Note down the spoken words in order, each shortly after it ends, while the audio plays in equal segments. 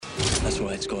That's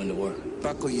why it's going to work.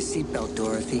 Buckle your seatbelt,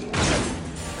 Dorothy.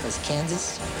 Cause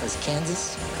Kansas.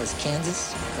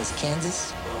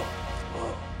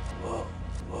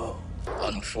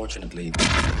 Unfortunately,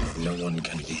 no one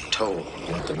can be told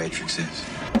what the Matrix is.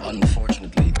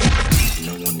 Unfortunately,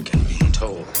 no one can be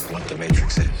told what the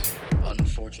Matrix is.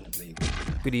 Unfortunately.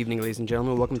 Good evening, ladies and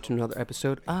gentlemen. Welcome to another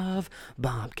episode of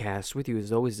Bobcast. With you,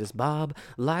 as always, is Bob,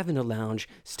 live in the lounge,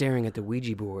 staring at the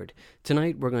Ouija board.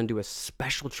 Tonight, we're going to do a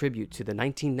special tribute to the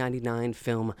 1999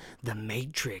 film The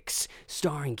Matrix,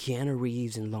 starring Keanu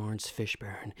Reeves and Lawrence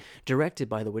Fishburne, directed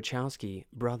by the Wachowski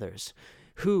brothers,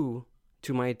 who,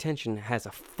 to my attention, has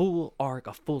a full arc,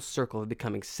 a full circle of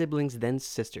becoming siblings, then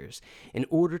sisters. In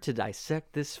order to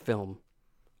dissect this film,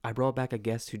 I brought back a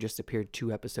guest who just appeared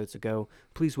 2 episodes ago.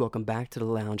 Please welcome back to the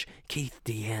lounge, Keith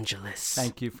DeAngelis.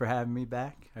 Thank you for having me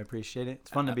back. I appreciate it. It's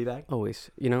fun to be back.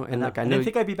 Always, and like I I know. didn't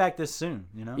think I'd be back this soon.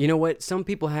 You know what? Some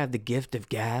people have the gift of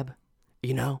gab,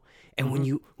 and when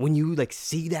you like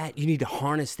see that, you need to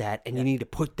harness that, and you need to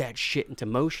put that shit into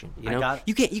motion.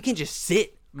 You can't just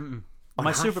sit.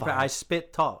 My superpower, I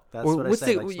spit talk. That's what I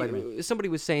say. Like Spider-Man. Somebody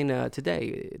was saying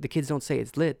today, the kids don't say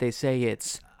it's lit; they say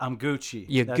it's I'm Gucci.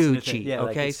 You're That's the new thing. Gucci. Yeah,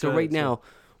 Okay, like so good, right now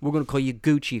we're gonna call you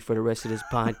Gucci for the rest of this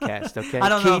podcast. Okay, I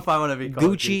don't know if I want to be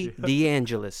called Gucci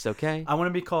DeAngelis. Okay, I want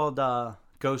to be called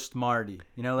Ghost Marty.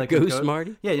 Like Ghost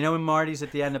Marty. Yeah, when Marty's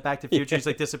at the end of Back to the Future, he's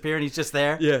like disappearing. He's just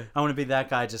there. Yeah, I want to be that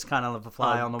guy, just kind of a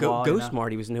fly on the wall. Ghost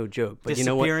Marty was no joke. But you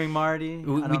know what? Disappearing Marty.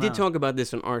 We did talk about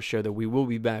this on our show that we will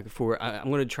be back for. I'm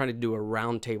going to try to do a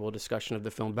roundtable discussion of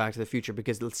the film Back to the Future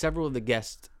because several of the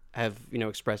guests have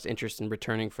expressed interest in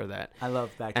returning for that. I love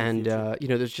Back to the Future.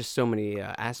 And there's just so many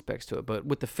aspects to it. But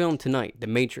with the film tonight, The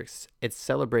Matrix, it's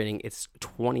celebrating its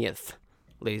 20th,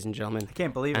 ladies and gentlemen. I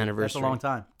can't believe it. Anniversary. That's a long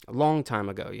time. A long time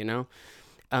ago,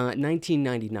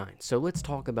 1999. So let's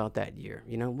talk about that year.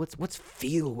 Let's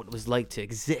feel what it was like to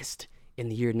exist in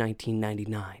the year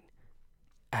 1999.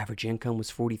 Average income was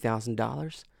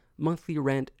 $40,000. Monthly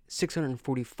rent,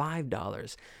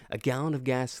 $645. A gallon of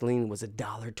gasoline was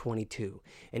 $1.22.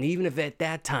 And even if at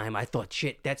that time I thought,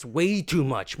 shit, that's way too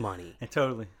much money.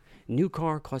 Totally. New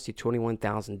car cost you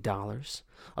 $21,000.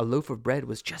 A loaf of bread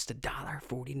was just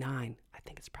 $1.49. I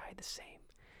think it's probably the same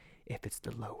if it's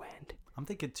the low end. I'm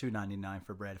thinking $2.99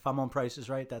 for bread. If I'm on Prices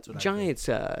Right, that's what Giants,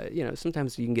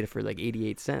 sometimes you can get it for like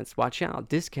 88 cents. Watch out.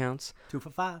 Discounts. 2 for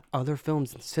 $5. Other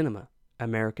films in cinema.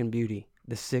 American Beauty,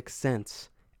 The Sixth Sense,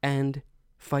 and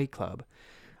Fight Club.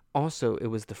 Also, it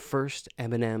was the first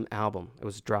Eminem album. It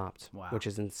was dropped, which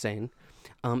is insane.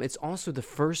 It's also the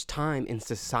first time in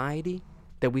society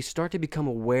that we start to become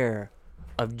aware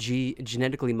of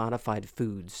genetically modified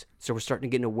foods. So we're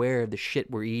starting to get aware of the shit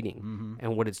we're eating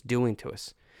and what it's doing to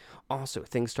us. Also,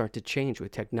 things start to change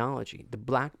with technology. The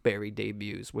BlackBerry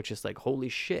debuts, which is like, holy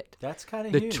shit. That's kind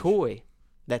of huge. The toy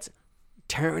that's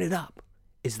tearing it up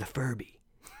is the Furby.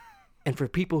 And for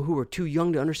people who are too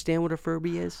young to understand what a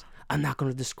Furby is, I'm not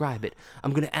going to describe it.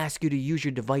 I'm going to ask you to use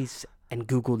your device and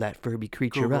Google that Furby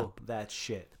creature Google up. That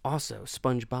shit. Also,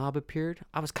 SpongeBob appeared.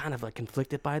 I was kind of like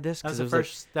conflicted by this. That was the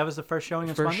first showing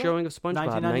of SpongeBob? First showing of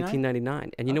SpongeBob in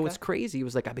 1999. And you know Okay. what's crazy? It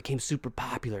was like I became super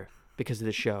popular because of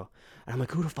the show. And I'm like,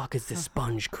 who the fuck is this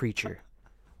sponge creature?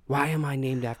 Why am I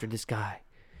named after this guy?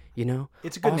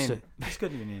 It's a good name. It's good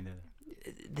to be named it.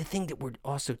 The thing that we're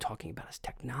also talking about is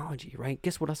technology, right?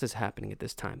 Guess what else is happening at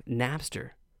this time?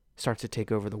 Napster starts to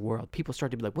take over the world. People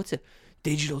start to be like, what's a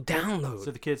digital download?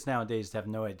 So the kids nowadays have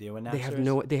no idea what Napster is?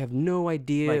 They have no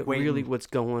idea Like really what's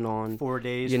going on. 4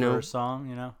 days for a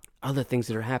song, Other things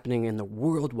that are happening in the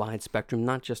worldwide spectrum,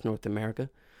 not just North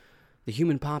America. The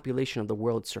human population of the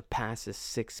world surpasses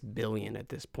 6 billion at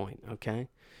this point, okay?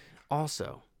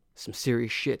 Also, some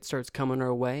serious shit starts coming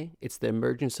our way. It's the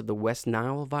emergence of the West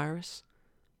Nile virus.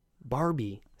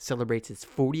 Barbie celebrates its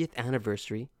 40th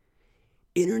anniversary.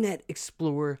 Internet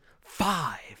Explorer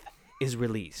 5 is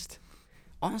released.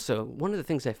 Also, one of the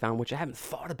things I found, which I haven't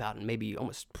thought about in maybe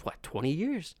almost, 20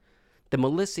 years, the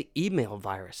Melissa email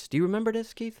virus. Do you remember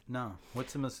this, Keith? No.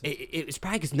 What's the Melissa? It's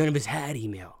probably because none of us had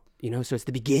email. So it's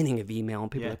the beginning of email,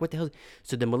 and people are like, what the hell?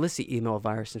 So the Melissa email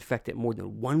virus infected more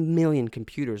than 1 million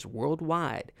computers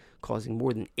worldwide, causing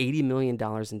more than $80 million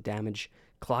in damage,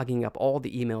 clogging up all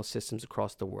the email systems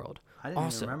across the world. I didn't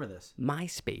even remember this.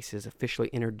 MySpace is officially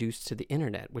introduced to the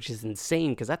internet, which is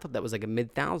insane because I thought that was like a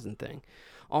mid-thousand thing.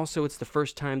 Also, it's the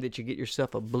first time that you get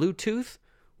yourself a Bluetooth,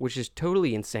 which is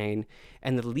totally insane.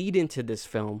 And the lead into this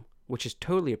film, which is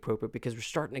totally appropriate because we're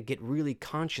starting to get really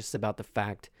conscious about the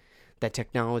fact that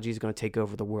technology is going to take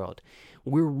over the world.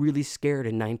 We're really scared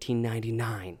in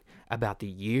 1999 about the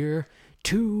year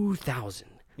 2000.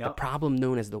 Yep. The problem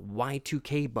known as the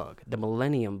Y2K bug, the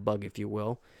millennium bug, if you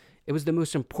will. It was the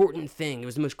most important thing. It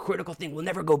was the most critical thing. We'll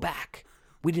never go back.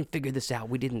 We didn't figure this out.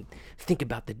 We didn't think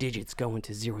about the digits going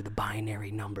to zero, the binary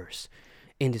numbers.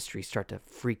 Industry start to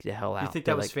freak the hell out. Do you think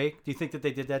that was fake? Do you think that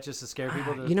they did that just to scare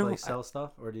people to sell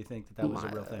stuff? Or do you think that was a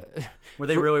real thing? Were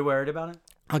they really worried about it?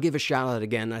 I'll give a shout out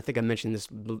again. I think I mentioned this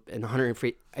in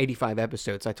 185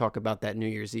 episodes. I talk about that New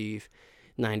Year's Eve,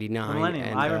 99. Millennium.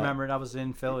 And, I remember it. I was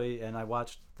in Philly and I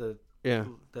watched the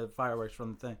fireworks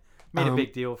from the thing. Made a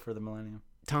big deal for the Millennium.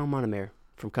 Tom Monomer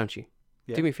from Country.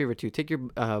 Yeah. Do me a favor too. Take your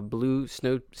blue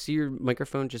snow. See your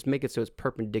microphone. Just make it so it's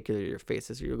perpendicular to your face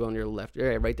as you're going to your left.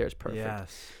 Yeah, right there is perfect.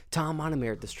 Yes. Tom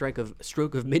Monomer at the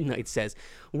stroke of midnight says,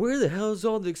 "Where the hell's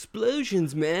all the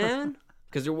explosions, man?"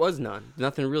 Because there was none.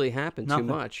 Nothing really happened too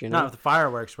much. Not with the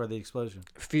fireworks were the explosion.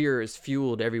 Fear is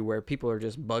fueled everywhere. People are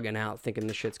just bugging out, thinking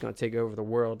this shit's going to take over the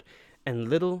world. And a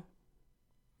little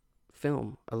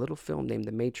film named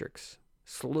The Matrix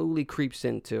slowly creeps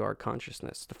into our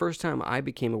consciousness. The first time I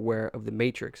became aware of The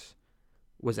Matrix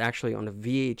was actually on a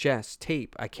VHS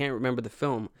tape. I can't remember the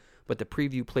film, but the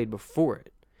preview played before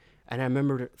it. And I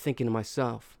remember thinking to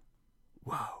myself,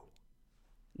 whoa.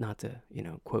 Not to,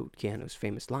 quote Keanu's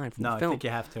famous line from the film. No, I think you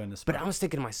have to in this. But I was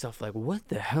thinking to myself, like, what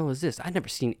the hell is this? I'd never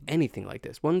seen anything like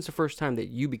this. When's the first time that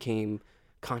you became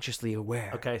consciously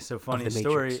aware? Okay, so funny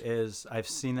story is I've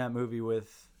seen that movie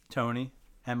with Tony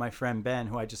and my friend Ben,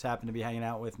 who I just happened to be hanging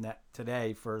out with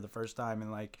today for the first time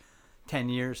in like 10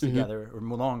 years together or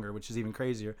longer, which is even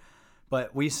crazier.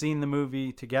 But we seen the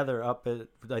movie together up at,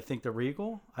 I think, the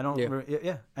Regal. I don't remember.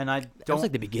 Yeah. And I don't. That was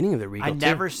like the beginning of the Regal. I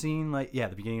never seen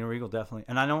the beginning of Regal, definitely.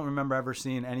 And I don't remember ever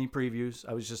seeing any previews.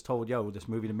 I was just told, yo, this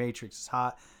movie, The Matrix, is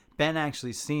hot. Ben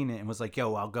actually seen it and was like,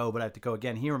 yo, I'll go, but I have to go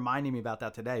again. He reminded me about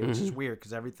that today, which is weird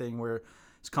because everything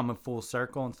it's coming full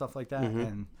circle and stuff like that.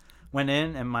 And went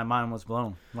in and my mind was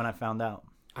blown when I found out.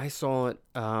 I saw it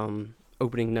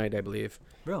opening night, I believe.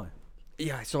 Really?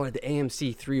 Yeah, I saw it at the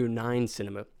AMC 309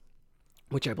 cinema,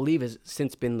 which I believe has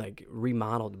since been like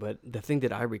remodeled. But the thing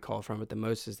that I recall from it the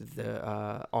most is that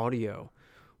the audio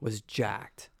was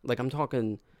jacked. Like I'm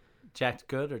talking jacked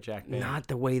good or jacked bad? Not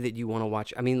the way that you want to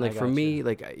watch. I mean, like for me,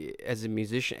 like as a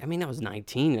musician, I mean, I was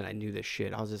 19 and I knew this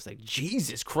shit. I was just like,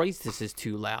 Jesus Christ, this is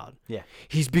too loud. Yeah.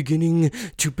 He's beginning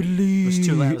to believe. It was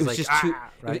too loud. It was just too.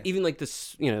 Right? Even like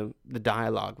this, the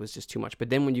dialogue was just too much. But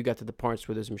then when you got to the parts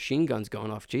where there's machine guns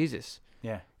going off, Jesus.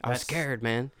 Yeah. I was scared,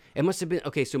 man. It must have been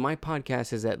okay. So my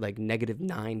podcast is at like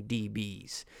 -9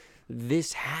 dBs.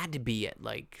 This had to be at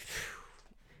like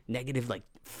negative like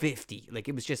 50. Like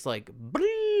it was just like.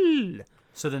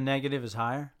 So the negative is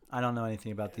higher? I don't know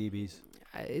anything about dBs.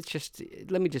 It's just,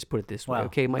 let me just put it this way,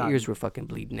 okay? My ears were fucking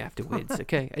bleeding afterwards,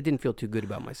 okay? I didn't feel too good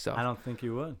about myself. I don't think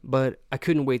you would. But I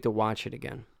couldn't wait to watch it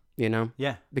again,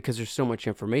 Yeah. Because there's so much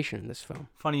information in this film.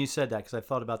 Funny you said that because I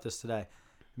thought about this today.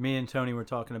 Me and Tony were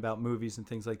talking about movies and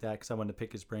things like that because I wanted to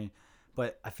pick his brain.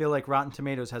 But I feel like Rotten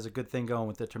Tomatoes has a good thing going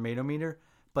with the tomato meter.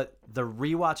 But the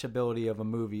rewatchability of a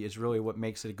movie is really what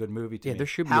makes it a good movie to me. There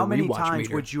should be How a many rewatch times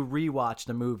meter. would you rewatch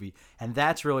the movie? And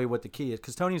that's really what the key is.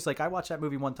 Because Tony's like, I watched that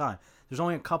movie one time. There's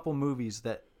only a couple movies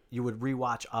that you would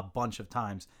rewatch a bunch of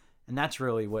times. And that's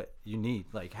really what you need.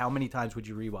 Like, how many times would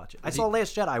you rewatch it? I saw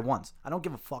Last Jedi once. I don't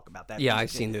give a fuck about that. Yeah,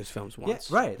 I've seen those films once.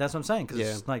 Yeah, right. That's what I'm saying. Because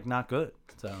it's like not good.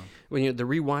 So when the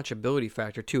rewatchability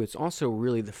factor too, it's also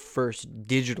really the first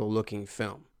digital looking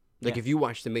film. Like if you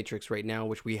watch The Matrix right now,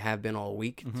 which we have been all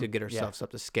week to get ourselves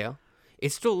up to scale,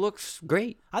 it still looks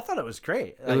great. I thought it was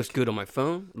great. It looks good on my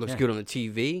phone. It looks good on the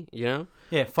TV, Yeah,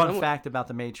 fun fact about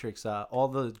The Matrix. All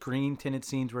the green tinted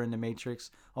scenes were in The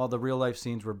Matrix. All the real life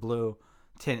scenes were blue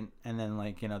tint. And then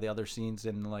the other scenes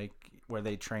in where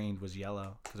they trained was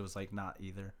yellow because it was not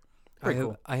either.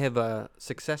 Cool. I have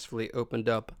successfully opened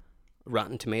up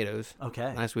Rotten Tomatoes.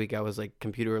 Okay. Last week I was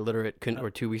computer illiterate, or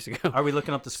 2 weeks ago. Are we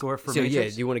looking up the score for so, Matrix? Yeah,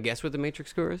 do you want to guess what the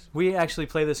Matrix score is? We actually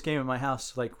play this game at my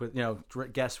house, with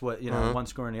guess what one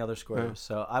score and the other score is.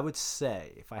 So I would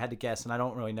say, if I had to guess, and I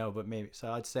don't really know, but maybe,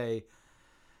 so I'd say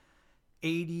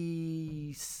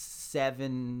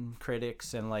 87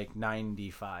 critics and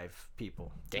 95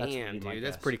 people. Damn, dude,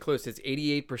 that's pretty close. It's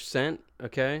 88%.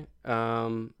 Okay.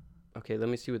 Okay, let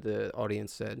me see what the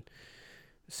audience said.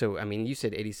 So, I mean, you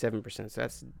said 87%, so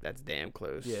that's damn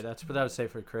close. Yeah, that's what I would say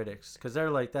for critics, because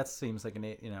they're that seems like an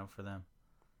 8, for them.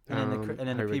 And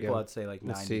then the people, I'd say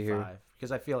 95,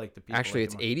 because I feel like the people. Actually,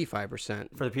 it's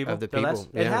 85% for the people. Of the people.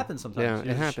 It happens sometimes.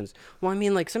 Yeah, it happens. Well, I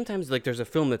mean, sometimes there's a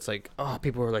film that's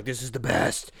people are this is the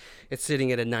best. It's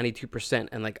sitting at a 92%,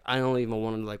 and I don't even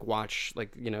want to watch the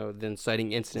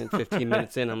inciting incident 15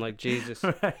 minutes in. I'm like, Jesus,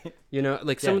 right.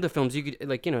 Some of the films you could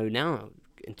now.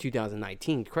 In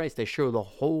 2019, Christ, they show the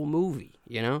whole movie,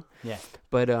 Yeah.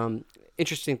 But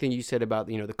interesting thing you said about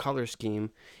the color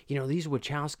scheme. These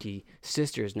Wachowski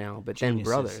sisters now, but Geniuses. then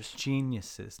brothers,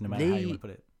 Geniuses, no matter how you want to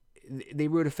put it. They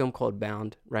wrote a film called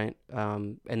Bound, right?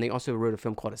 And they also wrote a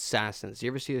film called Assassins. You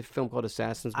ever see a film called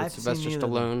Assassins with Sylvester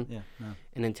Stallone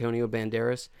and Antonio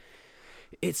Banderas?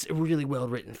 It's a really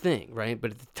well-written thing, right?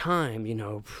 But at the time,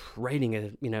 writing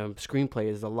a screenplay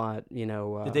is a lot,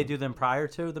 Did they do them prior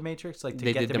to The Matrix? Like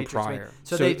they get did the them Matrix prior. made?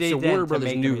 So they did Warner them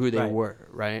Brothers knew who they right. were,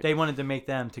 right? They wanted to make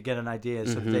them to get an idea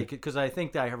so that they could, because I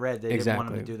think I read they didn't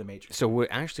want them to do The Matrix. So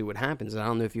what happens, and I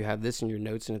don't know if you have this in your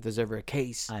notes, and if there's ever a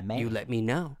case, you let me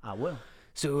know. I will.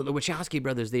 So the Wachowski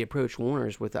brothers, they approached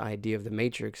Warner's with the idea of The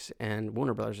Matrix, and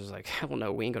Warner Brothers was like, hell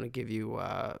no, we ain't going to give you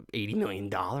 $80 million,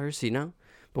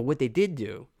 But what they did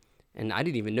do, and I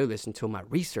didn't even know this until my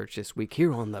research this week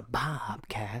here on the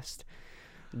Bobcast,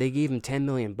 they gave him $10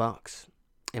 million.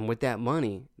 And with that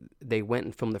money, they went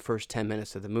and filmed the first 10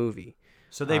 minutes of the movie.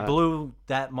 So they blew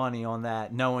that money on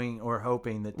that, knowing or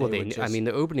hoping that they would just... I mean,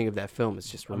 the opening of that film is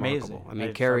just remarkable. Amazing. I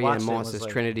mean, Carrie Ann Moss's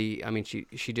Trinity, I mean,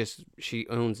 she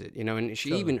owns it, and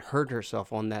she even hurt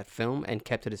herself on that film and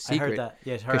kept it a secret. I heard that.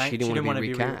 Yeah, because she didn't want to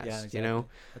be recast, yeah, exactly.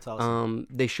 That's awesome.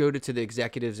 They showed it to the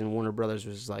executives, and Warner Brothers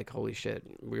was like, holy shit,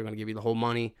 we're going to give you the whole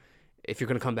money if you're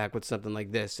going to come back with something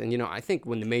like this. And, I think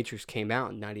when The Matrix came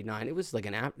out in 99, it was like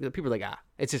people were like,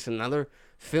 it's just another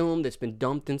film that's been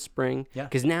dumped in spring. Yeah.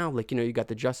 Because now, you got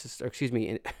the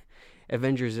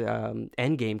Avengers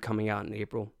Endgame coming out in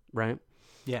April, right?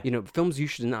 Yeah. Films you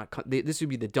should not, this would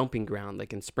be the dumping ground,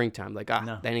 in springtime. No.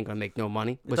 That ain't going to make no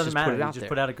money. Let's just matter. put it out you just there.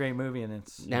 put out a great movie and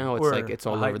it's... Now it's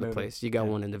all over the place. You got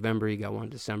one in November, you got one in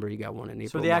December, you got one in April,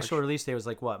 So the actual release date was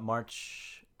what, March...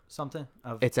 something?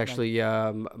 It's actually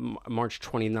March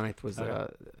 29th was the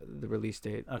release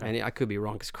date. Okay. And I could be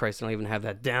wrong because Christ, I don't even have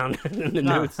that down in the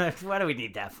notes. What do we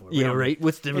need that for? Yeah, right?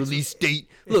 What's the release date?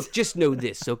 Look, just know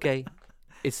this, okay?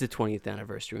 It's the 20th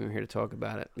anniversary. We're here to talk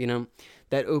about it.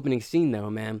 That opening scene, though,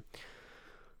 man,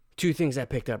 two things I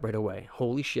picked up right away.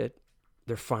 Holy shit,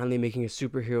 they're finally making a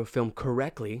superhero film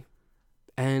correctly.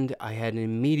 And I had an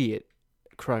immediate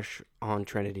crush on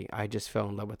Trinity. I just fell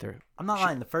in love with her. I'm not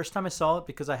lying. The first time I saw it,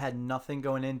 because I had nothing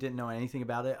going in, didn't know anything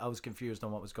about it, I was confused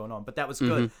on what was going on. But that was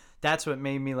good. That's what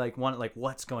made me want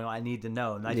what's going on? I need to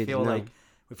know. And I feel like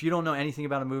if you don't know anything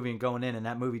about a movie and going in, and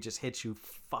that movie just hits you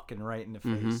fucking right in the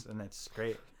face, and that's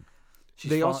great.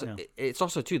 It's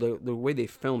also too the way they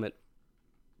film it,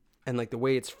 and the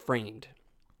way it's framed.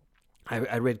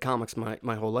 I read comics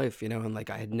my whole life, and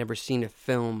I had never seen a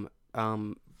film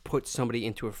put somebody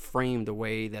into a frame the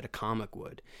way that a comic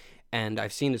would. And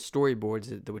I've seen the storyboards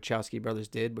that the Wachowski brothers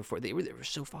did before. They were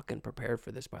so fucking prepared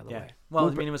for this, by the way. Well,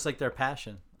 it was their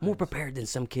passion. More prepared than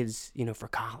some kids, for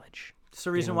college. It's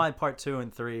the reason why part 2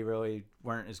 and 3 really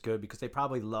weren't as good, because they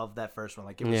probably loved that first one.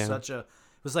 It was it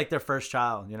was like their first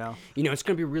child, it's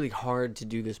going to be really hard to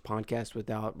do this podcast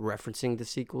without referencing the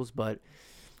sequels, but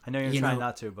I know you're trying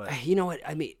not to, but you know what?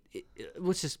 I mean,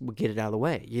 let's just get it out of the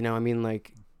way.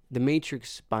 The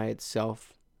Matrix by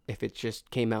itself, if it just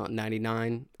came out in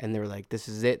 99 and they were like, this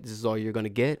is it, this is all you're going to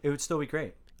get, it would still be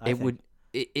great. It would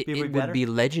be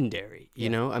legendary, you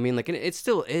know? I mean, it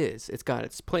still is. It's got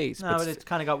its place. No, but it's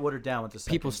kind of got watered down with the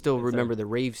second. People still remember the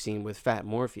rave scene with Fat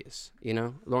Morpheus,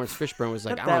 Lawrence Fishburne was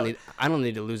like, I don't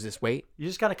need to lose this weight. You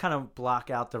just got to kind of block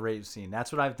out the rave scene.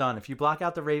 That's what I've done. If you block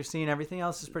out the rave scene, everything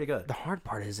else is pretty good. The hard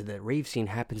part is that the rave scene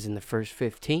happens in the first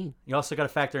 15. You also got to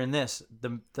factor in this.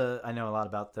 I know a lot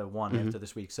about the one after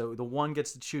this week. So the one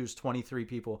gets to choose 23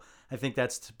 people. I think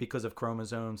that's because of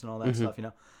chromosomes and all that stuff,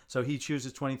 So he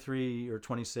chooses 23 or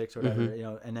 26 or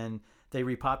whatever, and then they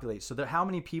repopulate. So how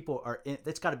many people are in?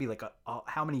 It's got to be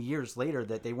how many years later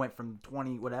that they went from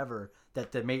 20 whatever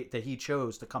that he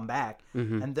chose to come back,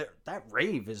 and that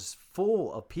rave is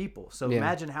full of people. So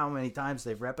imagine how many times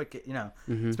they've replicated.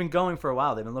 It's been going for a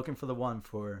while. They've been looking for the one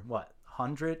for what?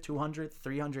 100, 200,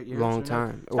 300 years. Long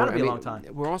time. It's got to be a long time.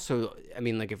 We're also,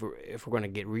 if we're going to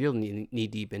get real knee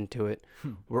deep into it,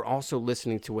 we're also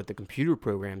listening to what the computer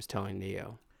program's telling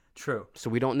Neo. True. So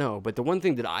we don't know. But the one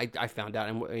thing that I found out,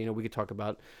 and we could talk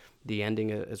about the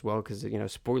ending as well, because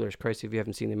spoilers. Christ, if you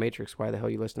haven't seen The Matrix, why the hell are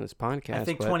you listening to this podcast? I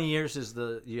think 20 years is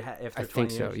after 20 years. I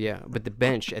think so. Yeah. But the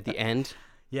bench at the end.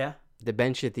 Yeah. The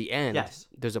bench at the end, yes.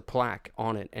 There's a plaque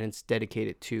on it, and it's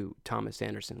dedicated to Thomas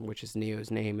Anderson, which is Neo's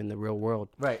name in the real world.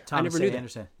 Right, Thomas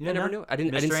Anderson. I never knew. I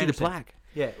didn't see the plaque.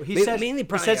 Yeah, he says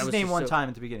his name one time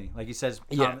at the beginning. He says,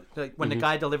 when the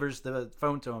guy delivers the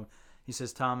phone to him, he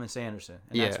says Thomas Anderson,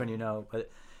 and that's when you know. But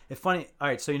it's funny. All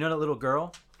right, so that little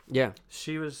girl? Yeah.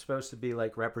 She was supposed to be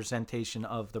representation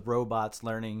of the robots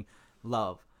learning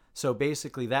love. So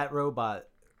basically, that robot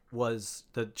was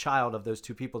the child of those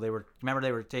two people. They were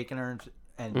taking her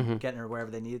and getting her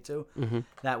wherever they needed to.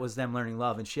 That was them learning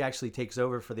love. And she actually takes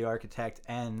over for the architect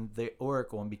and the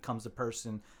Oracle and becomes the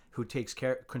person who takes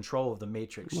control of the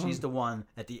Matrix. She's the one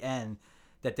at the end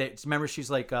that they remember. She's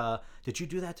like, "Did you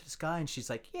do that to this guy?" And she's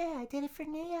like, "Yeah, I did it for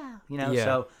Neo." You know,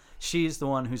 so she's the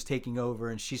one who's taking over,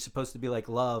 and she's supposed to be like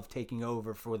Love taking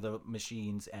over for the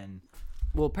machines. And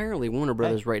well, apparently Warner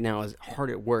Brothers right now is hard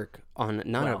at work on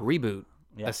not a reboot,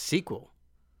 a sequel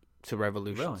to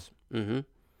Revolutions. Really?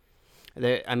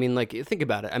 I mean, like, think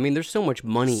about it. I mean, there's so much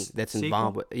money that's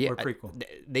involved with or prequel?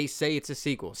 They say it's a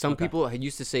sequel. Some people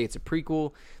used to say it's a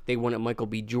prequel. They wanted Michael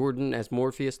B. Jordan as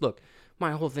Morpheus. Look,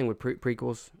 my whole thing with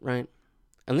prequels, right?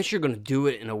 Unless you're going to do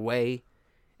it in a way,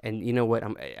 and you know what?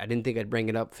 I didn't think I'd bring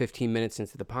it up 15 minutes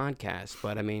into the podcast,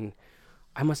 but I mean,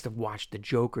 I must have watched the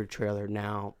Joker trailer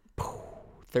now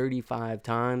 35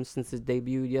 times since it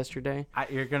debuted yesterday.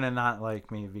 You're gonna not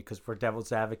like me because we're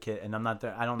devil's advocate, and I'm not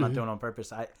there. I'm not doing it on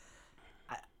purpose.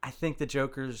 I think the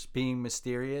Joker's being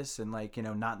mysterious and, like, you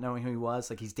know, not knowing who he was.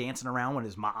 Like, he's dancing around with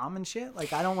his mom and shit.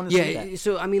 Like, I don't want to see that.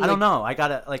 So, I mean, I don't know.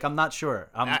 I'm not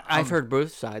sure. I've heard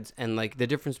both sides. And, like, the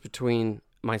difference between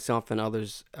myself and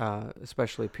others,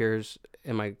 especially peers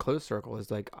in my close circle, is,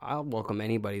 like, I'll welcome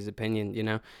anybody's opinion, you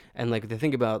know? And, like, the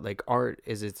thing about, like, art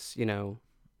is it's, you know,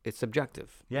 it's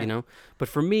subjective, you know? But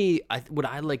for me, what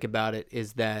I like about it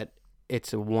is that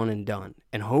it's a one and done.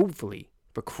 And hopefully,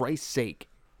 for Christ's sake,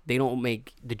 they don't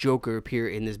make the Joker appear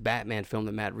in this Batman film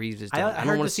that Matt Reeves has done. I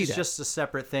don't want to see that. Just a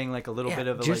separate thing, like a little bit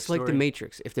of a just like story. The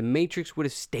Matrix. If the Matrix would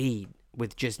have stayed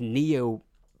with just Neo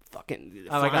fucking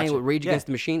flying with Rage Against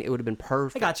the Machine, it would have been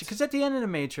perfect. I got you. Because at the end of the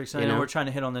Matrix, I know we're trying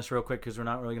to hit on this real quick because we're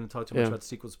not really going to talk too much about the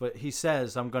sequels, but he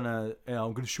says, I'm gonna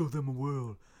show them a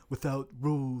world without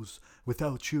rules,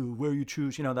 without you, where you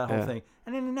choose, you know, that whole thing.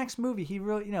 And in the next movie, he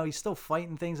really, you know, he's still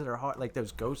fighting things that are hard, like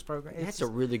those ghost programs. That's a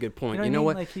really good point. You know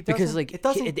what? Like, because, like, at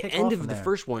the end of the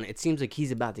first one, it seems like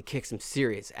he's about to kick some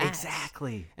serious ass.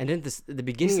 Exactly. And then the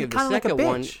beginning of the second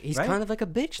one, he's kind of like a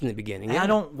bitch in the beginning. And I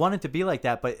don't want it to be like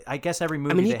that, but I guess every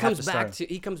movie he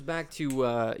comes back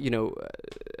to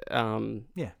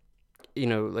you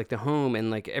know, like the home,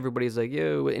 and like everybody's like,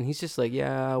 yo, and he's just like,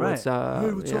 yeah, what's up?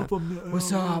 Hey, what's up?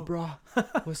 What's up, bro?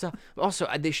 What's up? Also,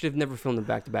 they should have never filmed them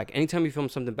back to back. Anytime you film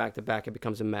something back to back, it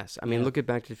becomes a mess. I mean, look at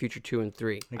Back to the Future 2 and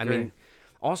 3. I mean,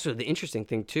 also the interesting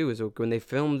thing too is when they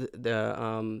filmed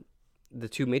the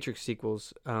two Matrix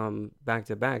sequels back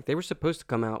to back, they were supposed to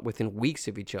come out within weeks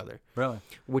of each other. Really?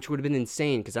 Which would have been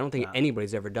insane because I don't think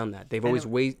anybody's ever done that. They've always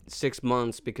waited 6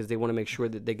 months because they want to make sure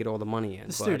that they get all the money in.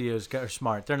 The studios are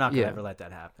smart. They're not going to ever let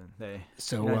that happen. They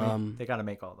got to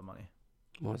make all the money.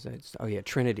 What was that? Oh yeah,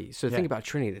 Trinity. So the thing about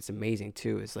Trinity that's amazing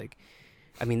too is, like,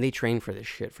 I mean, they trained for this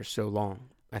shit for so long.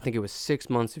 I think it was 6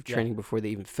 months of training before they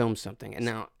even filmed something. And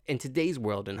now in today's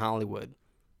world in Hollywood,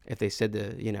 if they said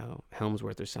to, you know,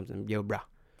 Helmsworth or something, yo, brah,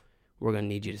 we're going to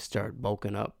need you to start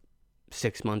bulking up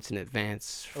 6 months in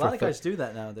advance. A lot of guys do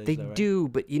that nowadays. They do,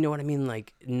 but you know what I mean?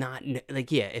 Like, not,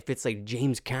 like, yeah, if it's like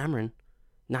James Cameron,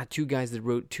 not two guys that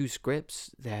wrote 2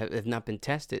 scripts that have not been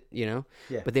tested, you know?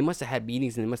 Yeah. But they must have had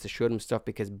meetings and they must have showed him stuff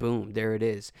because, boom, there it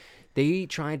is. They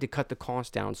tried to cut the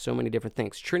cost down so many different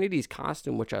things. Trinity's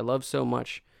costume, which I love so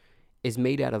much, is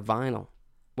made out of vinyl,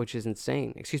 which is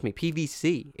insane. Excuse me,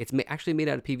 PVC. It's actually made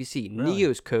out of PVC. Really?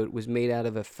 Neo's coat was made out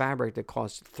of a fabric that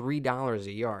costs $3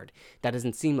 a yard. That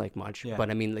doesn't seem like much,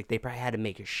 but I mean, like, they probably had to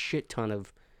make a shit ton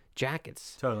of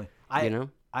jackets. Totally. You know?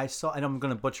 I saw, and I'm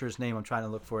going to butcher his name. I'm trying to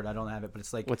look for it. I don't have it, but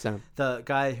it's like... What's that? The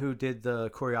guy who did the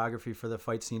choreography for the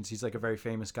fight scenes. He's like a very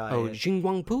famous guy. Oh, Jing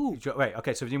Wang Po. Right,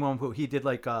 okay, so Jing Wang Po, he did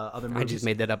like other movies. I just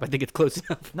made that up. I think it's close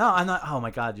enough. No, I'm not... Oh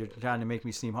my God, you're trying to make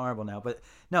me seem horrible now. But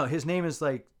no, his name is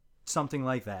like something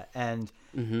like that. And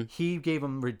he gave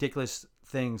him ridiculous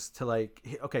things to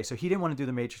like... Okay, so he didn't want to do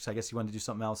The Matrix. I guess he wanted to do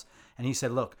something else. And he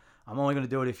said, look, I'm only going to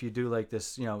do it if you do like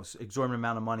this, you know, exorbitant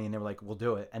amount of money. And they were like, we'll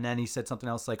do it. And then he said something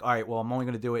else like, all right, well, I'm only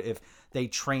going to do it if they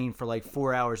train for like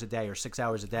 4 hours a day or 6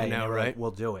 hours a day. I know, right? Like,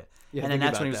 we'll do it. Yeah, and then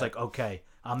that's when he was like, okay,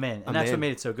 I'm in. And that's what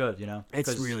made it so good, you know?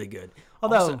 It's really good.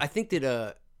 Although, also, I think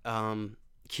that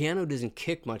Keanu doesn't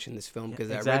kick much in this film because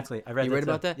exactly. I read you that read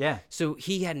about that? Yeah. So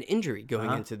he had an injury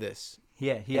going into this.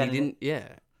 Yeah, he didn't. Yeah.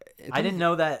 I didn't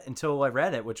know that until I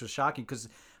read it, which was shocking because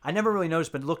I never really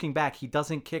noticed. But looking back, he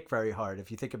doesn't kick very hard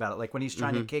if you think about it. Like when he's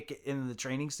trying to kick in the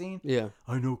training scene. Yeah,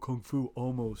 I know kung fu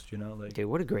almost. You know, like dude,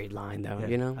 what a great line though. Yeah,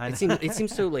 you know, it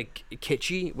seems so like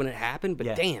kitschy when it happened,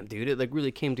 but damn, dude, it like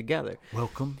really came together.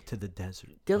 Welcome to the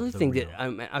desert. The other thing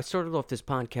that I started off this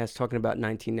podcast talking about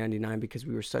 1999 because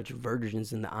we were such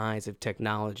virgins in the eyes of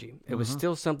technology. It was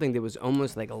still something that was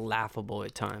almost like laughable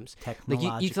at times.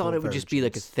 Like you thought it would just be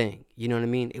like a thing. You know what I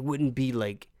mean? It wouldn't be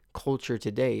like culture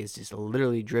today is just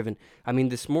literally driven. I mean,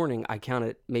 this morning I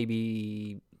counted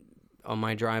maybe on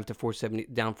my drive to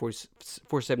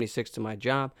 476 to my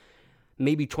job,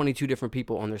 maybe 22 different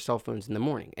people on their cell phones in the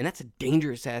morning. And that's a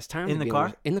dangerous ass time. In the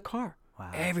car? In the car.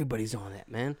 Wow. Everybody's on that,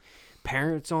 man.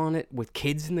 Parents on it with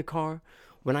kids in the car.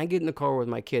 When I get in the car with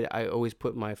my kid, I always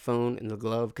put my phone in the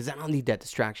glove because I don't need that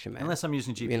distraction, man. Unless I'm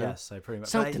using GPS, You know? I pretty much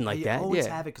Something like that, I always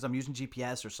yeah. have it because I'm using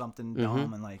GPS or something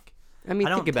dumb and like. I mean,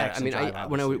 I don't think about it. text I mean, and drive,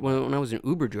 when obviously. I was an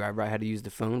Uber driver, I had to use the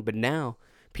phone. But now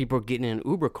people are getting in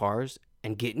Uber cars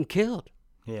and getting killed.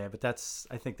 Yeah, but I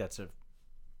think that's.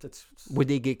 Would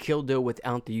they get killed though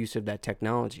without the use of that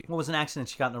technology? Well, it was an accident.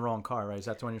 She got in the wrong car, right? Is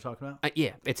that the one you're talking about?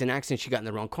 Yeah, it's an accident. She got in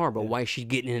the wrong car, but why is she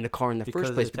getting in the car in the Because first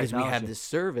of place? the Because we have technology. this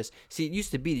service. See, it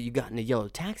used to be that you got in a yellow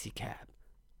taxi cab,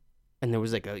 and there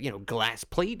was like a glass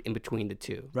plate in between the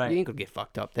two. Right. You ain't gonna get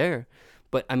fucked up there.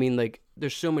 But I mean, like,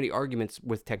 there's so many arguments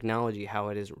with technology how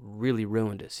it has really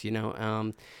ruined us,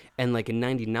 And like in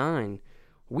 '99.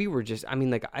 We were just, I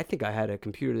mean, like, I think I had a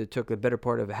computer that took the better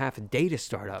part of a half a day to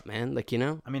start up, man. Like,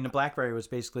 I mean, the BlackBerry was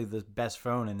basically the best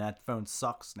phone, and that phone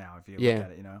sucks now. If you Yeah. look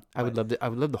at it, I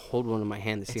would love to hold one in my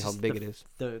hand to see It's how just big it is.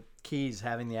 The keys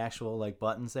having the actual like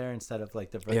buttons there instead of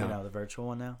like the the virtual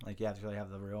one now. Like you actually have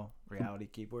the real reality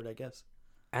keyboard, I guess.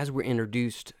 As we're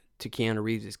introduced to Keanu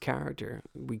Reeves' character,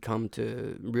 we come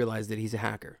to realize that he's a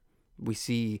hacker. We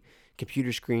see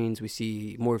computer screens. We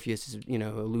see Morpheus,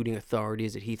 eluding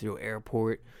authorities at Heathrow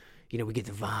Airport. We get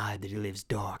the vibe that he lives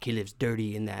dark. He lives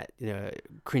dirty in that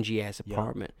cringy ass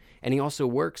apartment. And he also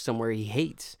works somewhere he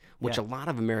hates, which a lot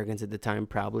of Americans at the time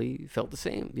probably felt the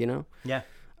same. Yeah.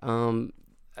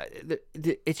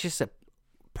 It's just a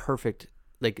perfect.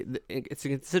 Like, it's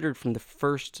considered from the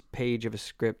first page of a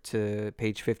script to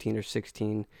page 15 or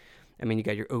 16. I mean, you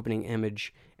got your opening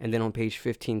image, and then on page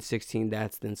 15, 16,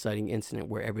 that's the inciting incident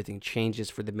where everything changes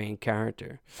for the main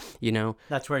character,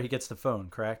 That's where he gets the phone,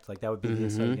 correct? Like, that would be the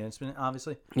inciting incident,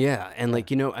 obviously. Yeah, and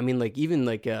even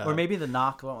like... or maybe the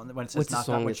knock, when it says what's the knock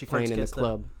song out, when that's she playing first in the gets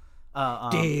club?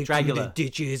 Dragula. Through the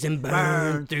ditches and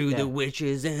burn through the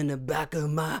witches in the back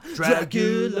of my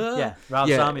Dragula. Yeah, Rob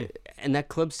Zombie. And that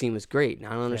club scene was great. And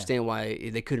I don't understand why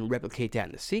they couldn't replicate that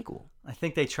in the sequel. I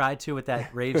think they tried to with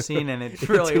that rave scene, and it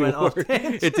really went off.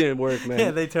 It didn't work, man.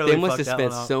 Yeah, they totally must have fucked spent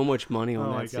that one up. so much money on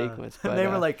Oh my that God. sequence. And But they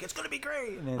were like, it's going to be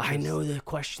great. And I know the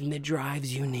question that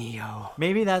drives you, Neo.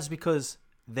 Maybe that's because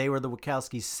they were the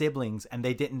Wachowski siblings, and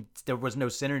there was no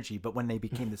synergy. But when they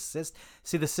became the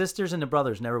sisters and the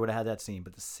brothers never would have had that scene,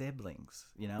 but the siblings,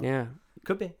 Yeah.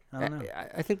 could be. I don't know.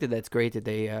 I think that's great that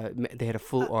they had a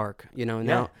full arc,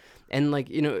 now, and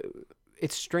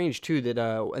it's strange too that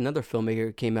another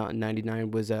filmmaker came out in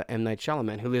 '99 was M. Night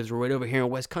Shyamalan, who lives right over here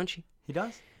in West Country. He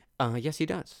does. Yes, he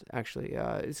does actually.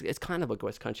 It's kind of like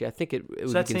West Country. I think it would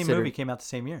So that be same considered movie came out the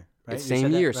same year, right? the You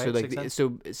same said year. that, So right? like Sixth Sense?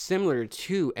 so similar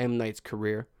to M. Night's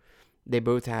career. They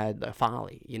both had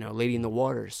Folly, Lady in the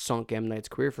Water sunk M. Night's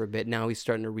career for a bit. Now he's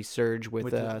starting to resurge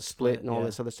with the Split and all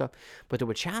this other stuff. But the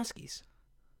Wachowskis,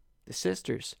 the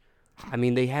sisters, I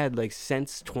mean, they had like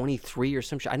Sense 23 or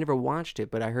some shit. I never watched it,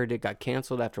 but I heard it got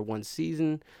canceled after one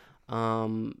season.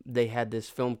 They had this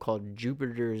film called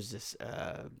Jupiter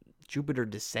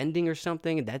Descending or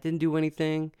something, and that didn't do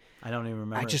anything. I don't even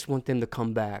remember. I just want them to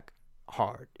come back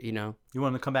hard, You want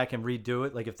them to come back and redo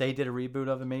it? Like if they did a reboot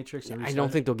of The Matrix? And I don't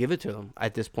think they'll give it to them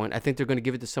at this point. I think they're going to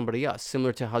give it to somebody else,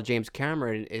 similar to how James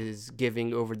Cameron is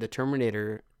giving over the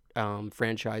Terminator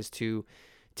franchise to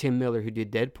Tim Miller, who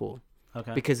did Deadpool.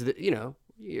 Okay. Because if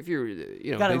you're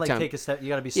you gotta big time, take a step. You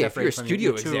gotta be if you're separate a from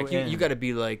studio your two exec, you got to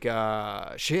be like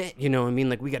shit. You know what I mean?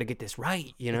 Like we got to get this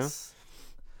right.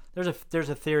 There's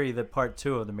a theory that part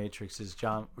 2 of The Matrix is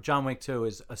John Wick 2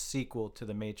 is a sequel to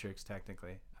The Matrix.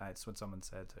 Technically, that's what someone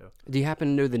said too. Do you happen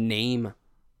to know the name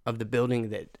of the building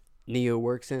that Neo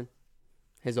works in?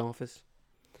 His office.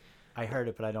 I heard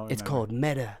it, but I don't remember. It's called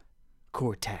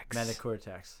Metacortex.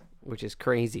 Metacortex. Which is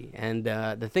crazy. And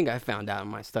the thing I found out in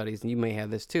my studies, and you may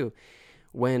have this too,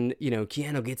 when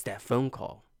Keanu gets that phone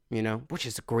call, which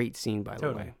is a great scene by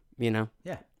the way, Yeah.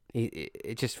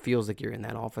 It just feels like you're in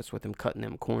that office with him cutting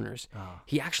them corners. Oh.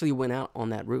 He actually went out on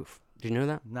that roof. Did you know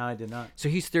that? No, I did not. So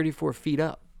he's 34 feet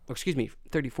up.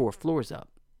 34 floors up.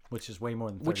 Which is way more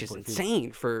than 34 Which is feet.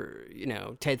 insane for,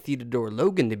 Ted Theodore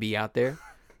Logan to be out there.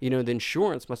 The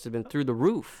insurance must have been through the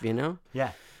roof,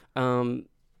 Yeah.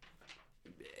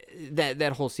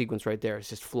 That whole sequence right there is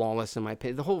just flawless in my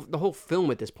opinion. The whole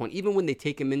film at this point, even when they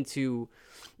take him into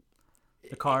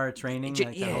The car training,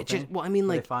 like that whole thing? well, I mean,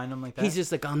 Where like they find him like that? he's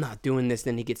just like, I'm not doing this.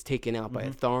 Then he gets taken out by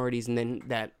authorities, and then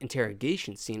that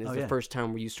interrogation scene is the first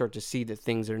time where you start to see that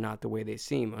things are not the way they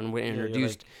seem, and we're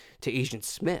introduced to Agent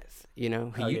Smith, you know,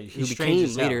 who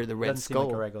became later the Red Skull,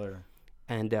 like a regular...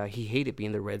 and he hated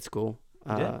being the Red Skull.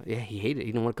 Yeah, he hated it.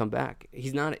 He didn't want to come back.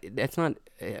 He's not. That's not.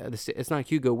 It's not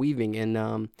Hugo Weaving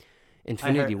in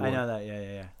Infinity War. I know that.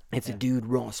 Yeah. It's a dude,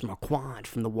 Ross Marquand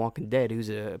from The Walking Dead, who's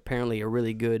apparently a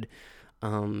really good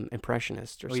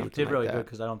impressionist or something. He did really like that. good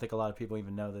because I don't think a lot of people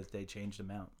even know that they changed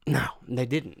him out. No, they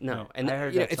didn't. No, Right. and I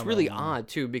heard it's really odd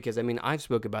too because I mean I've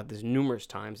spoke about this numerous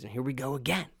times, and here we go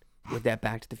again with that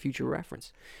Back to the Future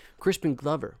reference. Crispin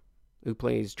Glover, who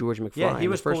plays George McFly. Yeah, he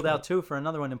was pulled one. out too for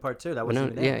another one in part 2. That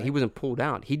wasn't even right? He wasn't pulled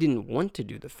out. He didn't want to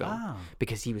do the film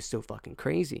because he was so fucking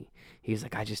crazy. He was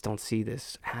like, I just don't see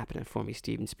this happening for me,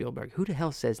 Steven Spielberg. Who the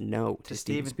hell says no to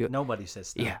Steven Spielberg? Nobody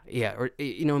says no. Yeah, or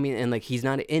you know what I mean? And like he's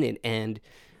not in it. And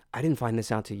I didn't find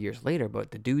this out till years later,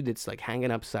 but the dude that's like hanging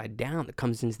upside down that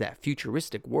comes into that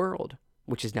futuristic world,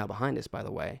 which is now behind us, by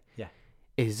the way. Yeah.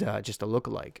 Is just a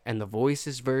lookalike, and the voice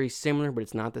is very similar, but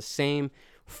it's not the same.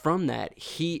 From that,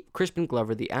 Crispin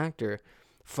Glover, the actor,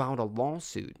 filed a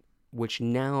lawsuit, which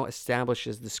now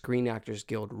establishes the Screen Actors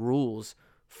Guild rules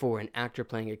for an actor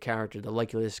playing a character. The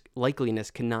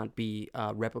likeliness cannot be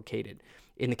replicated.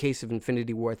 In the case of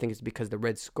Infinity War, I think it's because the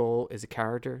Red Skull is a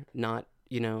character, not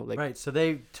like right. So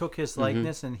they took his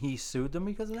likeness and he sued them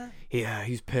because of that. Yeah,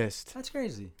 he's pissed. That's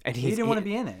crazy. And he didn't want to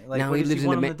be in it. Like, now what he does lives he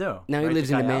want in him to do? Now he Write lives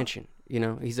the in a guy out? mansion. You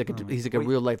know, he's like a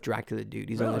real life Dracula dude.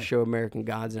 He's on the show American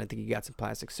Gods, and I think he got some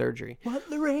plastic surgery. What,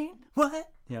 Lorraine? What?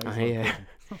 Yeah.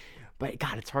 But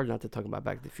God, it's hard not to talk about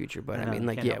Back to the Future. But I mean,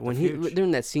 like, can't help when the he future.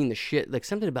 during that scene, the shit, like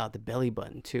something about the belly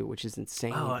button too, which is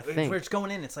insane. Oh, to think. where it's going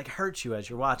in, it's like hurts you as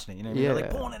you're watching it. You know, you're like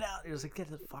pulling it out. You're just like, get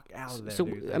the fuck out of there. So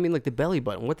dude. I mean, like the belly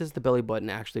button. What does the belly button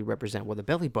actually represent? Well, the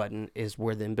belly button is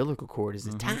where the umbilical cord is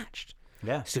attached.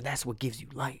 Yeah. So that's what gives you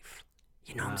life.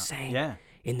 You know what I'm saying? Yeah.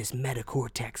 In this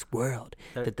metacortex world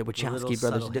that the Wachowski little brothers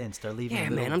subtle do. hints. They're leaving Yeah,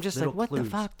 little- man. I'm just like, little what the clues.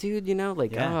 fuck, dude? You know,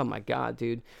 like, oh my God,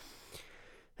 dude.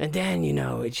 And then,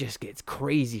 it just gets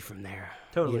crazy from there.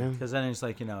 Totally. You know? Because then it's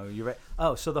like, you're right.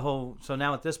 Oh, so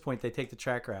now at this point, they take the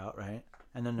tracker out, right?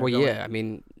 And then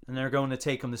And they're going to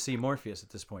take him to see Morpheus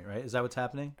at this point, right? Is that what's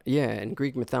happening? yeah, in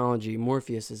Greek mythology,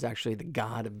 Morpheus is actually the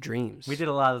god of dreams. We did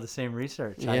a lot of the same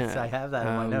research. Yeah. I have that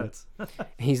in my notes.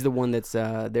 He's the one that's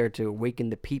there to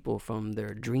awaken the people from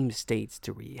their dream states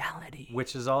to reality.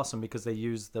 Which is awesome because they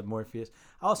use the Morpheus.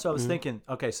 Also, I was thinking,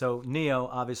 okay, so Neo,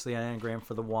 obviously an anagram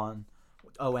for the one.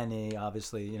 ONE,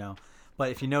 obviously,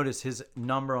 But if you notice, his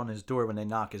number on his door when they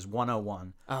knock is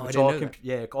 101. Oh, which I didn't know that.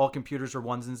 Yeah, all computers are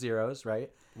ones and zeros,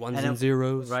 right? Ones and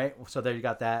zeros. Right? So there you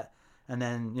got that. And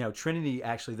then, Trinity,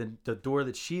 actually, the door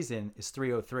that she's in is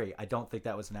 303. I don't think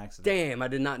that was an accident. Damn, I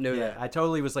did not know that. I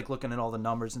totally was, like, looking at all the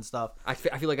numbers and stuff. I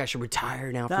feel like I should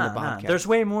retire now from the Bobcast. There's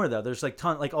way more, though. There's, like,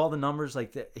 all the numbers,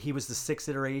 like, he was the 6th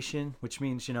iteration, which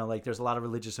means, like, there's a lot of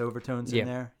religious overtones in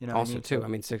there. You know also, what I mean? too, So, I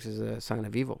mean, 6 is a sign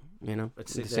of evil, at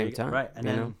the there same you go. time. Right. And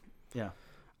then,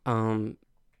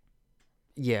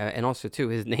 Yeah, and also, too,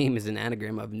 his name is an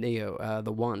anagram of Neo,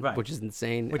 the One, which is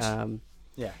insane.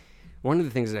 yeah. One of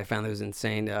the things that I found that was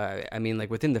insane, I mean,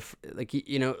 like, within the,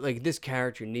 like, this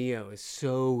character, Neo, is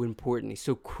so important. He's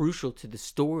so crucial to the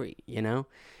story, In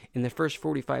the first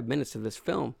 45 minutes of this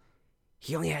film,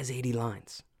 he only has 80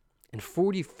 lines. And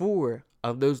 44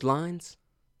 of those lines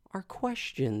are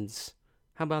questions.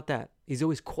 How about that? He's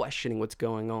always questioning what's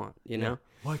going on, know?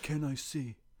 Why can't I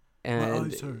see?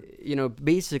 And,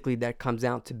 basically that comes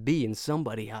out to be, and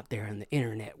somebody out there in the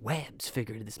internet webs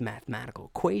figured this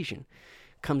mathematical equation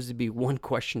comes to be one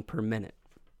question per minute.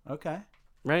 Okay.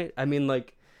 Right? I mean,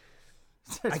 like,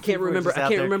 I can't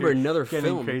remember another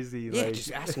film. Crazy, yeah,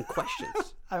 just asking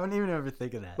questions. I wouldn't even ever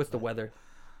think of that. What's the weather?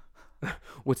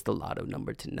 What's the lotto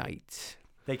number tonight?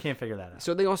 They can't figure that out.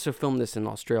 So they also filmed this in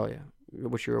Australia,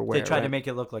 which you're aware. They tried right? to make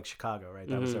it look like Chicago, right?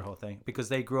 That was their whole thing because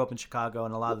they grew up in Chicago,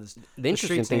 and a lot of this. The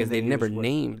interesting thing is they never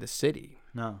named the city.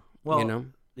 No, well,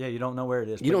 yeah, you don't know where it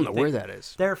is. You don't know where that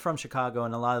is. They're from Chicago,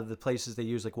 and a lot of the places they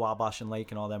use, like Wabash and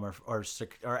Lake, and all them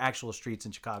are actual streets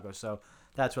in Chicago. So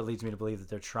that's what leads me to believe that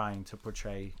they're trying to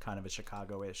portray kind of a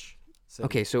Chicago-ish city.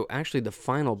 Okay, so actually the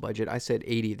final budget, I said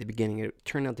 80 at the beginning. It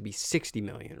turned out to be 60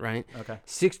 million, right? Okay.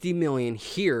 60 million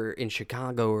here in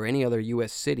Chicago or any other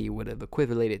U.S. city would have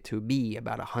equivalated to be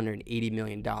about $180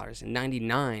 million. In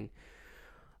 99,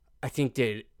 I think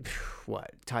that,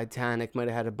 Titanic might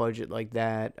have had a budget like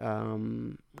that.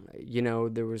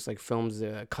 There was like films,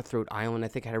 Cutthroat Island, I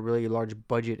think had a really large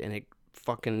budget and it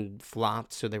fucking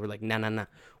flopped. So they were like, nah,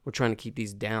 we're trying to keep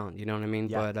these down. You know what I mean?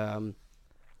 Yeah. But,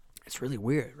 It's really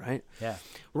weird, right? Yeah.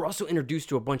 We're also introduced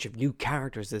to a bunch of new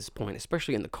characters at this point,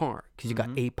 especially in the car, because you got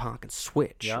APOC and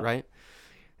Switch, right?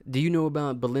 Do you know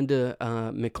about Belinda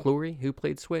McClory, who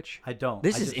played Switch? I don't.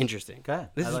 This is interesting. Go ahead.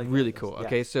 This is really cool. Yeah.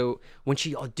 Okay, so when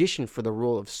she auditioned for the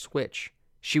role of Switch,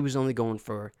 she was only going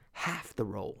for half the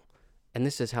role. And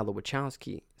this is how the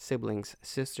Wachowski siblings,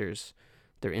 sisters,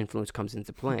 their influence comes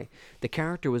into play. The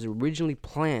character was originally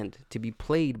planned to be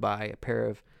played by a pair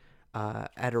of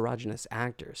androgynous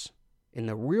actors. In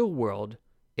the real world,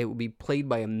 it would be played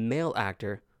by a male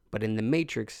actor, but in The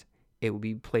Matrix, it would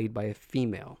be played by a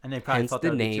female. And they probably Hence thought the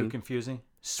that would be name too confusing.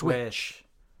 Switch.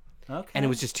 Okay. And it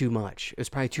was just too much. It was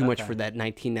probably too much for that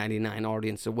 1999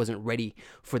 audience that wasn't ready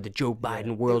for the Joe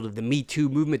Biden world of the Me Too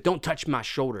movement. Don't touch my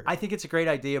shoulder. I think it's a great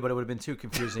idea, but it would have been too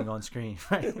confusing on screen.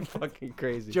 Right? Fucking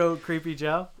crazy. Creepy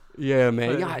Joe. Yeah,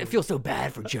 man. Yeah, I feel so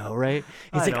bad for Joe, right?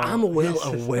 He's like, I'm well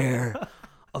aware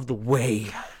of the way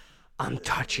I'm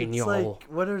touching y'all. Like,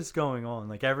 what is going on?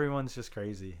 Like, everyone's just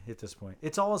crazy at this point.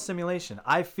 It's all a simulation.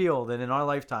 I feel that in our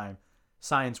lifetime,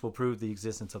 science will prove the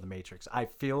existence of the Matrix. I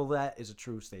feel that is a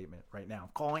true statement right now. I'm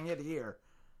calling it here.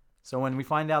 So when we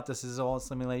find out this is all a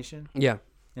simulation, yeah.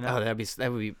 You know,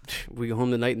 that would be. We go home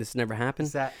tonight and this never happened.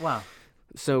 is that wow?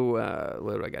 So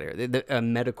what do I got here? The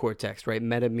metacortex, right?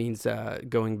 Meta means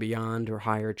going beyond or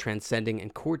higher, transcending,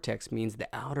 and cortex means the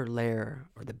outer layer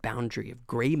or the boundary of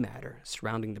gray matter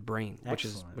surrounding the brain, which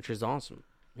is awesome.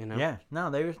 You know? Yeah. No,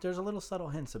 there's a little subtle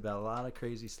hints about a lot of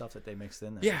crazy stuff that they mixed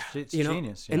in there. Yeah, it's you know,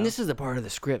 genius. And this is the part of the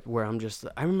script where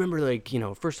I remember, like, you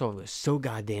know, first of all, it was so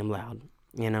goddamn loud,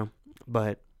 you know,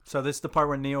 but. So this is the part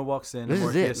where Neo walks in. This and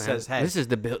is Morpheus it, man. says, "Hey, this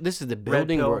is the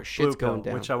building pill, where shit's blue pill," going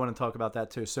down. which I want to talk about that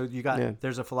too. So you got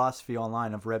there's a philosophy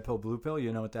online of red pill, blue pill.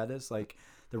 You know what that is? Like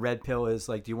the red pill is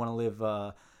like, do you want to live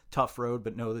a tough road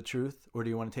but know the truth, or do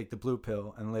you want to take the blue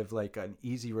pill and live like an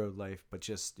easy road life but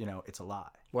just, you know, it's a lie?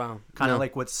 Wow, kind of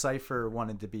like what Cypher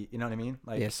wanted to be. You know what I mean?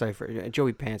 Like, yeah, Cypher.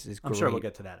 Joey Pants is great. I'm sure we'll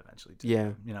get to that eventually too.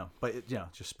 Yeah, you know, but you know,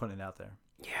 just putting it out there.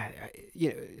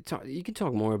 Yeah, you can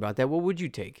talk more about that. What would you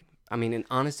take? I mean, an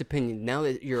honest opinion. Now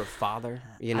that you're a father,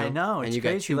 you know, I know, it's and you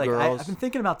crazy. got two girls. I've been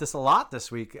thinking about this a lot this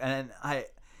week, and I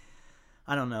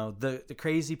don't know. The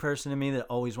crazy person in me that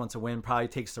always wants to win probably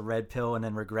takes the red pill and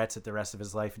then regrets it the rest of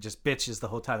his life and just bitches the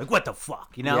whole time. Like, what the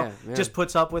fuck, you know? Yeah. Just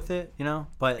puts up with it, you know?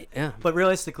 But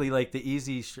realistically, like, the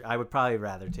easy, I would probably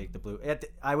rather take the blue.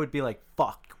 I would be like,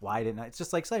 fuck, why didn't I? It's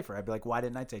just like Cypher. I'd be like, why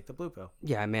didn't I take the blue pill?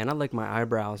 Yeah, man, I like my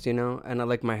eyebrows, you know, and I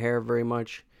like my hair very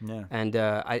much. Yeah. And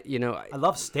I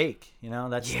love steak, you know?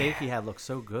 That steak he had looked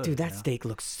so good. Dude, that steak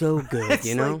looks so good, it's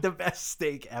you know? like the best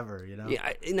steak ever, you know?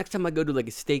 Yeah, next time I go to like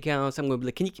a steakhouse, I'm going to be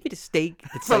like, can you give me the steak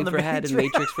that From the Cypher had in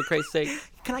Matrix, for Christ's sake?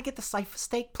 Can I get the Cypher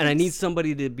steak, please? And I need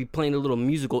somebody to be playing a little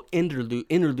musical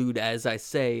interlude as I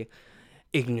say,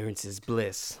 ignorance is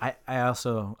bliss.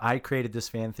 I created this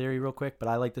fan theory real quick, but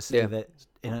I like to say that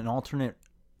in an alternate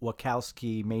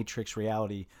Wachowski Matrix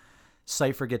reality,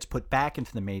 Cypher gets put back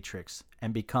into the Matrix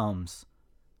and becomes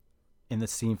in the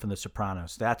scene from The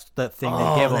Sopranos. That's the thing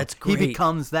they give him. That's great. He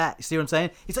becomes that. You see what I'm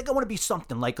saying? He's like, I want to be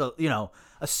something like a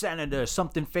senator,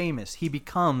 something famous. He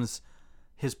becomes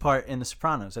his part in The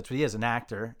Sopranos. That's what he is, an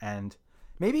actor, and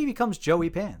maybe he becomes Joey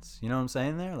Pants. You know what I'm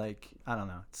saying there? Like, I don't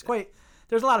know. It's quite.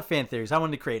 There's a lot of fan theories. I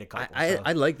wanted to create a couple.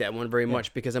 I like that one very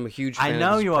much because I'm a huge fan I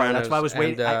know of you are. That's why I was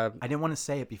waiting. And, I didn't want to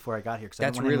say it before I got here because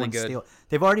that's I didn't want really anyone good. to steal.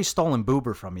 They've already stolen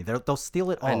Boober from me. They'll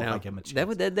steal it all. I know. If I give them a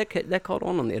chance. That caught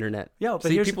on the internet. Yeah, but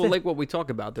see, here's the people thing. like what we talk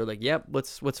about. They're like, yep,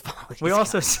 let's follow. We these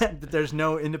also guys. said that there's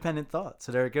no independent thought.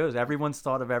 So there it goes. Everyone's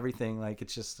thought of everything. Like,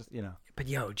 it's just, you know. But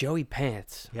yo, Joey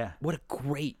Pants. Yeah. What a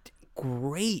great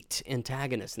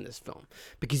antagonist in this film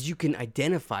because you can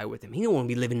identify with him. He don't want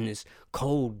to be living in this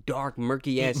cold, dark,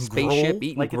 murky ass spaceship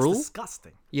eating like gruel. It's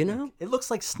disgusting. You know, like, it looks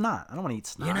like snot. I don't want to eat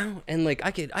snot. You know, and like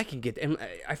I could get. And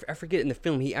I forget in the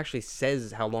film he actually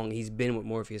says how long he's been with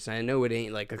Morpheus. And I know it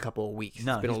ain't like a couple of weeks.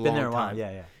 No, it's been he's a been long there a while. time.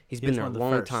 Yeah. He's been there a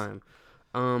long time.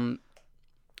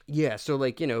 Yeah. So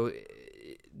like, you know,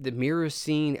 the mirror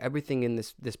scene, everything in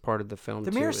this part of the film.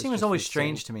 The mirror scene was always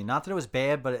strange to me. Not that it was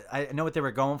bad, but I know what they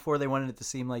were going for. They wanted it to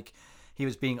seem like he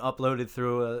was being uploaded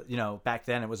through back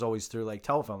then it was always through like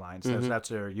telephone lines. That's what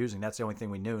they were using. That's the only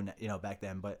thing we knew, back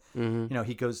then. But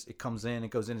it goes in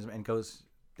and goes.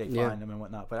 They find him and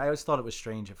whatnot. But I always thought it was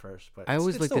strange at first. But I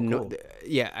always like the noise.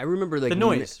 Yeah, I remember like the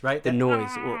noise, right? The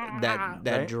noise, or that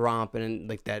right? drop and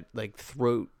like that like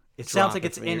throat. It sounds like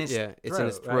it's in his throat. It's in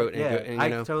his throat. Right? And, you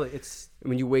know, totally. It's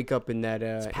when you wake up in that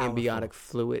amniotic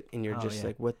fluid and you're just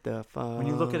like, what the fuck? When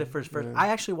you look at it first, I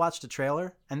actually watched the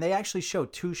trailer and they actually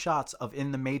showed 2 shots of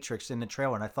in the Matrix in the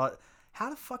trailer, and I thought how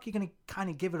the fuck are you gonna kind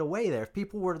of give it away there? If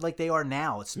people were like they are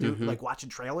now, it's like watching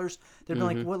trailers, they'd be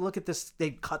like, well, look at this.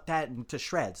 They cut that into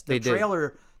shreds. The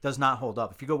trailer does not hold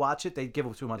up. If you go watch it, they give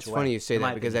too much away. It's funny you say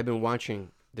that because I've been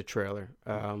watching the trailer,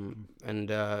 and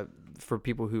for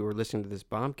people who are listening to this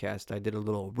Bobcast, I did a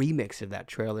little remix of that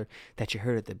trailer that you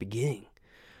heard at the beginning.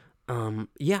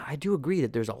 Yeah, I do agree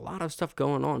that there's a lot of stuff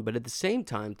going on, but at the same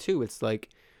time, too, it's like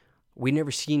we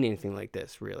never seen anything like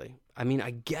this, really. I mean,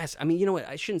 you know what?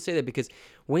 I shouldn't say that because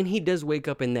when he does wake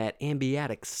up in that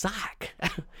amniotic sac,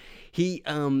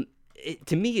 to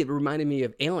me, it reminded me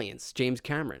of Aliens, James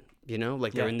Cameron. You know,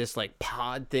 like they're in this like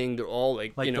pod thing. They're all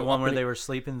like you know, the one where they were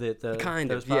sleeping.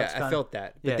 Kind of, yeah. I felt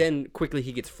that, but then quickly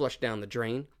he gets flushed down the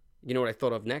drain. You know what I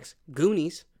thought of next?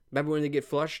 Goonies. Remember when they get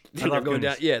flushed? They're going Goonies.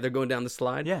 down. Yeah, they're going down the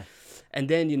slide. Yeah. And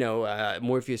then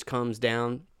Morpheus comes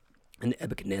down, and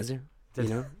Nebuchadnezzar.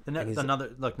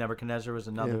 Nebuchadnezzar was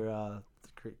another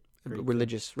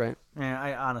religious, right? Yeah,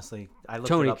 I looked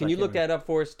Tony, it up. can you look that up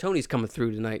for us? Tony's coming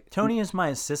through tonight. Tony is my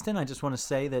assistant. I just want to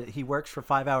say that he works for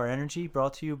 5 Hour Energy,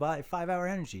 brought to you by 5 Hour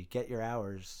Energy. Get your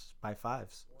hours by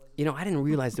fives. You know, I didn't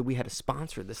realize that we had a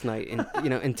sponsor this night, and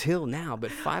until now.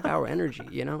 But 5 Hour Energy.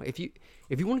 You know, if you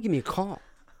want to give me a call,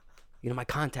 my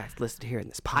contact listed here in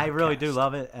this podcast. I really do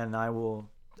love it, and I will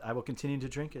continue to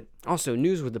drink it. Also,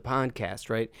 news with the podcast,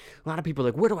 right? A lot of people are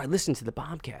like, where do I listen to the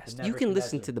Bobcast? You can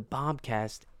listen to the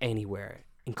Bobcast anywhere,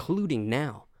 including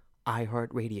now,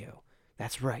 iHeartRadio.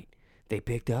 That's right. They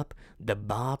picked up the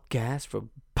Bobcast for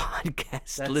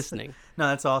podcast listening. No,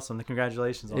 that's awesome.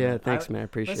 Congratulations on that. Yeah, thanks, man. I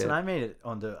appreciate it. Listen, I made it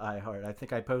onto iHeart. I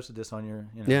think I posted this on your,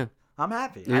 Yeah. I'm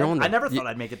happy. I never thought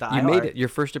I'd make it to iHeart. You made it. Your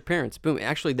first appearance. Boom.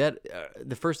 Actually,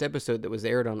 the first episode that was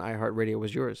aired on iHeartRadio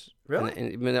was yours. Really?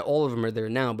 And I mean, all of them are there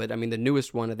now, but I mean, the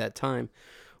newest one at that time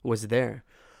was there.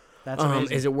 That's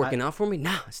amazing. Is it working out for me?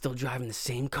 Nah, still driving the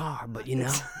same car, but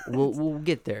we'll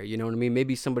get there. You know what I mean?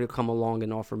 Maybe somebody will come along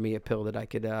and offer me a pill that I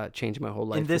could change my whole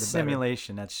life. In this for the better.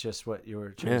 simulation, that's just what you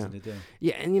were choosing to do.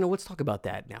 Yeah, and let's talk about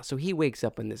that now. So he wakes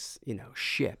up in this,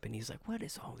 ship, and he's like, "What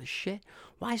is all this shit?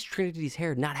 Why is Trinity's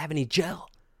hair not have any gel?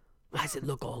 Why does it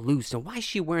look all loose? And why is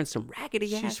she wearing some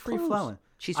raggedy ass She's free clothes?" flowing.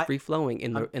 She's free flowing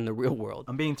in the real world.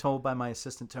 I'm being told by my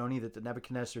assistant Tony that the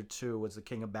Nebuchadnezzar II was the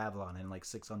king of Babylon in like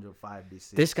 605 BC.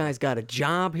 This guy's got a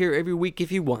job here every week if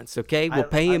he wants. Okay, we'll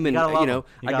pay him, and I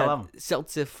got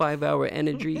Seltzer 5 Hour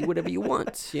Energy, whatever you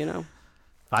want. 5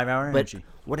 Hour Energy.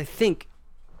 But what I think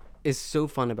is so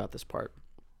fun about this part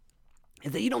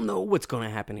is that you don't know what's going to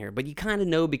happen here, but you kind of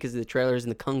know because of the trailers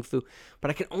and the kung fu. But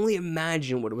I can only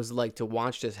imagine what it was like to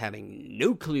watch this, having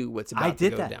no clue what's about to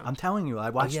go down. I'm telling you,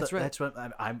 I watched. That's right. That's what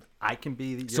I can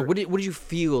be. So what did you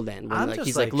feel then? When, I'm just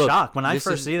he's like look, shocked when I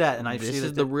first see that, and I see this is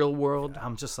that the real world.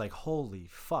 I'm just like, holy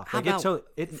fuck! How about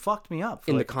it fucked me up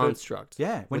in like the construct.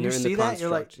 Yeah, when you see that,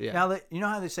 you're like, now that you know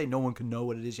how they say no one can know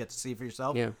what it is, you have to see it for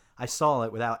yourself. Yeah. I saw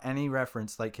it without any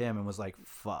reference like him and was like,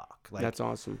 fuck. Like, that's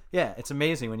awesome. Yeah, it's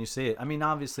amazing when you see it. I mean,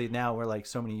 obviously now we're like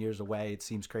so many years away. It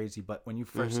seems crazy. But when you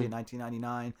first see it in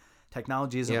 1999,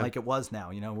 technology isn't like it was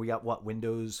now. We got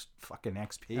Windows fucking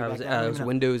XP. It was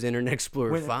Windows Internet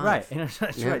Explorer 5. Right.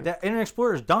 That's right. That Internet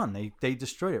Explorer is done. They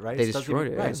destroyed it, right? They destroyed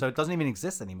it. Right. So it doesn't even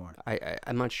exist anymore.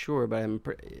 I'm not sure,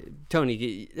 but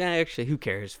Tony, actually, who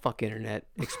cares? Fuck Internet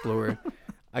Explorer.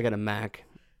 I got a Mac.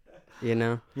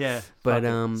 Yeah, but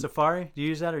Safari, do you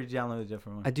use that or do you download a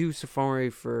different one? I do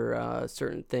Safari for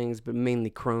certain things, but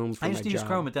mainly Chrome for I used my to use job.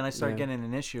 Chrome, but then I started getting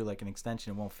an issue, like an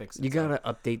extension, it won't fix it. You gotta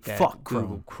update that. Fuck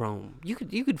Google Chrome. You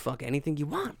could fuck anything you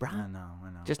want, bro. I know.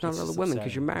 Just not other women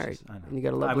because you're married. I know. And you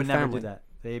got a lovely family. I would never do that,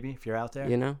 baby. If you're out there,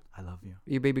 I love you.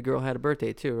 Your baby girl had a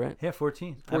birthday too, right? Yeah,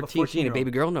 14. 14. She ain't a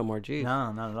baby girl no more. Jeez.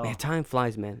 No, not at all. Man, time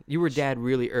flies, man. You were dad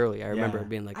really early. I remember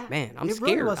being like, man, I'm scared.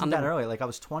 It really wasn't that early. Like I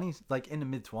was 20, like in the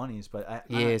mid 20s, but I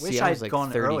wish I I was had like gone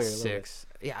 36.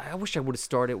 Yeah, I wish I would have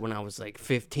started when I was like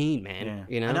 15, man.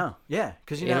 Yeah. I know. Yeah,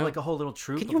 because you had like a whole little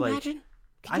troop. Can you imagine?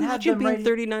 Can you imagine being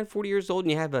 39, 40 years old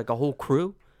and you have like a whole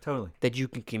crew? Totally. That you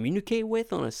can communicate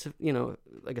with on a,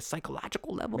 like a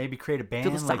psychological level. Maybe create a band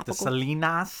like the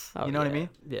Salinas. You know what I mean?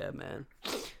 Yeah, man.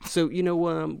 So,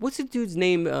 what's the dude's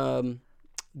name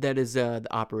that is the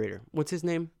operator? What's his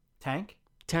name? Tank.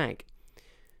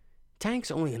 Tank's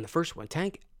only in the first one.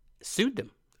 Tank sued them.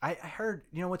 I heard,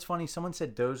 what's funny? Someone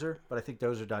said Dozer, but I think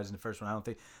Dozer dies in the first one. I don't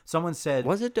think. Someone said.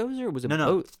 Was it Dozer or was it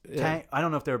both? No. Tank. I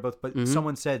don't know if they were both, but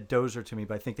someone said Dozer to me,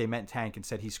 but I think they meant Tank and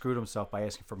said he screwed himself by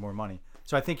asking for more money.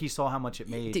 So I think he saw how much it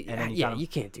made. And then you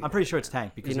can't do I'm pretty sure it's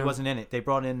Tank because he wasn't in it. They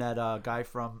brought in that guy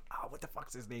from, what the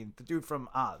fuck's his name? The dude from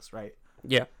Oz, right?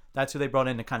 Yeah. That's who they brought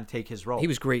in to kind of take his role. He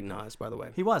was great in Oz, by the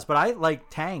way. He was, but I like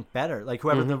Tank better. Like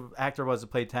whoever the actor was that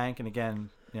played Tank, and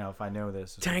again, if I know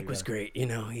this. Tank was great.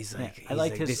 He's like, I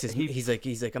liked his. He's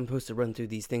like, I'm supposed to run through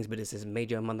these things, but this is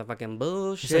major motherfucking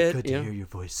bullshit. He's like, good to hear your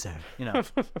voice, sir.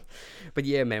 But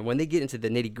yeah, man, when they get into the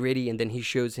nitty gritty, and then he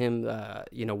shows him,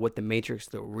 what the Matrix,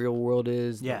 the real world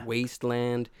is, the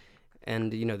wasteland,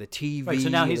 and the TV. Right. So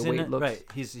now he's the way in it looks. Right.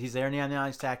 He's there in the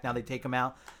ionized stack. Now they take him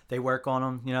out. They work on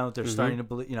him. They're starting to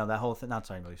believe. That whole thing. Not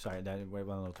starting to believe. Sorry, that went a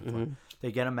little too far.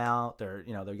 They get him out. They're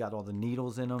they got all the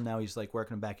needles in him. Now he's like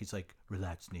working him back. He's like,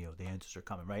 relax, Neo. The answers are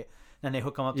coming. Right. Then they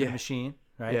hook him up to the machine.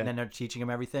 Right. And then they're teaching him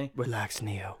everything. Relax,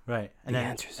 Neo. Right. And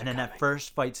then that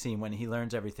first fight scene when he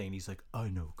learns everything, he's like, I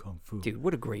know kung fu. Dude,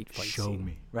 what a great fight scene. Show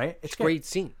me. Right. It's a great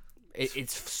scene.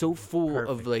 It's so full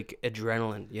of like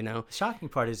adrenaline, The shocking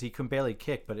part is he couldn't barely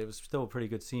kick, but it was still a pretty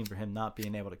good scene for him not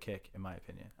being able to kick, in my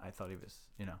opinion. I thought he was,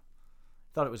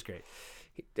 thought it was great.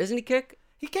 Doesn't he kick?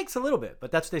 He kicks a little bit,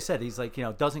 but that's what they said. He's like,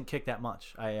 doesn't kick that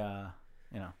much.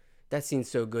 That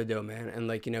scene's so good though, man. And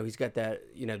like, he's got that,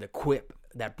 the quip,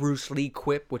 that Bruce Lee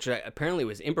quip, which apparently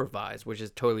was improvised, which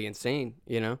is totally insane,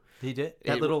 He did?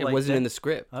 It wasn't in the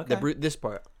script. Okay. This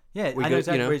part. Yeah, I know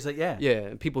exactly where he's like, yeah.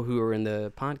 Yeah, people who are in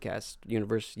the podcast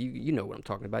universe, you know what I'm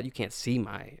talking about. You can't see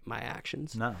my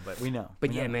actions. No, but we know.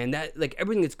 But yeah, man, that like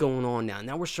everything that's going on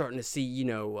now we're starting to see,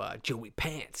 Joey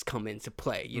Pants come into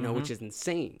play, which is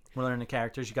insane. We're learning the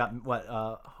characters. You got, what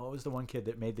was the one kid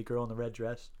that made the girl in the red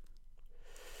dress?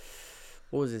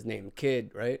 What was his name?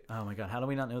 Kid, right? Oh my God, how do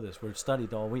we not know this? We're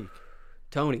studied all week.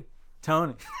 Tony,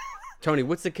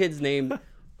 what's the kid's name?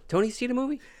 Tony, see the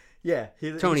movie? Yeah.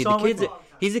 Tony,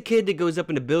 he's a kid that goes up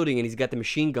in the building and he's got the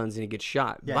machine guns and he gets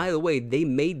shot. Yeah. By the way, they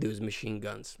made those machine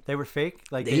guns. They were fake?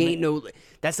 Like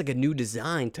that's like a new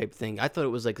design type thing. I thought it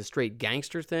was like a straight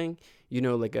gangster thing,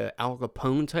 like a Al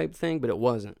Capone type thing, but it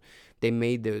wasn't. They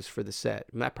made those for the set.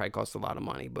 That probably cost a lot of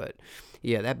money, but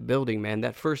yeah, that building, man,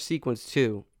 that first sequence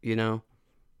too,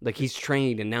 like he's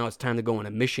trained and now it's time to go on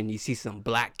a mission. You see some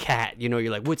black cat,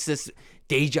 you're like, what's this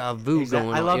deja vu going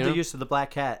on? I love the use of the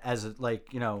black cat as a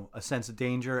sense of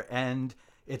danger, and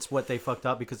it's what they fucked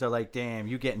up because they're like, damn,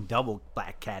 you getting double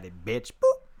black catted, bitch.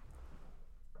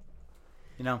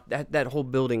 Boop. That whole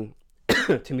building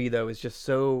to me though is just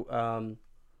so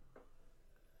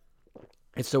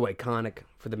it's so iconic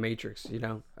for the Matrix,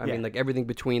 I mean, like everything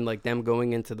between like them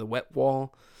going into the wet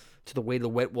wall to the way the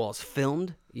wet wall's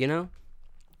filmed,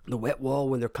 the wet wall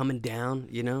when they're coming down,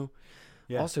 Yeah.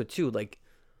 Also, too, like,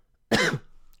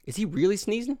 is he really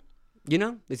sneezing?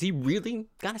 Is he really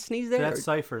got to sneeze there? That's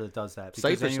Cypher that does that.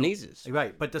 Cypher sneezes.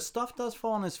 Right, but the stuff does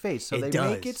fall on his face, so they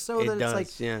make it so that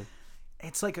it's like,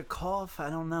 it's like a cough. I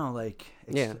don't know, like,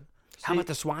 yeah. How about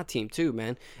the SWAT team too,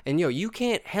 man? And you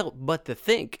can't help but to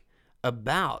think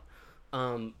about,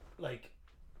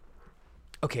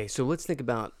 okay, so let's think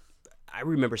about. I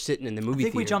remember sitting in the movie theater.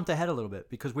 I think we jumped ahead a little bit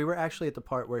because we were actually at the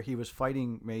part where he was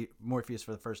fighting Morpheus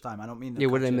for the first time. I don't mean.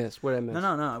 What did I miss?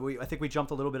 No. I think we jumped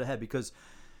a little bit ahead because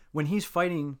when he's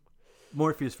fighting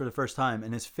Morpheus for the first time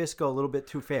and his fists go a little bit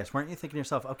too fast, weren't you thinking to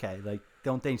yourself, okay, like,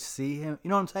 don't they see him? You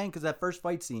know what I'm saying? Because that first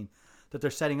fight scene that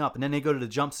they're setting up, and then they go to the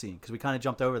jump scene because we kind of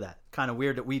jumped over that. Kind of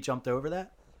weird that we jumped over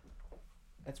that.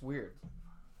 That's weird.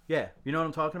 Yeah, you know what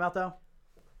I'm talking about, though?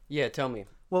 Yeah, tell me.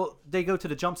 Well, they go to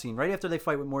the jump scene. Right after they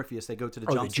fight with Morpheus, they go to the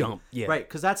jump scene. Yeah. Right,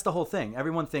 because that's the whole thing.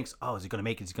 Everyone thinks, oh, is he going to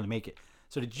make it? Is he going to make it?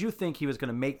 So did you think he was going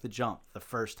to make the jump the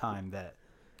first time that,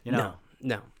 No.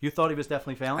 You thought he was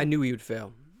definitely failing? I knew he would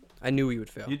fail.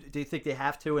 Do you think they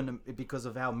have to because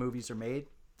of how movies are made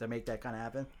to make that kind of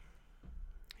happen?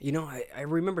 I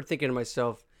remember thinking to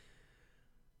myself,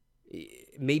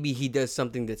 maybe he does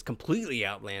something that's completely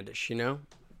outlandish,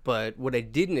 But what I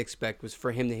didn't expect was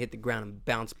for him to hit the ground and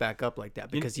bounce back up like that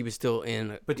because he was still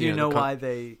in. But do you know why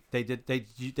they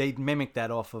mimicked that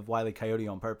off of Wile E. Coyote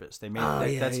on purpose? They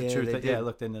made that's the truth. I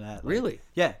looked into that. Really?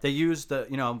 Yeah, they used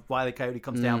Wile E. Coyote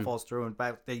comes down, falls through, and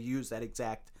back. They use that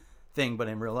exact thing, but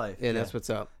in real life. Yeah, that's what's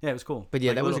up. Yeah, it was cool. But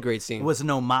yeah, that was a great scene. It was an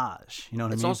homage. You know what I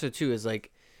mean? It's also too is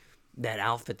like that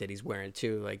outfit that he's wearing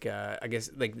too. Like I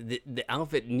guess like the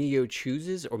outfit Neo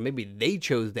chooses, or maybe they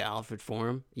chose the outfit for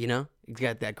him. He's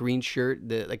got that green shirt.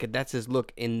 That's his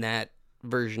look in that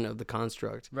version of the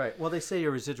construct. Right. Well, they say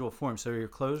your residual form. So are your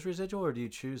clothes residual, or do you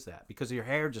choose that because your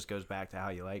hair just goes back to how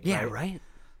you like? Yeah. Right.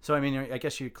 So I mean, I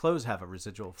guess your clothes have a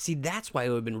residual. See, that's why it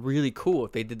would have been really cool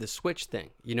if they did the switch thing.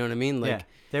 You know what I mean? Like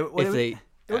it would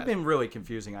have been really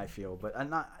confusing. I feel, but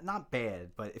not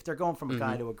bad. But if they're going from a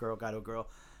guy to a girl.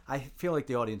 I feel like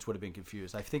the audience would have been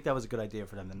confused. I think that was a good idea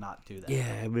for them to not do that.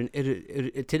 Yeah, I mean,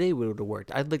 it today would have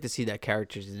worked. I'd like to see that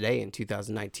character today in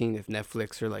 2019 if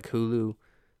Netflix or like Hulu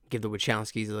give the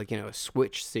Wachowskis like a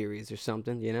Switch series or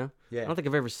something. Yeah. I don't think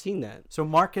I've ever seen that. So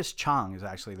Marcus Chong is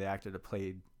actually the actor that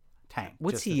played Tank.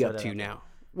 What's he up to now?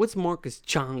 what's Marcus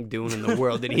Chong doing in the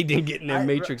world that he didn't get in that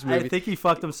Matrix movie? I think he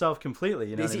fucked himself completely.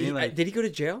 You know what I mean? Like, did he go to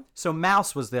jail? So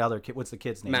Mouse was the other kid. What's the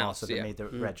kid's name? Mouse, also that made the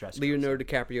red dress. Leonardo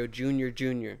DiCaprio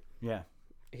Jr. Yeah.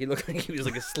 He looked like he was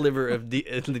like a sliver of the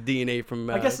DNA from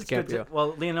I guess it's DiCaprio. good.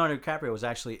 Well, Leonardo DiCaprio was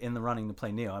actually in the running to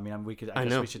play Neo. I mean, I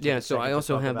guess we should. Yeah. So I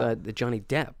also have the Johnny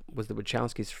Depp was the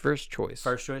Wachowskis' first choice.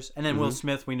 And then Will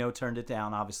Smith, we know, turned it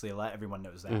down. Obviously, everyone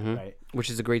knows that, right? Which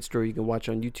is a great story you can watch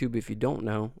on YouTube. If you don't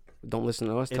know, don't listen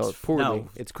to us tell it poorly. No,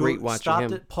 it's great watching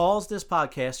him. Pause this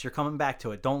podcast. You're coming back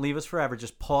to it. Don't leave us forever.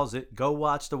 Just pause it. Go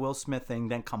watch the Will Smith thing,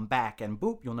 then come back, and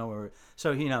boop, you'll know where.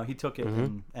 So he took it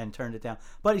and turned it down.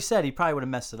 But he said he probably would have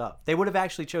messed it up. They would have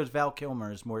actually chose Val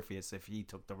Kilmer as Morpheus if he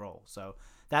took the role. So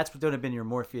that's what would have been your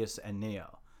Morpheus and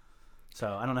Neo.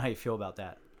 So I don't know how you feel about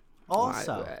that.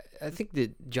 Also, I think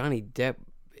that Johnny Depp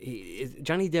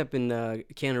and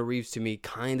Keanu Reeves, to me,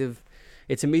 kind of.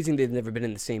 It's amazing they've never been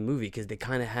in the same movie because they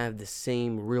kind of have the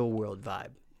same real world vibe.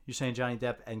 You're saying Johnny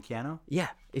Depp and Keanu? Yeah.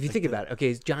 If you think about it,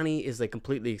 okay, Johnny is like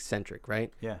completely eccentric,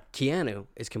 right? Yeah. Keanu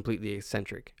is completely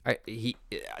eccentric.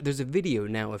 There's a video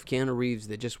now of Keanu Reeves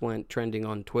that just went trending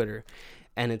on Twitter,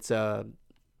 and it's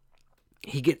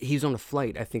he's on a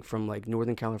flight, I think, from like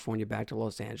Northern California back to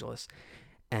Los Angeles,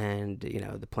 and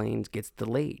the plane gets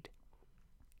delayed.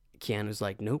 Keanu's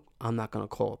like, nope, I'm not going to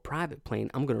call a private plane.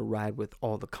 I'm going to ride with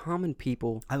all the common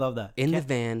people. I love that. In the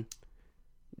van.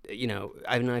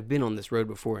 I've been on this road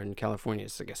before in California.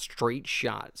 It's like a straight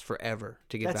shot. It's forever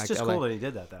to get back to LA. That's just cool that he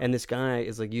did that, though. And this guy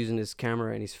is like using his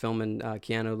camera and he's filming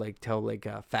Keanu like tell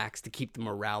facts to keep the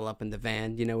morale up in the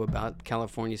van, about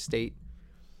California state.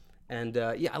 And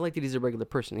I like that he's a regular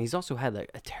person. He's also had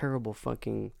like a terrible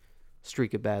fucking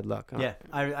streak of bad luck. Yeah,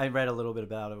 I read a little bit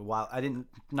about it a while. I didn't,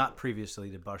 not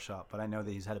previously to Barshop, but I know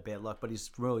that he's had a bad luck. But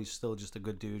he's really still just a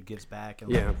good dude, gives back.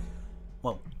 And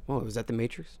Whoa, was that The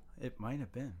Matrix? It might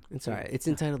have been. It's all right. It's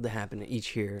entitled to happen each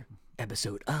here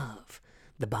episode of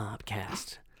the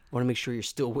Bobcast. I want to make sure you're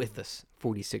still with us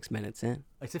 46 minutes in.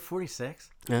 Is it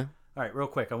 46? Yeah. All right, real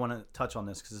quick. I want to touch on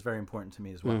this because it's very important to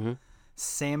me as well. Mm-hmm.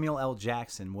 Samuel L.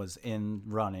 Jackson was in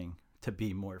running to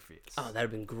be Morpheus. Oh, that'd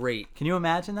have been great. Can you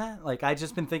imagine that? Like, I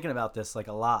just been thinking about this like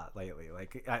a lot lately.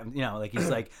 Like, he's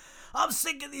like, I'm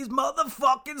sick of these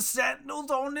motherfucking sentinels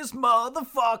on this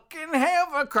motherfucking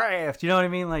hovercraft. You know what I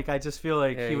mean? Like, I just feel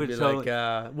like he would totally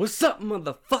like, what's up,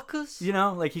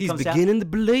 motherfuckers? Like he's beginning to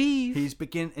believe.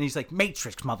 And he's like,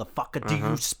 Matrix, motherfucker, do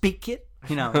you speak it?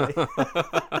 Like,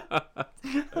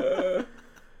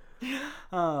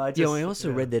 I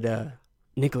also read that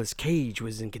Nicolas Cage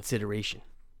was in consideration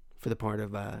for the part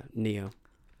of Neo.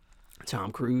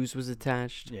 Tom Cruise was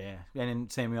attached. Yeah, and then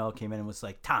Samuel came in and was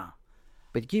like, Tom.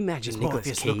 But can you imagine Nicolas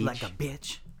Cage look like a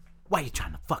bitch? Why are you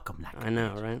trying to fuck him like that? I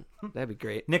know, right? That'd be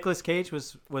great. Nicolas Cage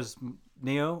was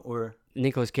Neo, or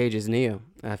Nicolas Cage is Neo.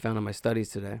 I found in my studies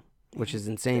today, which is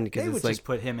insane because they would just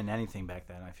put him in anything back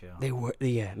then. I feel they were.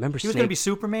 Yeah, remember he was going to be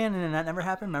Superman, and then that never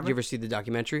happened. Remember? Did you ever see the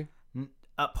documentary?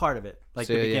 Part of it, like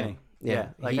the beginning. Yeah,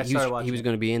 like I started watching. He was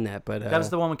going to be in that, but that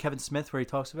was the one with Kevin Smith where he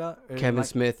talks about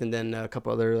Smith, and then a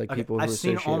couple other people. Who I've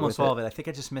seen almost all of it. I think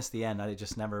I just missed the end. I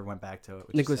just never went back to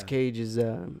it. Nicolas Cage is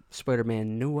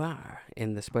Spider-Man Noir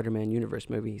in the Spider-Man universe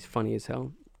movie. He's funny as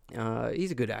hell. He's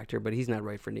a good actor, but he's not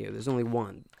right for Neo. There's only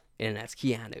one, and that's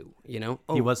Keanu.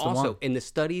 Oh, he was the also one. In the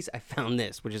studies, I found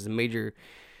this, which is a major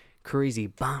crazy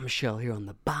bombshell here on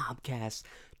the Bobcast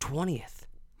 20th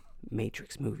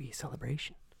Matrix movie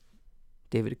celebration.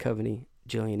 David Duchovny,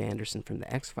 Gillian Anderson from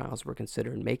the X-Files were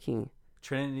considering making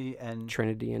Trinity and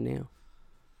Neo.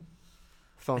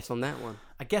 Thoughts on that one?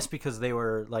 I guess because they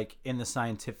were like in the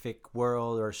scientific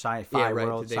world or sci-fi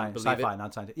world, sci-fi,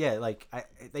 not scientific. Yeah, like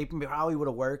they probably would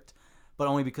have worked, but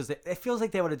only because it feels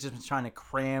like they would have just been trying to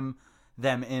cram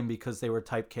them in because they were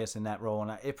typecast in that role,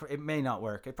 and it may not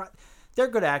work. They're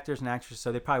good actors and actresses,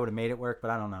 so they probably would have made it work, but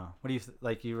I don't know. What do you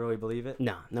like? You really believe it?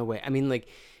 No way. I mean, like,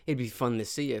 it'd be fun to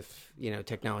see if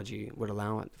technology would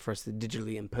allow it for us to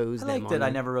digitally impose them. I like that. I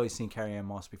never really seen Carrie-Anne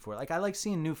Moss before. Like, I like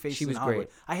seeing new faces. She was in Hollywood.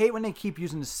 great. I hate when they keep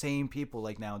using the same people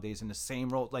like nowadays in the same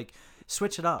role. Like,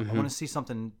 switch it up. I want to see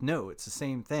something new. It's the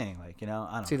same thing. Like, I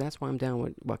don't. See, that's why I'm down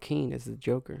with Joaquin as the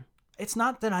Joker. It's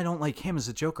not that I don't like him as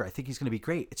a Joker. I think he's going to be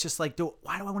great. It's just like,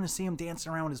 why do I want to see him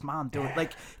dancing around with his mom,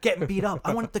 getting beat up?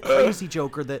 I want the crazy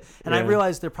Joker I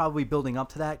realize they're probably building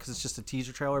up to that because it's just a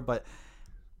teaser trailer, but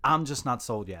I'm just not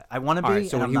sold yet. I want to be. All right,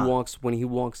 so when he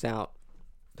walks out,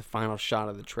 the final shot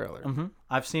of the trailer. Mm-hmm.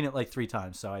 I've seen it like 3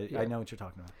 times, so I know what you're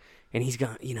talking about. And he's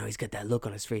got that look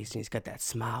on his face, and he's got that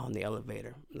smile in the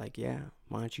elevator. Like, yeah,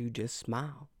 why don't you just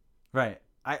smile? Right.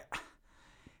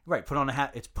 Put on a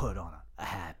hat. It's put on a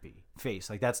happy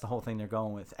face. Like, that's the whole thing they're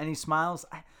going with. And he smiles.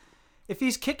 if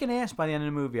he's kicking ass by the end of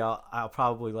the movie, I'll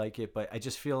probably like it. But I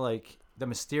just feel like the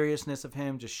mysteriousness of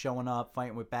him just showing up,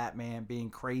 fighting with Batman, being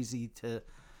crazy to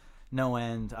no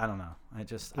end. I don't know. I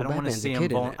don't want to see him.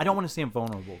 I don't want to see him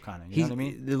vulnerable, kind of. You know what I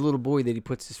mean? The little boy that he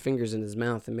puts his fingers in his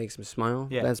mouth and makes him smile.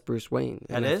 Yeah. That's Bruce Wayne.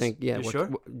 And I think, yeah. You sure?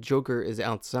 Joker is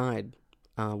outside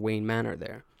Wayne Manor.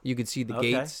 There, you could see the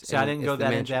gates. So I didn't go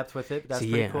that in depth with it. That's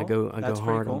pretty cool. I go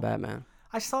hard on Batman.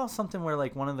 I saw something where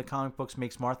like one of the comic books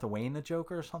makes Martha Wayne the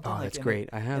Joker or something. Oh, like that's great.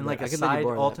 I have in like a side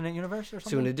alternate universe or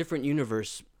something. So in a different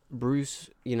universe, Bruce,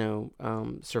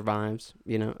 survives.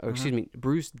 Excuse me,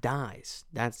 Bruce dies.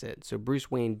 That's it. So Bruce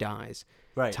Wayne dies.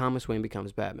 Right. Thomas Wayne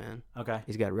becomes Batman. Okay.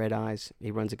 He's got red eyes.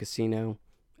 He runs a casino,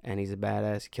 and he's a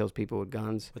badass. He kills people with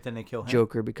guns. But then they kill him.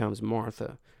 Joker becomes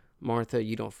Martha. Martha,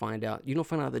 you don't find out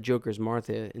the Joker's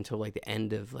Martha until like the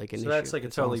end of like an issue. So that's like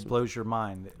it totally blows your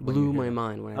mind. Blew my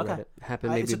mind when I read it.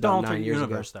 Happened maybe it's about 9 years ago. It's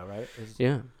universe though, right?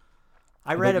 Yeah.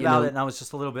 I read about it and I was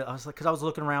just a little bit. I was like, because I was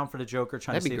looking around for the Joker,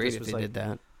 trying to see if this was like. That'd be great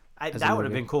if they did that. That would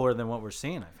have been cooler than what we're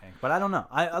seeing, I think. But I don't know.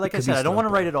 Like I said, I don't want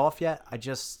to write it off yet.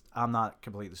 I'm not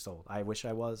completely sold. I wish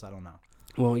I was. I don't know.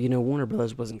 Well, Warner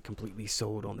Brothers wasn't completely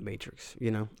sold on the Matrix.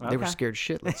 They were scared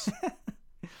shitless.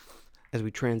 As we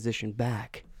transition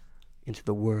back into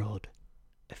the world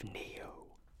of Neo.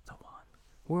 The one.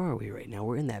 Where are we right now?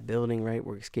 We're in that building, right?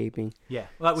 We're escaping. Yeah.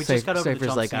 Well, we just got over the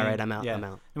jump like, scene. all right, I'm out.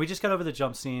 And we just got over the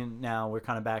jump scene. Now we're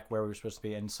kind of back where we were supposed to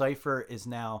be. And Cypher is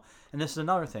now, and this is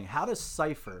another thing. How does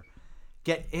Cypher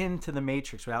get into the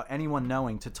Matrix without anyone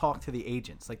knowing to talk to the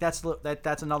agents? Like that's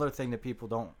another thing that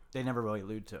people they never really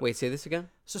allude to. Wait, say this again?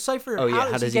 So Cypher,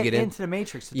 how does he get into the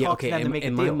Matrix to talk to them to make a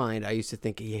deal? In my mind, I used to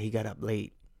think, he got up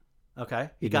late. Okay.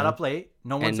 He got up late.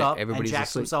 No one's up. And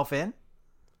jacks himself in.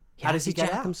 How does he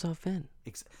jack himself in?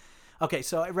 Okay,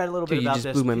 so I read a little bit about this.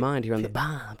 You just blew my mind here on the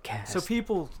Bobcast. So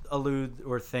people allude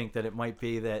or think that it might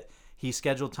be that he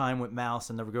scheduled time with Mouse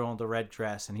and the girl in the red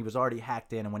dress, and he was already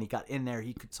hacked in, and when he got in there,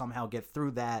 he could somehow get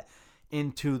through that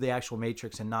into the actual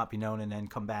Matrix and not be known and then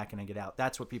come back and then get out.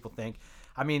 That's what people think.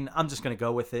 I mean, I'm just going to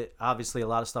go with it. Obviously, a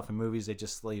lot of stuff in movies, they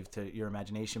just leave to your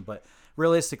imagination, but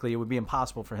realistically, it would be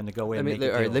impossible for him to go in and make a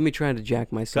deal. All right, let me try to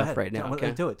jack myself right now.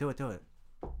 Okay? Do it.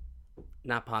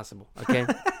 Not possible, okay?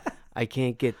 I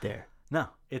can't get there. No,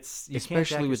 especially can't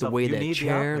jack with the way that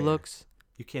chair looks.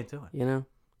 You can't do it.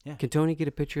 Yeah. Can Tony get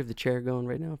a picture of the chair going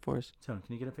right now for us? Tony,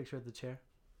 can you get a picture of the chair?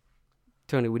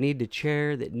 Tony, we need the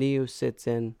chair that Neo sits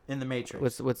in. In the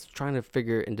Matrix. Let's trying to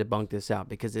figure and debunk this out,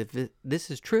 because if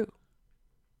this is true,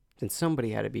 then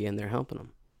somebody had to be in there helping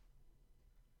him.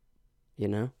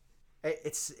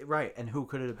 It's right, and who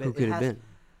could it have been? Who could it have been?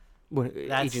 What,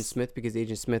 Agent Smith, because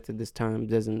Agent Smith at this time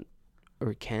doesn't,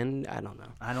 or can, I don't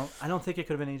know. I don't think it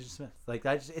could have been Agent Smith. Like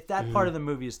that part of the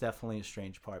movie is definitely a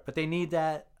strange part, but they need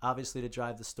that obviously to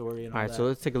drive the story and all that. So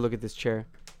let's take a look at this chair.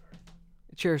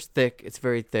 The chair's thick. It's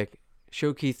very thick.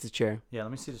 Show Keith the chair. Yeah,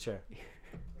 let me see the chair.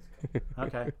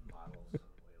 Okay.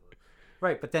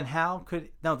 Right, but then how could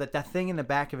that thing in the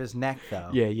back of his neck though?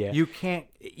 Yeah. You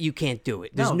can't do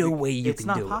it. There's no way you can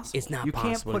do possible. it. It's not you possible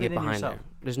can't put to get it in behind yourself. there.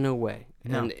 There's no way.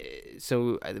 No. And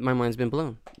so my mind's been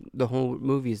blown. The whole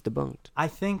movie is debunked. I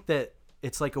think that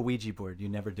it's like a Ouija board. You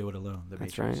never do it alone. The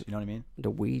That's Matrix. right. You know what I mean? The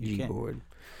Ouija board.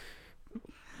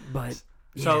 But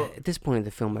so at this point in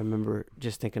the film, I remember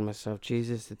just thinking to myself,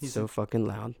 Jesus, it's so fucking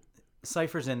loud.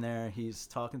 Cypher's in there. He's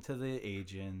talking to the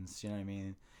agents. You know what I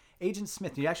mean? Agent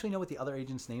Smith. Do you actually know what the other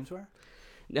agents' names were?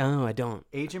 No, I don't.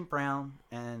 Agent Brown,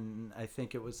 and I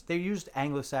think it was... They used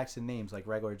Anglo-Saxon names, like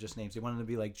regular just names. They wanted to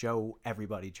be like Joe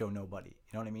Everybody, Joe Nobody. You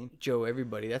know what I mean? Joe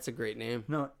Everybody. That's a great name.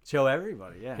 No, Joe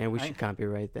Everybody, yeah. And we should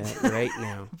copyright that right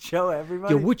now. Joe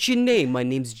Everybody? Yo, what's your name? My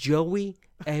name's Joey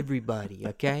Everybody,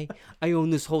 okay? I own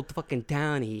this whole fucking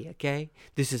town here, okay?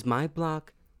 This is my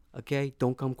block, okay?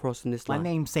 Don't come crossing this line. My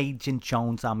name's Agent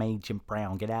Jones. I'm Agent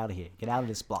Brown. Get out of here. Get out of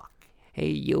this block.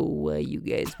 Hey, yo, you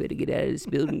guys better get out of this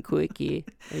building quick here.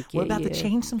 Okay, we're about to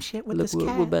change some shit with this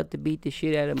cat. We're about to beat the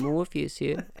shit out of Morpheus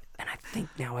here. And I think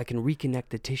now I can reconnect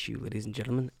the tissue, ladies and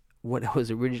gentlemen. What I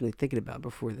was originally thinking about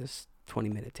before this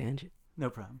 20-minute tangent. No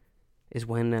problem. Is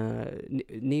when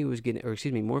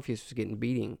Morpheus was getting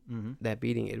beating. Mm-hmm. That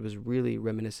beating, it was really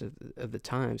reminiscent of the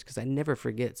times, because I never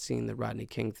forget seeing the Rodney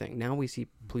King thing. Now we see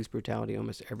police brutality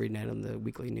almost every night on the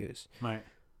weekly news. Right.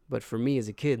 But for me as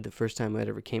a kid, the first time it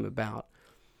ever came about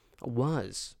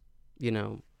was,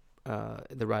 the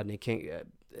Rodney King.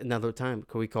 Another time,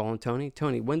 can we call him Tony?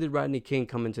 Tony, when did Rodney King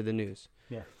come into the news?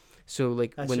 Yeah. So,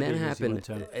 when that happened,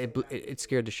 it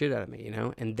scared the shit out of me,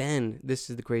 And then, this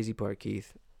is the crazy part,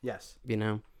 Keith. Yes.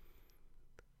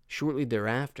 Shortly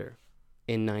thereafter,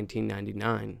 in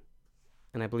 1999,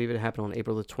 and I believe it happened on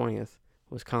April the 20th,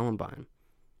 was Columbine.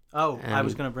 Oh, I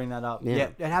was going to bring that up. Yeah.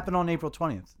 It happened on April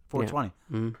 20th, 420.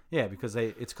 Yeah, yeah, because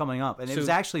it's coming up. And it was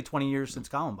actually 20 years since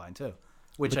Columbine, too,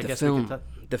 which I guess we could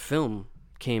the film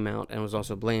came out and was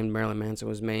also blamed. Marilyn Manson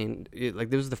was main. Like,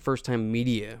 this was the first time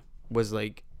media was,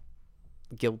 like,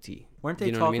 guilty. Weren't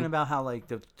they talking about how, like,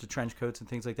 the trench coats and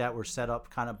things like that were set up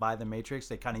kind of by the Matrix?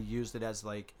 They kind of used it as,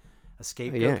 like, a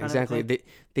scapegoat kind exactly. of thing?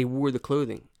 They wore the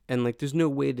clothing. And, like, there's no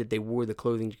way that they wore the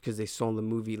clothing because they saw the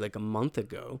movie, like, a month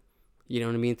ago. You know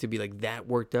what I mean? To be, like, that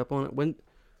worked up on it. When?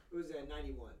 It was at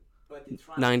 91. But the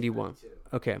 91.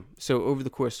 Okay. So, over the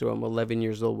course, so I'm 11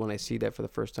 years old when I see that for the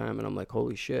first time. And I'm like,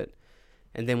 holy shit.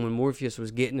 And then when Morpheus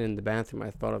was getting in the bathroom,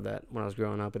 I thought of that when I was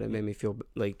growing up. And it made me feel,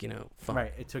 like, fun.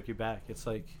 Right. It took you back. It's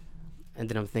like... And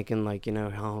then I'm thinking, like,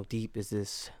 how deep is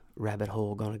this rabbit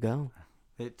hole going to go?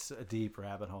 It's a deep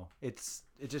rabbit hole. It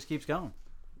just keeps going.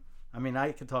 I mean,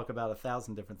 I could talk about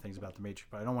 1,000 different things about the Matrix,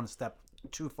 but I don't want to step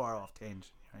too far off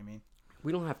tangent. You know what I mean?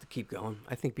 We don't have to keep going.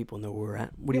 I think people know where we're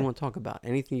at. What do you want to talk about?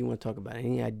 Anything you want to talk about?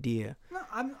 Any idea? No,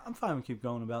 I'm fine with keep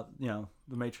going about the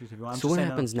Matrix if you want. So what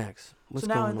happens next? What's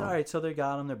going on? All right, so they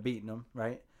got him. They're beating him,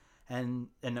 right? And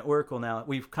the Oracle now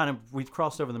we've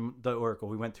crossed over the Oracle.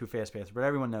 We went too fast, but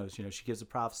everyone knows. She gives a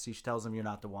prophecy. She tells him you're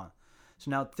not the one. So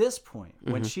now at this point,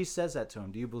 when she says that to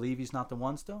him, do you believe he's not the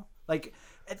one still? Like,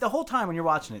 the whole time when you're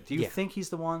watching it, do you think he's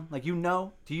the one? Like, do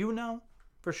you know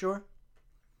for sure?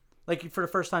 Like, for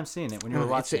the first time seeing it when you were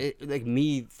watching it. Like,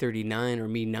 me 39 or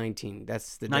me 19,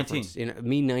 that's the difference.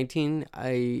 Me 19,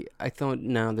 I thought,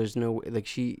 no, there's no way. Like,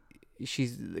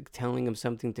 she's like telling him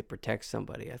something to protect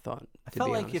somebody, I thought. I felt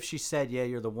like if she said, yeah,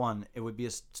 you're the one, it would be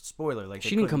a spoiler. Like,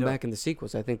 she didn't come back in the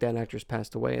sequels. I think that actress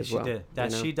passed away as well. She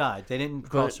did. She died. They didn't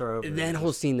cross her over. That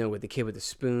whole scene, though, with the kid with the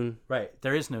spoon. Right.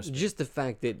 There is no spoon. Just the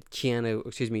fact that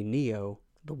Neo,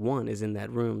 the one, is in that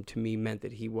room, to me, meant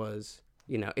that he was,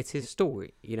 it's his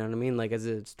story. You know what I mean? Like, as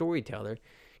a storyteller,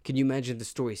 can you imagine the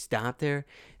story stopped there?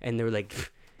 And they were like...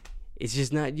 It's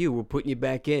just not you. We're putting you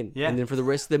back in. Yeah. And then for the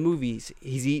rest of the movies,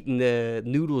 he's eating the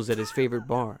noodles at his favorite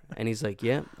bar. And he's like,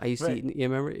 yeah, I used to eat. You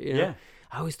remember? Yeah.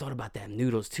 I always thought about that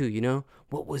noodles, too,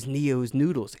 What was Neo's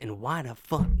noodles? And why the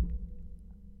fuck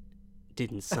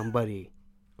didn't somebody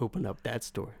open up that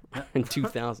store in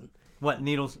 2000? What,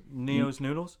 Neo's Noodles?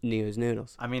 Neo's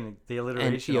Noodles. I mean, the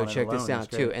alliteration and, check this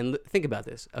out, too. And think about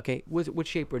this, okay? What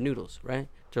shape are noodles, right?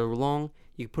 They're long.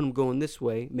 You put them going this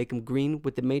way, make them green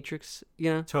with the Matrix,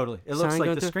 Totally. It looks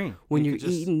like the screen. When you're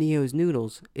eating Neo's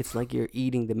Noodles, it's like you're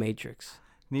eating the Matrix.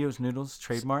 Neo's Noodles,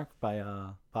 trademark by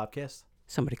Bobcast.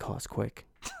 Somebody call us quick.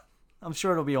 I'm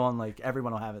sure it'll be on, like,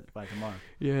 everyone will have it by tomorrow.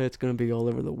 Yeah, it's going to be all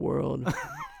over the world.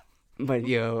 But,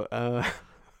 you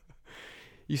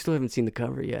still haven't seen the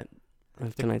cover yet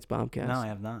of tonight's Bobcast. No, I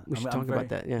have not. We should talk about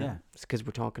that, yeah. It's because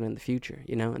we're talking in the future,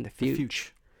 in the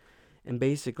future. And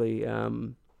basically...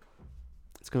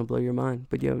 it's going to blow your mind.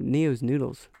 But, Neo's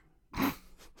Noodles.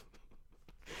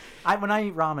 When I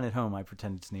eat ramen at home, I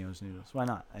pretend it's Neo's Noodles. Why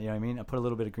not? You know what I mean? I put a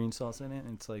little bit of green sauce in it,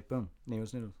 and it's like, boom,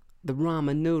 Neo's Noodles. The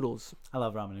ramen noodles. I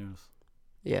love ramen noodles.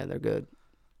 Yeah, they're good.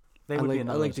 I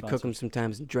like to cook them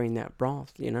sometimes and drain that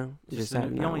broth, You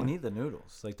only need the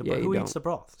noodles. Like, who eats the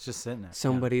broth? It's just sitting there.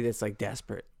 Somebody that's, like,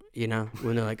 desperate,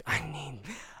 when they're like, I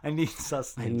need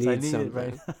sustenance. I need something. It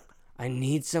right I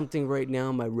need something right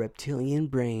now. My reptilian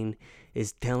brain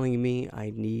is telling me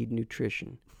I need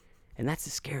nutrition. And that's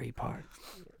the scary part,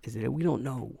 is that we don't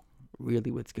know really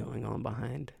what's going on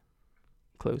behind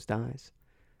closed eyes.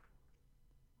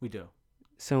 We do.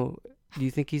 So, do you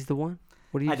think he's the one?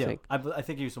 What do you think? I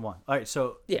think he's the one. All right,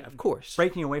 so... Yeah, of course.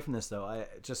 Breaking away from this, though,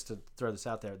 just to throw this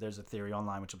out there, there's a theory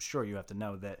online, which I'm sure you have to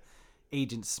know, that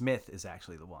Agent Smith is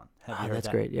actually the one. Have you heard that's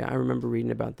that? Great. Yeah, I remember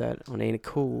reading about that on Ain't It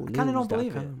Cool. I kind of don't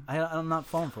believe it. I'm not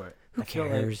falling for it. Who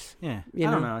cares? I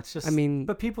don't know. It's just...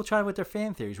 but people try with their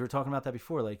fan theories. We were talking about that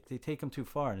before. Like, they take him too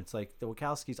far, and it's like the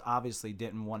Wachowskis obviously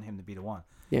didn't want him to be the one.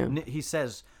 Yeah. He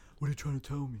says, "What are you trying to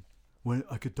tell me? When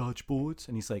I could dodge bullets?"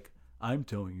 And he's like, "I'm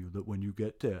telling you that when you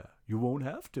get there, you won't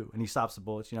have to." And he stops the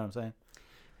bullets. You know what I'm saying?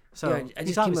 So yeah, I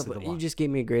just came up with, you just gave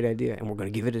me a great idea, and we're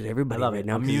going to give it to everybody right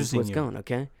now. I'm using what's going,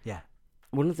 okay? Yeah.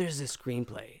 What if there's a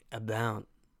screenplay about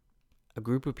a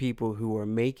group of people who are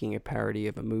making a parody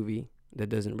of a movie that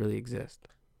doesn't really exist?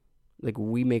 Like,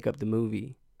 we make up the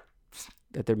movie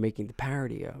that they're making the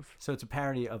parody of. So it's a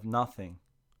parody of nothing.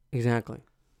 Exactly.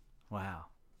 Wow.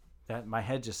 My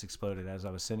head just exploded as I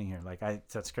was sitting here. Like,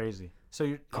 that's crazy. So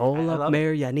you call up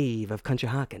Mayor Yaniv of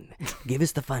Conshohocken. Give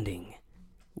us the funding.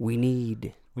 We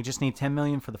just need $10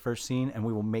 million for the first scene, and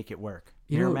we will make it work.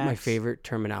 You know what my favorite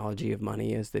terminology of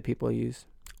money is that people use?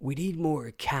 We need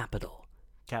more capital.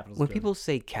 Capital's when good. People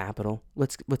say capital,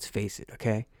 let's face it,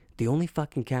 okay? The only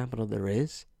fucking capital there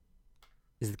is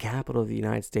is the capital of the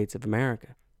United States of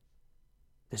America.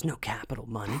 There's no capital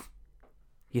money.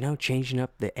 You know, changing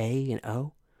up the A and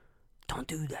O. Don't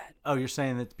do that. Oh, you're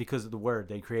saying that because of the word.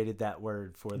 They created that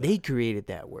word for that. They created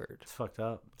that word. It's fucked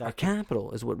up. Our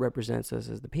capital is what represents us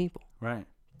as the people. Right.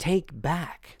 Take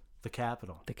back the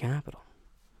capital. the capital.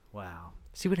 Wow.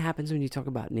 See what happens when you talk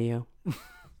about Neo?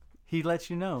 He lets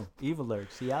you know. Evil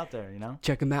lurks. He out there, you know?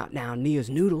 Check him out now. Neo's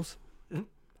Noodles.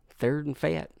 Third and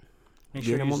fat. Make Get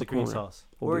sure you him use on the the green corner. sauce.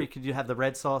 We'll Or do- you could have the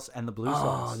red sauce and the blue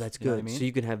sauce. Oh, that's You know good. what I mean? So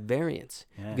you can have variants.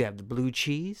 Yeah. You can have the blue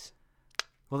cheese.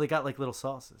 Well, they got like little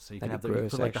sauces. So you can That'd have be you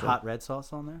gross, put like actually. the hot red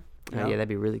sauce on there. you know? Yeah, that'd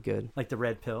be really good. Like the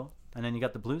red pill. And then you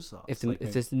got the blue sauce. If like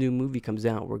if this new movie comes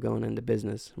out, we're going into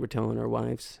business. We're telling our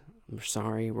wives, "We're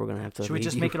sorry, we're gonna have to." should we leave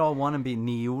just you." make it all one and be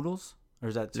Noodles? Or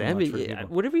is that too That'd much be- for yeah,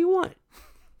 people? whatever you want.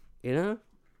 You know.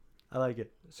 I like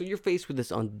it. So you're faced with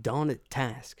this undaunted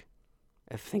task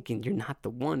of thinking you're not the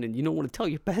one, and you don't want to tell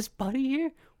your best buddy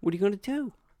here. What are you gonna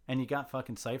do? And you got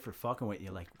fucking Cypher fucking with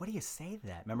you. Like, what do you say to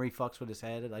that? Remember he fucks with his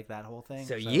head, like that whole thing?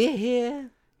 So yeah,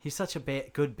 He's such a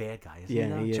good bad guy, isn't Yeah, he?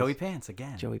 though? he is. Joey Pants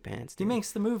again. Joey Pants. He dude.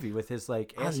 makes the movie with his,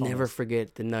 like, I'll asshole. never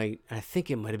forget the night. I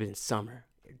think it might have been summer.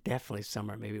 Definitely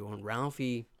summer, maybe when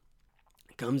Ralphie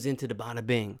comes into the Bada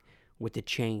Bing with the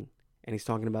chain, and he's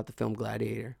talking about the film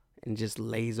Gladiator, and just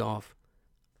lays off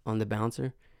on the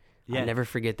bouncer. Yeah. I'll never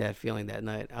forget that feeling that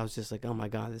night. I was just like, oh my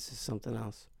God, this is something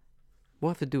else. We'll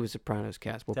have to do a Sopranos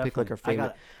cast. We'll pick like our Definitely.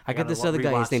 favorite. I got gotta this other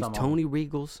guy. His rewatch name's some of Tony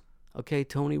Regals. Okay,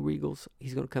 Tony Regals.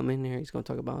 He's gonna come in here. He's gonna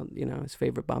talk about his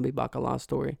favorite Bobby Bacala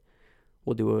story.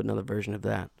 We'll do another version of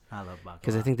that I love Bacala.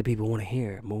 because I think the people want to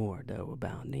hear more though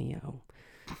about Neo.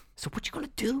 So what you gonna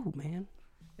do, man?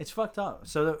 It's fucked up.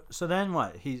 So then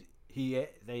what? He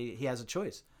has a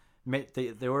choice.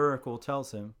 The Oracle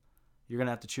tells him, you're going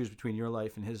to have to choose between your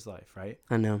life and his life, right?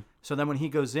 I know. So then when he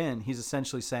goes in, he's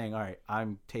essentially saying, all right,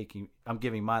 I'm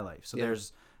giving my life. So Yeah.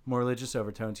 there's more religious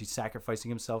overtones. He's sacrificing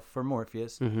himself for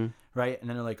Morpheus, right? And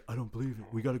then they're like, I don't believe it.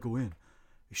 We got to go in.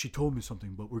 She told me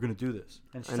something, but we're going to do this.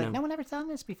 And she's I like, know. no one ever done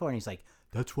this before. And he's like,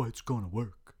 that's why it's going to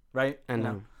work, right? I You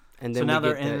know. And So then now we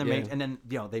they're get in that, the yeah. and then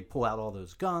they pull out all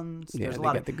those guns. Yeah, There's a they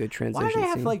lot got of the good Why do transition they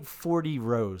have scene. like 40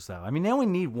 rows though? I mean, they only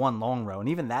need one long row, and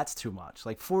even that's too much.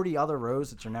 Like 40 other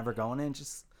rows that you're never going in.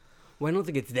 Just Well, I don't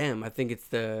think it's them. I think it's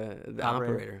the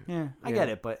operator. Yeah, I get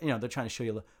it, but they're trying to show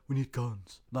you. We need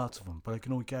guns, lots of them, but I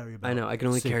can only carry about. I know. I can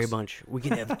only carry a 6. bunch. We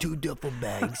can have 2 duffel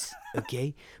bags,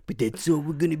 okay? But that's all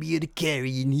we're gonna be able to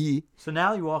carry in here. So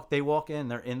now they walk in.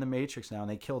 They're in the Matrix now, and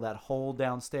they kill that hole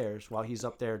downstairs while he's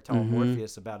up there telling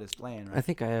Morpheus about his plan. Right? I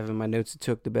think I have in my notes. It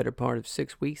took the better part of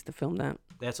 6 weeks to film that.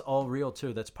 That's all real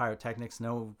too. That's pyrotechnics.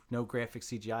 No graphic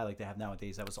CGI like they have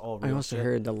nowadays. That was all I real. also shit.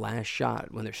 heard the last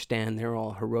shot when they're standing there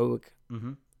all heroic.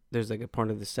 Mm-hmm. There's like a part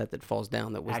of the set that falls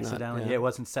down that was accidentally. not. Yeah, it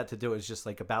wasn't set to do it. It was just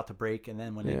like about to break, and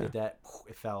then when they Yeah. did that,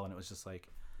 it fell, and it was just like.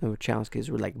 The Wachowskis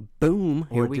were like, boom,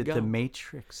 here Or we did go. the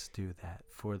Matrix do that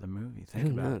for the movie? Think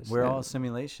Who about knows? it. We're Yeah. all a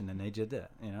simulation, and they did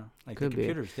that. Like Could the be.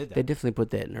 computers did that. They definitely put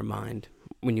that in their mind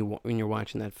when you're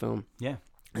watching that film. Yeah.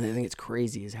 And I think it's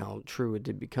crazy is how true it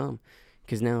did become.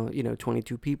 Because now,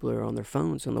 22 people are on their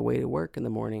phones on the way to work in the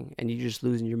morning, and you're just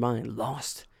losing your mind,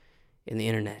 lost in the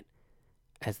internet.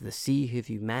 As the sea of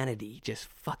humanity just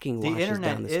fucking The washes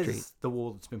internet down the street. is the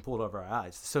wool that's been pulled over our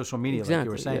eyes. Social media, like you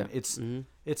were Exactly, saying, yeah.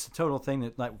 it's a total thing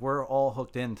that like we're all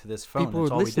hooked into this phone. People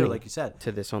That's are all we do, listening like you said.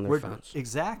 to this on their We're- phones.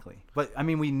 Exactly. But I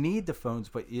mean, we need the phones,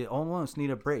 but you almost need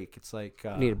a break. It's like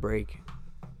Need a break.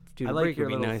 Dude, I a like break your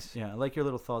would be little, nice. yeah, I like your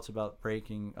little thoughts about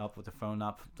breaking up with the phone,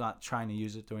 not trying to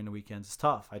use it during the weekends. It's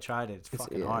tough. I tried it. It's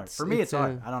fucking yeah, hard. it's- For me, it's it's,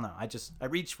 hard. I don't know. I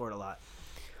reach for it a lot.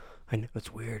 I know,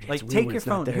 it's weird. Like, It's weird take when your it's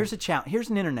not phone. there. Here's a challenge. Here's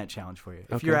an internet challenge for you.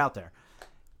 If Okay. you're out there,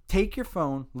 take your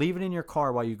phone, leave it in your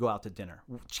car while you go out to dinner.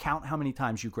 Count how many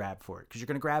times you grab for it, because you're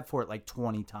gonna grab for it like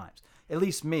 20 times. At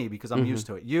least me, because I'm used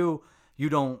to it. You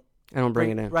don't. I don't bring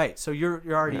it in. Right. So you're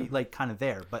already like kind of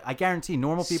there. But I guarantee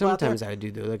normal people Sometimes out there. I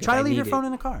do, though. Like, Try if to I leave your need phone it.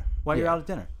 in the car while you're Yeah. out at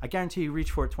dinner. I guarantee you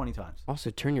reach for it 20 times. Also,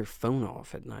 turn your phone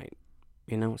off at night.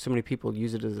 So many people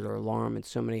use it as their alarm, and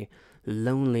so many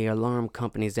lonely alarm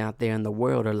companies out there in the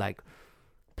world are like,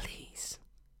 please,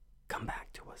 come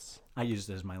back to us. I used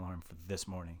it as my alarm for this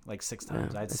morning, like 6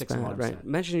 times. Yeah, I had that's 6 bad, alarms right? set.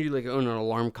 Imagine you like own an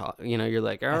alarm clock. You're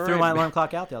like, all I right. threw my alarm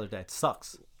clock out the other day. It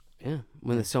sucks. Yeah,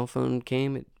 when the cell phone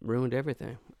came, it ruined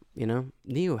everything.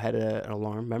 Neo had an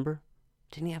alarm, remember?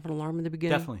 Didn't he have an alarm in the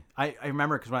beginning? Definitely. I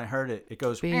remember because when I heard it, it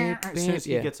goes Beep, as soon as beep,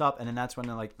 he yeah. gets up, and then that's when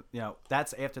they're like,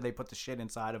 that's after they put the shit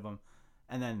inside of him,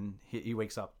 and then he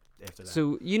wakes up after that.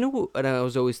 So, what I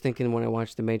was always thinking when I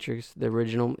watched The Matrix, the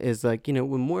original, is like, when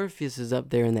Morpheus is up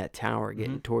there in that tower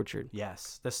getting tortured,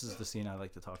 yes, this is the scene I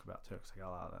like to talk about too, because I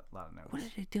got a lot of notes. what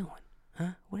are they doing?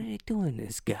 huh? What are they doing to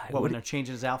this guy? Well, when they're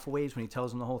changing his alpha waves, when he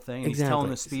tells them the whole thing, and Exactly. he's telling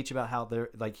the speech about how they're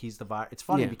like he's the virus. It's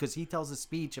funny Yeah. because he tells a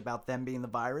speech about them being the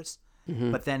virus,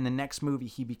 but then the next movie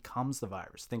he becomes the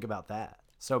virus. Think about that.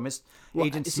 So,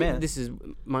 Agent see, Smith. This is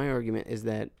my argument is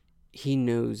that he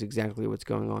knows exactly what's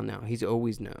going on now. He's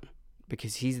always known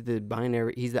because he's the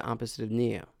binary. He's the opposite of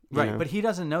Neo. you Right, know? but he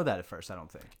doesn't know that at first, I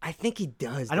don't think. I think he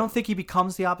does. I don't think he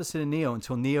becomes the opposite of Neo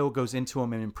until Neo goes into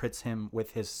him and imprints him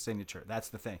with his signature. That's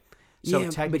the thing. So yeah,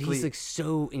 technically, but he's like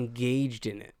so engaged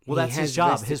in it. well, He that's his has job.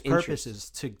 vested His purpose interest. is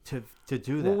to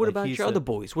do that. Well, what Like, about he's your other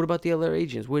boys? What about the other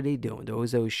agents? What are they doing? They're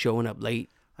always showing up late.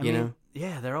 I you mean, know,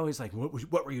 yeah, they're always like,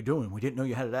 "What were you doing? We didn't know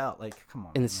you had it out." Like, come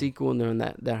on. in the man. sequel, and they're in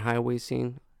that highway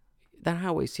scene. That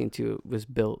highway scene too was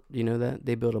built. You know that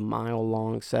they built a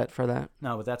mile-long set for that.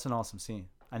 No, but that's an awesome scene.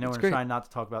 I know It's we're great. trying not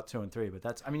to talk about 2 and 3, but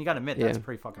that's. I mean, you got to admit that's a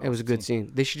pretty fucking. It was a awesome good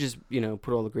scene. They should just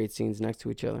put all the great scenes next to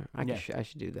each other. I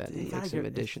should do that. You And gotta make some get-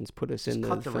 additions. Put us Just in cut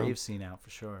the the film. rave scene out for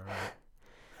sure. Right?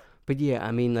 But yeah,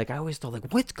 I mean, like I always thought,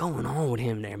 like, what's going on with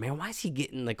him there, man? Why is he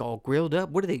getting like all grilled up?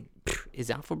 What are they? Is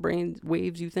alpha brain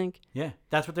waves? You think? Yeah,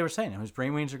 that's what they were saying. His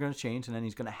brainwaves are going to change, and then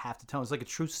he's going to have to tell him. It's like a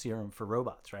truth serum for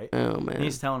robots, right? Oh man. And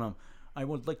he's telling him, "I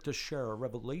would like to share a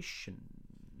revelation."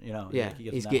 You know, Yeah, like he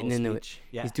gets he's in that getting whole into speech.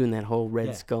 it. Yeah, He's doing that whole Red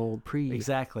Yeah. Skull pre.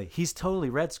 exactly. He's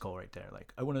totally Red Skull right there.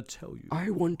 Like, I want to tell you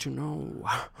I want to know.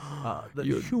 that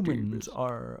Your humans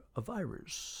are a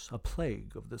virus, a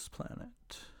plague of this planet.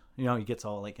 You know, he gets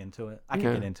all like into it. I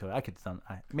can get into it.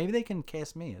 Maybe they can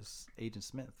cast me as Agent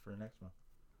Smith for the next one.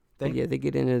 But yeah, they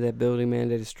get into that building, man.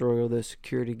 They destroy all the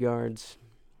security guards,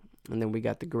 and then we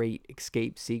got the great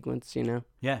escape sequence. You know.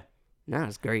 Yeah. No,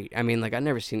 it's great. I mean, like, I've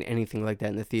never seen anything like that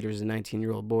in the theater as a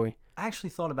 19-year-old boy. I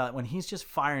actually thought about it when he's just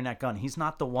firing that gun. He's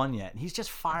not the one yet. He's just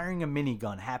firing a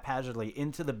minigun haphazardly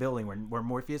into the building where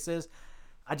Morpheus is.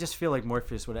 I just feel like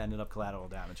Morpheus would have ended up collateral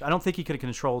damage. I don't think he could have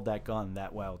controlled that gun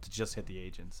that well to just hit the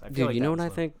agents. I feel Dude, like you know that what I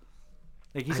was think?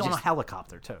 Like he's I on a just-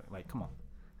 helicopter too. Like, come on.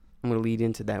 I'm going to lead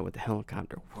into that with the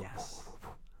helicopter. Yes.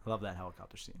 I love that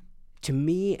helicopter scene. To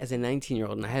me, as a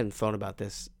 19-year-old, and I hadn't thought about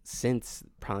this since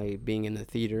probably being in the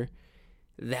theater,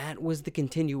 that was the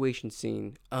continuation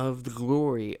scene of the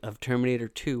glory of Terminator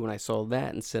 2 when I saw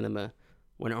that in cinema,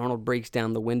 when Arnold breaks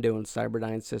down the window in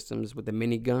Cyberdyne Systems with the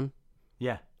minigun.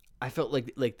 Yeah. I felt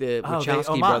like the Oh, Wachowski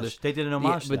homage. brothers. They did an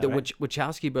homage to but that, the right?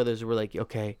 Wachowski brothers were like,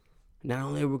 okay, not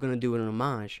only are we going to do an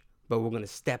homage, but we're going to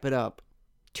step it up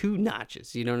 2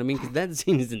 notches. You know what I mean? Because that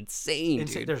scene is insane,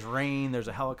 dude. There's rain. There's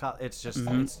a helicopter. It's just.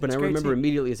 But it's I great remember scene.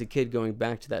 immediately as a kid going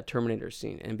back to that Terminator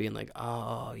scene and being like,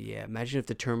 oh, yeah, imagine if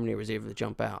the Terminator was able to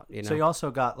jump out, you know? So you also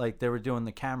got like they were doing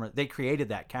the camera. They created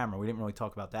that camera. We didn't really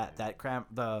talk about that.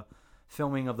 The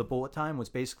filming of the bullet time was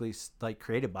basically like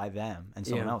created by them and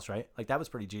someone Yeah. else, right? Like that was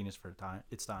pretty genius for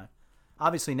its time.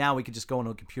 Obviously now we could just go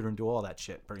into a computer and do all that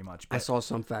shit pretty much. I But saw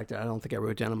some fact that I don't think I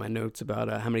wrote down in my notes about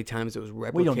how many times it was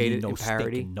we don't need replicated no in parody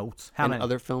stinking notes. How in many?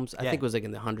 other films. I Yeah. think it was like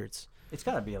in the hundreds. It's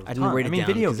got to be a I ton. didn't write it mean, down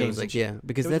video because it games. was like, and yeah, shit.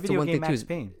 because There was a that's the video one game, thing too. Max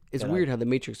Payne, It's that weird how the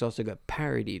Matrix also got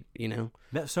parodied, you know?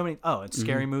 So many. Oh, it's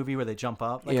Scary Movie where they jump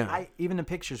up. Like Yeah. even the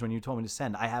pictures when you told me to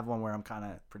send, I have one where I'm kind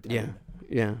of pretending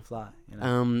Yeah. to fly. You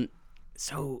know?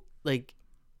 So like,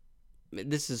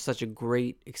 this is such a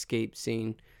great escape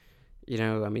scene. You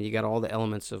know, I mean, you got all the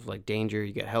elements of like danger.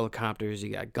 You got helicopters, you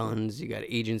got guns, you got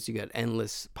agents, you got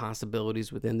endless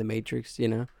possibilities within the Matrix. You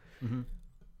know,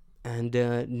 and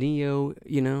Neo,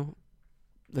 you know,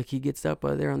 like he gets up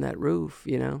there on that roof.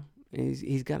 You know, and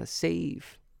he's got to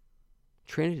save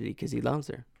Trinity because he loves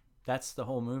her. That's the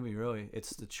whole movie, really.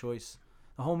 It's the choice.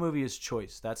 The whole movie is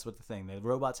choice. That's what the thing. The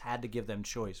robots had to give them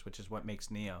choice, which is what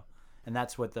makes Neo, and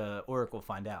that's what the Oracle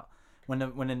find out. When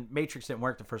the Matrix didn't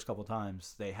work the first couple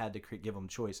times, they had to give them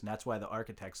choice, and that's why the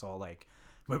architect's all like,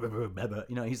 you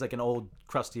know, he's like an old,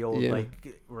 crusty old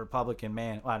like Republican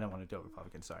man. Well, I don't want to do a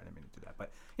Republican. Sorry, I didn't mean to do that.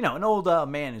 But you know, an old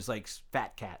man who's like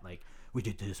fat cat, like we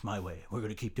did this my way. We're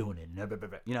gonna keep doing it.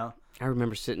 You know. I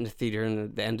remember sitting in the theater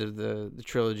in the end of the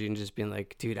trilogy and just being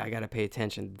like, dude, I gotta pay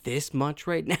attention this much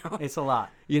right now. It's a lot.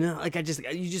 You know, like you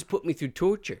just put me through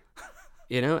torture.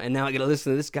 You know, and now I gotta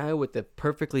listen to this guy with the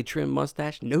perfectly trimmed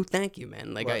mustache. No, thank you,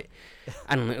 man. Like Right.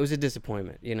 I don't know. It was a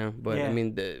disappointment, you know. But Yeah. I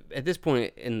mean, at this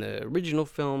point in the original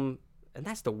film, and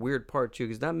that's the weird part too,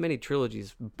 because not many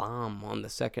trilogies bomb on the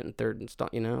second and third and stuff.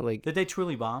 You know, like Did they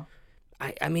truly bomb?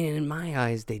 I mean, in my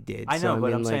eyes, they did. I know, So, but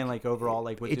mean, I'm saying like overall,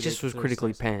 like what it did just they was consider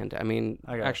critically success? panned. I mean,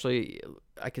 I got it. actually,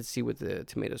 I could see what the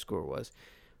tomato score was,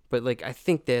 but like I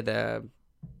think that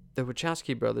the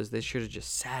Wachowski brothers, they should have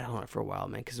just sat on it for a while,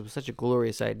 man, because it was such a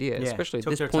glorious idea. Yeah, Especially at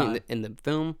took this their point time. in the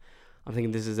film, I'm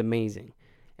thinking this is amazing.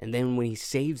 And then when he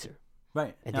saves her,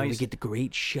 Right. and Now then we he's- get the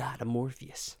great shot of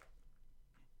Morpheus.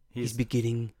 He's he's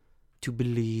beginning to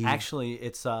believe. Actually,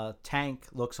 it's Tank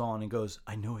looks on and goes,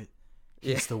 I know it.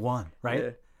 He's the one,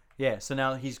 right? Yeah. So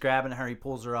now he's grabbing her, he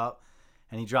pulls her up,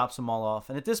 and he drops them all off.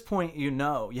 And at this point, you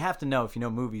have to know if you know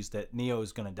movies that Neo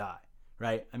is going to die,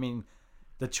 right? I mean,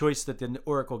 the choice that the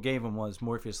Oracle gave him was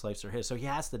Morpheus' life or his. So he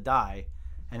has to die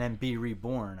and then be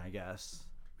reborn, I guess,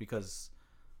 because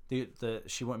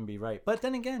she wouldn't be right. But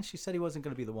then again, she said he wasn't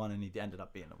going to be the one, and he ended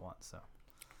up being the one. So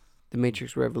The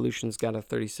Matrix Revolutions got a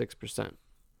 36%.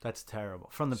 that's terrible.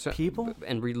 From the people?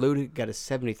 And Reloaded got a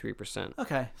 73%.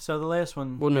 Okay, so the last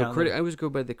one... Well, no, I always go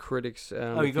by the critics.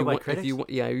 You go by critics?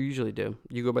 Yeah, I usually do.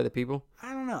 You go by the people?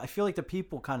 I don't know. I feel like the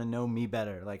people kind of know me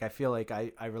better. Like, I feel like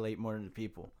I relate more to the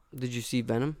people. Did you see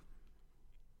Venom?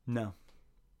 No.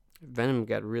 Venom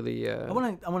got really... I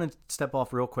want to step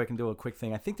off real quick and do a quick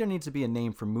thing. I think there needs to be a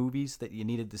name for movies that you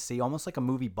needed to see, almost like a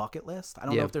movie bucket list. I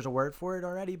don't know if there's a word for it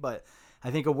already, but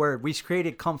I think a word. We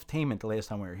created Comftainment the last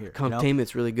time we were here.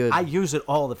 Comftainment's really good. I use it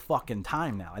all the fucking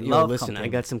time now. I love listen, I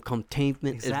got some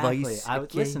Comftainment advice.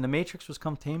 Listen, The Matrix was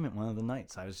Comftainment one of the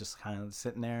nights. I was just kind of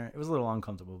sitting there. It was a little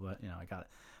uncomfortable, but I got it.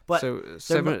 But so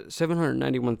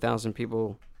 791,000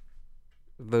 people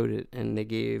voted, and they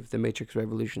gave The Matrix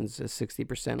Revolutions a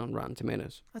 60% on Rotten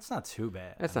Tomatoes. That's not too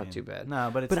bad. That's not too bad.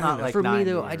 No, but it's not like for me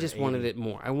though. 90 I just 80. wanted it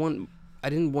more. I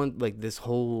didn't want like this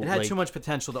whole. It had like, too much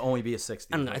potential to only be a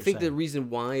 60. I don't know. I think the reason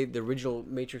why the original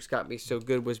Matrix got me so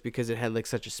good was because it had like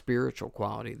such a spiritual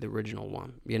quality, the original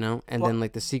one, and then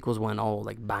like the sequels went all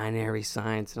like binary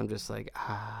science, and I'm just like,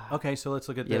 Okay, so let's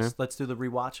look at this. Let's do the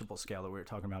rewatchable scale that we were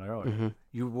talking about earlier. Mm-hmm.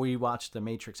 You rewatched The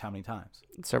Matrix how many times?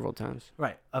 several times.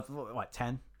 Right. What,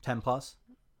 10? 10 plus?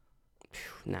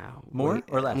 Now More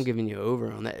or less? I'm giving you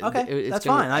over on that. Okay, that's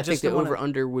fine. I just think the wanna- over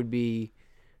under would be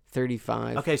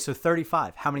 35. Okay, so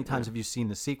 35. How many times have you seen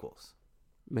the sequels?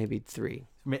 Maybe 3.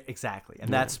 Exactly,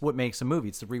 and that's what makes a movie.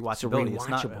 It's the rewatchability. It's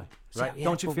not rewatchable. right. Yeah,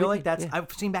 Don't you well, feel we like could- that's? yeah.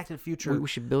 I've seen Back to the Future. We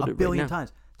should build a it right billion now.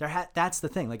 times. That's the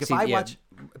thing. Like if See, I yeah, watch,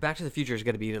 Back to the Future is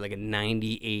going to be like a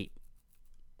 98.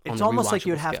 on it's the almost like rewatchable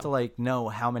you'd have scale. to like know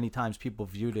how many times people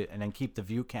viewed it and then keep the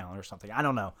view count or something. I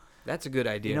don't know. That's a good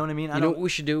idea. You know what I mean? You know what we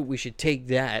should do? We should take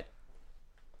that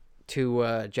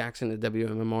to Jackson at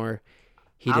WMMR.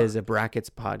 He does a brackets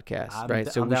podcast, right?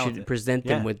 So I'm we down with should it. present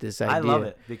them with this idea. I love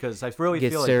it because I really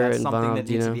Get feel like Sarah that's something that involved,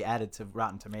 needs to be added to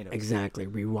Rotten Tomatoes. Exactly.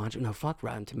 Rewatch it. No, fuck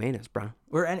Rotten Tomatoes, bro.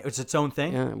 It's its own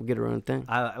thing. Yeah, we get our own thing.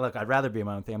 Look, I'd rather be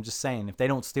my own thing. I'm just saying, if they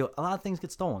don't steal, a lot of things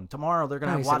get stolen. Tomorrow they're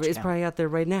gonna have watch It's count. probably out there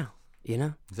right now,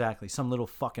 Exactly. Some little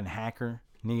fucking hacker,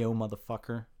 Neo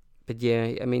motherfucker. But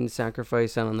yeah, I mean,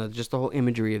 sacrifice, I don't know, just the whole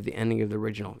imagery of the ending of the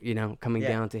original, coming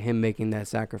down to him making that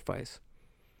sacrifice.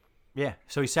 Yeah.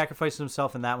 So he sacrificed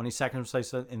himself in that one. He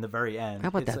sacrificed it in the very end. How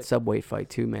about It's that like- subway fight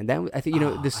too, man? That I think the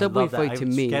I subway love that. fight I to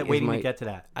was me waiting is to get to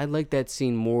that. I like that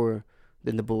scene more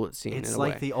than the bullet scene. It's in a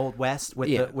like way. the old West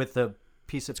with the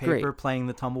piece of great. paper playing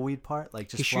the tumbleweed part, like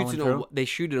just He shoots flowing it through. on. They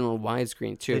shoot it on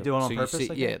widescreen too. They do it on so you purpose, see-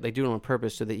 like yeah, that? they do it on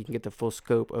purpose so that you can get the full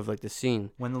scope of like the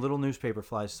scene. When the little newspaper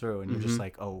flies through, and you're just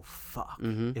like, "Oh fuck!"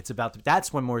 Mm-hmm. It's about to.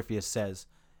 That's when Morpheus says,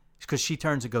 because she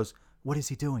turns and goes, "What is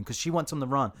he doing?" Because she wants him to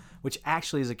run, which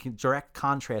actually is a direct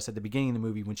contrast at the beginning of the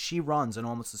movie when she runs in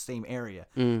almost the same area.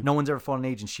 No one's ever fought an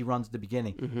agent. She runs at the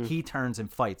beginning. He turns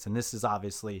and fights, and this is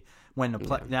obviously when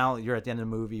the now you're at the end of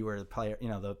the movie where the player,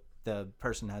 the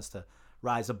person has to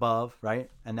rise above,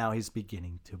 right? And now he's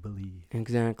beginning to believe.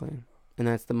 Exactly, and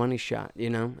that's the money shot,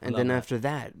 And then that. after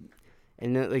that,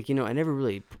 and then, I never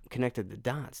really connected the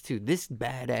dots too. This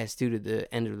badass dude at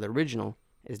the end of the original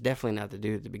is definitely not the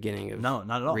dude at the beginning of No,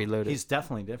 not at all. Reloaded. He's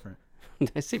definitely different.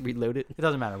 Did I say Reloaded? It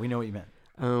doesn't matter. We know what you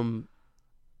meant.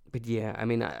 But yeah, I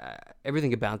mean,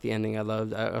 everything about the ending I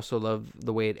loved. I also love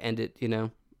the way it ended,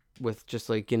 with just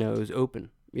like, it was open,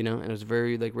 and it was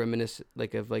very like reminiscent,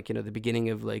 like of like, the beginning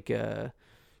of like a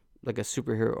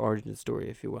superhero origin story,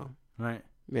 if you will. Right.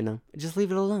 Just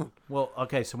leave it alone. Well,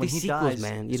 okay, so when These he sequels, dies,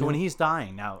 man, when he's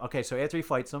dying now, okay, so after he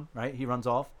fights him, right, he runs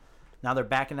off. Now they're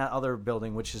back in that other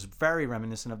building, which is very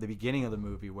reminiscent of the beginning of the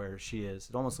movie where she is.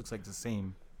 It almost looks like the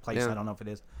same place. Yeah. I don't know if it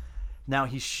is. Now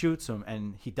he shoots him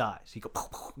and he dies. He goes,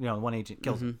 one agent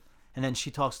kills him, and then she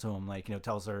talks to him, like,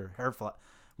 tells her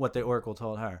what the Oracle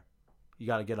told her. You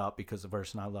got to get up because the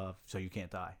person I love, so you can't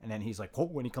die. And then he's like, whoa,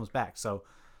 when he comes back. So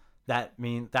that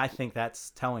means, I think that's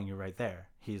telling you right there,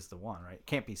 he's the one, right? It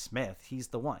can't be Smith. He's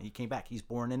the one. He came back. He's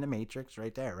born in the Matrix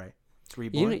right there, right? It's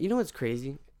reborn. You know what's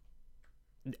crazy?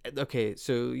 Okay,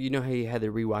 so you know how you had the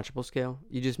rewatchable scale?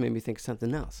 You just made me think of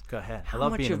something else. Go ahead. How I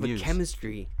love much being of amused. a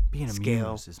chemistry Being scale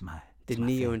amused is my did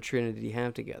Neo and Trinity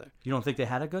have together? You don't think they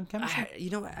had a good chemistry?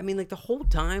 I mean, like the whole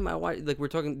time I watched, like we're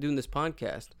doing this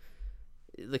podcast,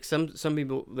 like some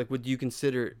people, like, would you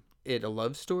consider it a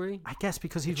love story? I guess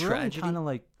because he's A really tragedy? kind of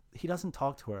like he doesn't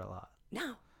talk to her a lot.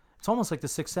 No. It's almost like the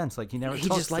Sixth Sense. Like he never. He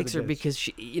talks just to likes the her kids. because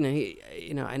she,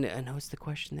 I know it's the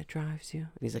question that drives you. And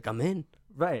he's like, I'm in.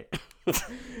 Right.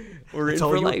 We're in That's all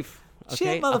for you- life. Okay?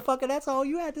 Shit, motherfucker, that's all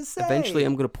you had to say. Eventually,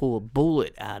 I'm gonna pull a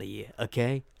bullet out of you.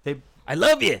 Okay? They, I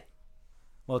love you.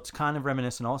 well, it's kind of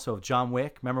reminiscent also of John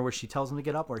Wick. Remember where she tells him to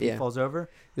get up, where he Yeah. falls over?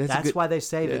 That's a That's good- why they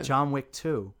say yeah. that John Wick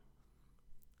 2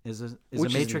 is a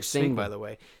Which Matrix is insane, sequel. by the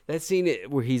way. That scene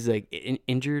where he's like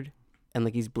injured and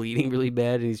like he's bleeding really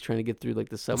bad and he's trying to get through like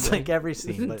the subway. It's like every It's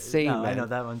scene. But insane, no, I man. know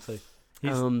that one too.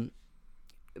 He's,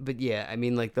 But yeah, I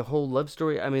mean, like the whole love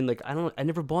story. I mean, like I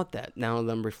never bought that. Now that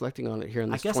I'm reflecting on it here on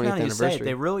I this guess 20th now that you say anniversary. it,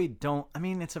 they really don't. I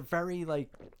mean, it's a very like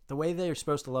the way they're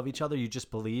supposed to love each other. You just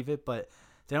believe it, but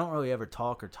they don't really ever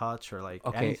talk or touch or like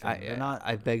Okay, anything. They're not.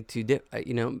 I beg to dip.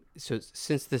 So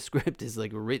since the script is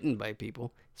like written by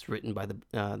people, it's written by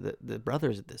the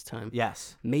brothers at this time.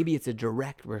 Yes. Maybe it's a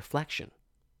direct reflection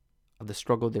of the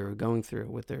struggle they were going through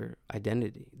with their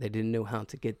identity. They didn't know how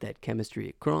to get that chemistry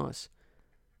across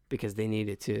because they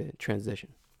needed to transition.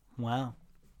 Wow.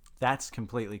 That's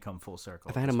completely come full circle.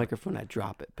 If I had a microphone, I'd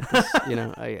drop it, but this,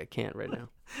 I can't right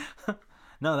now.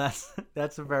 No,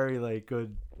 that's a very like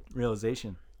good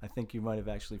realization. I think you might have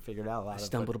actually figured out a lot I of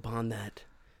stumbled upon that.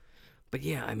 But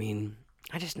yeah, I mean,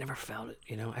 I just never felt it,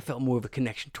 I felt more of a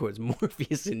connection towards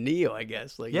Morpheus and Neo, I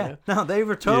guess. Like, Yeah, no, they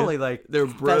were totally like They're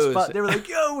best bros. bud- They were like,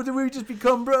 "Yo, did we just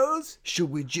become bros?" Should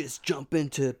we just jump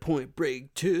into Point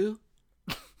Break 2?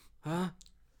 Huh?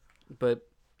 But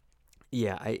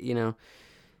yeah,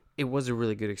 it was a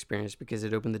really good experience because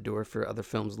it opened the door for other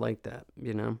films like that,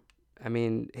 I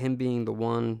mean, him being the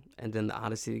one and then the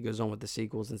Odyssey that goes on with the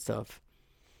sequels and stuff.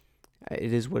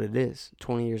 It is what it is.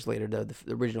 20 years later, though,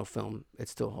 the original film, it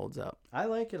still holds up. I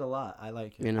like it a lot. I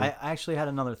like it. You know? I actually had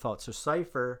another thought. So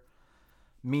cipher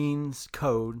means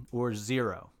code or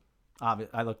zero.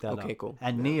 I looked that up. Okay, cool.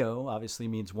 And Neo obviously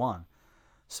means one.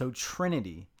 So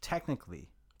Trinity technically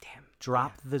Damn.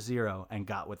 dropped the zero and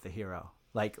got with the hero.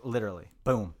 Like literally,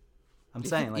 boom. I'm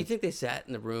saying, You think they sat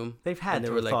in the room? They've had and they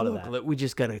to were have like, thought of look, that. look, we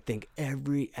just got to think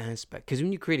every aspect. Because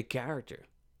when you create a character,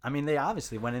 I mean, they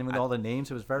obviously went in with all the names.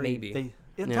 It was very. Maybe. I'm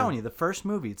Yeah. telling you, the first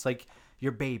movie, it's like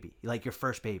your baby, like your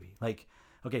first baby. Like,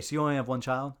 okay, so you only have one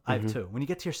child. I have two. When you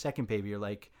get to your second baby, you're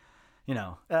like,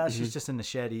 she's just in the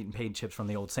shed eating paid chips from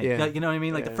the old saint. Yeah. You know what I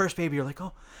mean? Like Yeah. the first baby, you're like,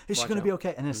 oh, is she Watch going to be out. okay?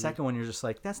 And then the second one, you're just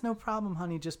like, that's no problem,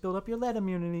 honey. Just build up your lead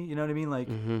immunity. You know what I mean? Like,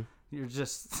 you're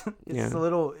just, it's Yeah. a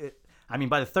little. I mean,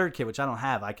 by the third kid, which I don't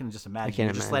have, I can just imagine. can't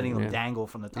You're just letting imagine, them yeah. dangle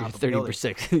from the top you're of the building.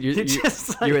 30%. You're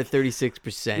just like- you're at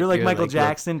 36%. You're like Michael look,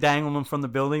 Jackson dangling them from the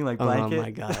building like blanket. Oh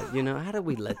my god! How did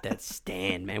we let that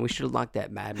stand, man? We should have locked that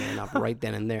madman up right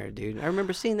then and there, dude. I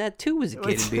remember seeing that too as a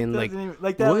kid and being like, Doesn't even-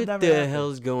 like, that would "What never the happen."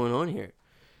 hell's going on here?"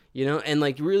 And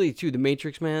like really too, the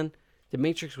Matrix, man. The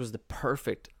Matrix was the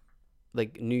perfect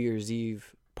like New Year's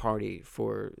Eve party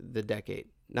for the decade.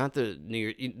 Not the New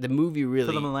Year. The movie really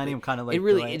For the millennium, kind of like it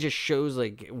really delay. it just shows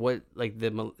like what like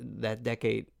that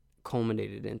decade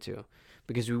culminated into,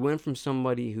 because we went from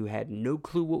somebody who had no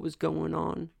clue what was going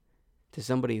on to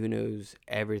somebody who knows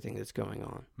everything that's going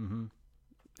on. Mm-hmm.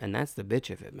 And that's the bitch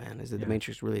of it, man, is that Yeah. the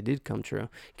Matrix really did come true.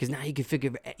 Because now you can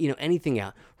figure anything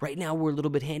out. Right now we're a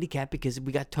little bit handicapped because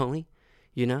we got Tony.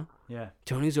 Yeah.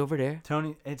 Tony's over there.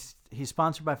 Tony, he's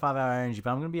sponsored by 5 Hour Energy, but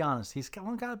I'm gonna be honest, he's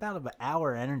only got about an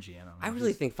hour energy in him. I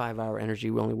really think 5 Hour energy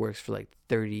only works for like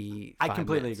 30. I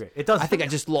completely agree. It does. I think I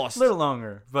just lost. a little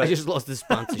longer, but I just lost the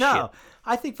sponsorship. no.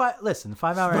 I think 5 Hour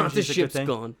Energy is a good Sponsorship's thing.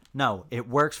 gone. No, it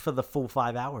works for the full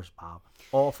 5 hours, Bob.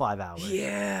 All 5 hours.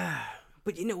 Yeah.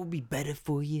 But what would be better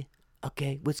for you?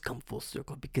 Okay, let's come full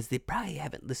circle because they probably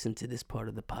haven't listened to this part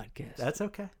of the podcast. That's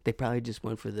okay. They probably just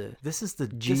went for the This is the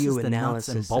nuts and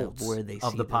Geoanalysis bolts of where they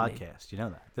of see the the name. podcast. You know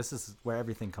that. This is where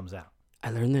everything comes out. I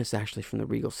learned this actually from the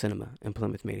Regal Cinema in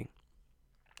Plymouth meeting.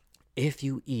 If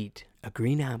you eat a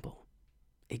green apple,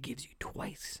 it gives you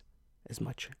twice as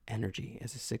much energy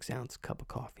as a 6-ounce cup of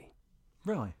coffee.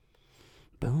 Really?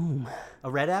 Boom.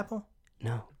 A red apple?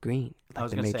 No, green. Like I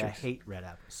was the gonna say I Matrix. hate red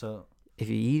apple. So If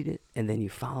you eat it and then you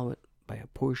follow it by a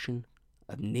portion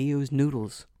of Neo's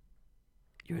Noodles,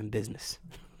 you're in business.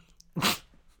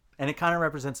 and it kind of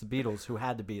represents the Beatles, who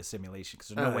had to be a simulation because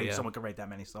there's no Oh, way yeah. someone could write that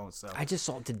many songs. So I just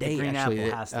saw it today, green actually.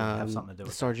 apple has to have something to do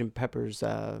with the Sgt. Pepper's,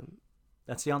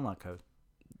 that's the unlock code.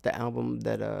 the album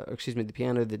that, the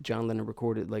piano that John Lennon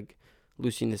recorded, like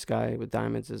Lucy in the Sky with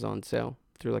Diamonds, is on sale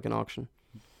through like an auction.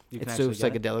 You can It's so actually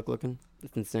get it. psychedelic looking.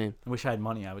 It's insane. I wish I had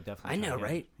money. I would definitely. I try know, to get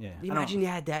it. right? Yeah. You I don't- imagine you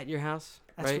had that in your house,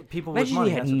 That's right? what people with Imagine money,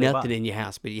 you had that's what they nothing buy. in your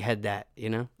house, but you had that,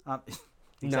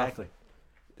 Exactly.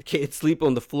 The kids sleep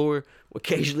on the floor.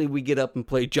 Occasionally, we get up and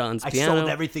play John's I piano. sold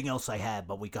everything else I had,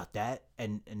 but we got that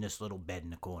and this little bed in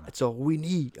the corner. That's all we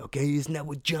need, okay? Isn't that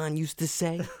what John used to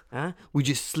say? Huh? We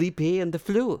just sleep here on the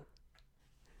floor.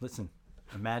 Listen,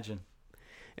 imagine.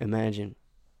 Imagine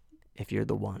if you're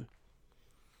the one.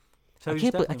 So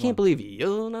I can't believe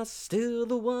you're not still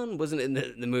the one. Wasn't it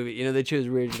in the movie? You know, they chose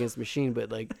Rage Against the Machine,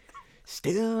 but like,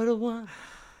 still the one.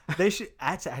 They should.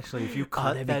 That's actually, if you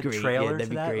cut that'd be that great. trailer Yeah, that'd to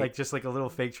be that, great. like just like a little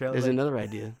fake trailer. There's like, another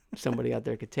idea somebody out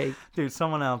there could take. dude,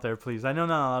 someone out there, please. I know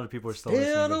not a lot of people are still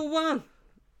Still listening. the one.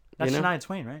 That's You know? Shania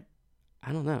Twain, right?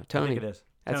 I don't know. I Tony. think it is.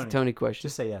 That's a Tony question.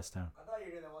 Just say yes, Tony. I thought you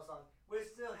were doing that one song. We're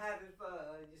still having fun.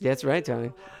 Yeah, that's right,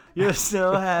 Tony. You're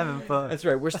still having fun. That's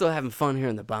right. We're still having fun here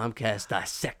in the Bobcast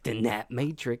dissecting that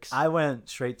Matrix. I went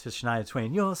straight to Shania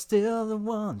Twain. You're still the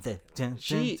one.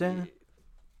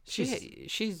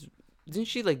 She's didn't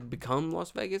she like become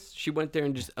Las Vegas? She went there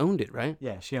and just owned it, right?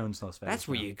 Yeah, she owns Las Vegas. That's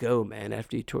where now. you go, man.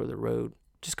 After you tour the road,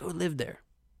 just go live there.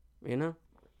 You know,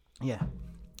 Yeah.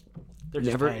 They're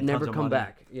just paying never tons of come money.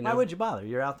 back. You know, Why would you bother?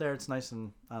 You're out there. It's nice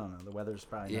and I don't know. The weather's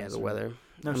probably Yeah, nice. the weather.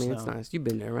 No I mean, snow. it's nice. You've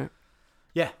been there, right?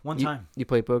 Yeah, one time. You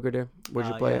play poker there? Where'd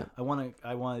you play yeah. it? I want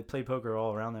to play poker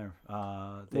all around there.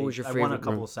 What was your I favorite won a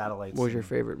couple room? of satellites. What was your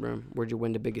favorite room? Where'd you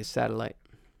win the biggest satellite?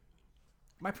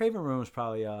 My favorite room was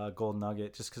probably Gold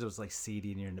Nugget, just because it was like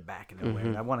seedy near in the back of nowhere.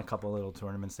 And I won a couple of little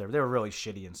tournaments there. They were really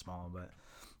shitty and small, but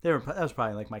that was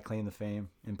probably like my claim to fame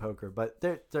in poker. But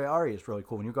their area is really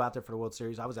cool. When you go out there for the World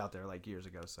Series, I was out there like years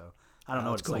ago, so I don't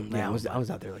know what it's like Yeah, now. I was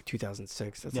out there like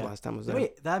 2006. That's Yeah. the last time I was there.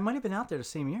 Wait, that might have been out there the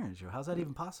same year as you. How's that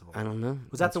even possible? I don't know.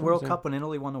 Was that That's the what I'm World saying. Cup when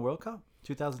Italy won the World Cup?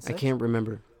 2006? I can't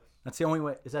remember. That's the only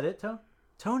way. Is that it, Tone?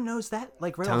 Tone knows that,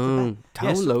 like right off Tone. the bat. Tone,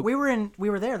 Yes, Loke. we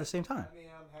were there at the same time.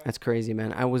 That's crazy,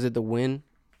 man. I was at the Wynn,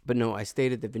 but no, I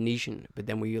stayed at the Venetian. But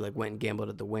then we like went and gambled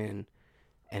at the Wynn,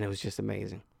 and it was just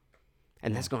amazing.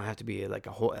 And that's gonna have to be like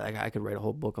a whole. Like I could write a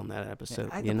whole book on that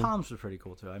episode. The you know? Palms were pretty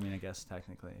cool too. I mean, I guess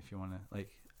technically, if you want to, like,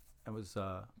 it was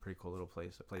a pretty cool little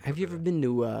place. I played. Have you poker ever there. been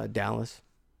to Dallas?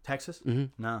 Texas?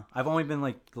 Mhm. No, I've only been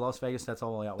like Las Vegas. That's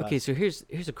all out west. Okay, so here's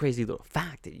a crazy little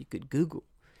fact that you could Google.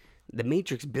 The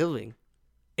Matrix building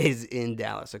is in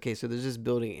Dallas. Okay, so there's this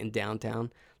building in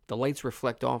downtown. The lights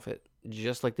reflect off it,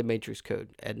 just like the Matrix code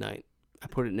at night. I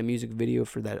put it in a music video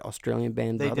for that Australian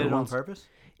band. They The did Other it on Ones. purpose.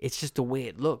 It's just the way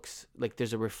it looks. Like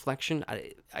there's a reflection.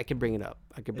 I could bring it up.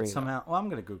 I could bring It's it up. somehow. Well, I'm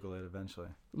gonna Google it eventually.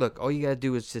 Look, all you gotta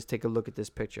do is just take a look at this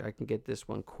picture. I can get this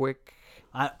one quick.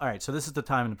 All right, so this is the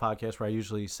time in the podcast where I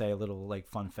usually say a little like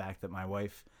fun fact that my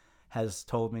wife has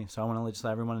told me. So I want to just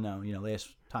let everyone know. You know,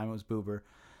 last time it was Boober.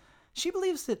 She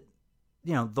believes that,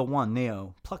 you know, the one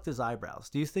Neo plucked his eyebrows.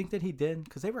 Do you think that he did?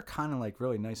 Because they were kind of like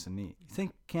really nice and neat. You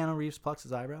think Keanu Reeves plucks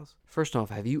his eyebrows? First off,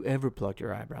 have you ever plucked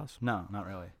your eyebrows? No, not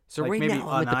really. So like right maybe now,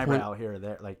 I'm an at the point- eyebrow here or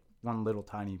there, like one little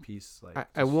tiny piece. Like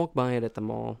I walk by it at the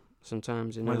mall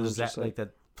sometimes. You know, what and is it's that just like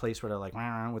that place where they're like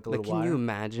with the Like, little can wire? you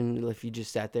imagine if you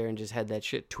just sat there and just had that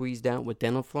shit tweezed out with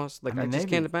dental floss? Like, I, mean, just they'd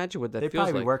can't be- imagine what that They'd feels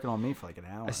probably like. be working on me for like an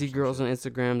hour. I see girls on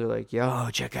Instagram. They're like, "Yo,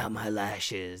 check out my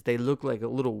lashes. They look like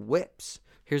little whips."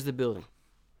 Here's the building.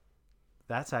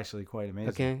 That's actually quite amazing.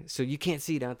 Okay, so you can't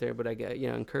see it out there, but I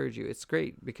encourage you. It's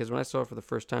great because when I saw it for the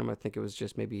first time, I think it was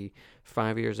just maybe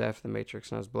 5 years after the Matrix,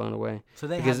 and I was blown away. So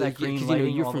they because have that green you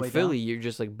lighting you're all the from way Philly. down? You're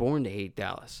just like born to hate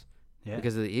Dallas Yeah,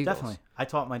 because of the Eagles. definitely. I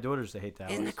taught my daughters to hate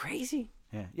that. Isn't that crazy?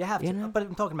 Yeah, you have to. You know? But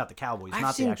I'm talking about the Cowboys, I've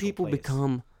not seen the actual people place.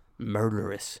 become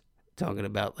murderous. Talking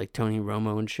about like Tony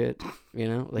Romo and shit, you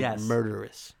know, like Yes.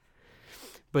 murderous.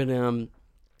 But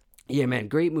yeah, man,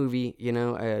 great movie. You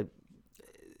know,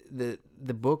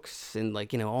 the books and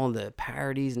like all the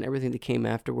parodies and everything that came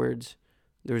afterwards.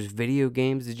 There's video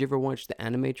games. Did you ever watch the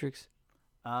Animatrix?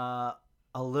 A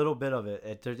little bit of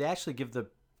it. They actually give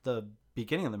the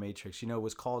beginning of the Matrix.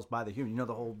 Was caused by the human. You know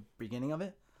the whole beginning of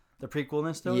it, the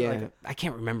prequelness to it. Yeah, Like, I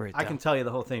can't remember it. I though. can tell you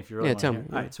the whole thing if you really Yeah, want tell to me, hear.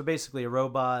 yeah. All right, so basically a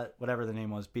robot, whatever the name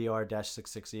was,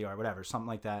 BR-66ER, whatever, something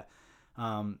like that.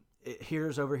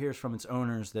 It overhears from its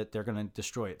owners that they're going to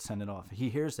destroy it, send it off. He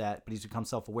hears that, but he's become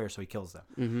self-aware, so he kills them.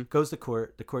 Mm-hmm. Goes to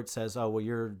court. The court says, "Oh, well,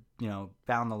 you're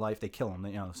bound to life." They kill him.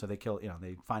 So they kill.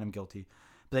 They find him guilty.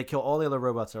 But they kill all the other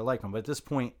robots that are like him. But at this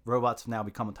point, robots have now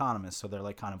become autonomous, so they're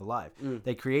like kind of alive.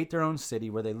 They create their own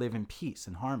city where they live in peace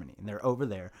and harmony, and they're over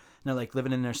there. And they're like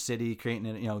living in their city, creating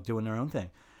it, doing their own thing.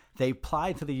 They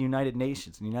apply to the United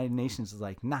Nations, and the United Nations is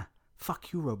like, nah,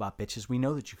 fuck you, robot bitches. We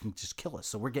know that you can just kill us,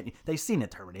 so we're getting. They've seen the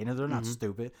Terminator. They're not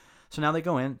stupid. So now they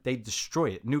go in, they destroy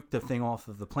it, nuke the thing off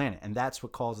of the planet, and that's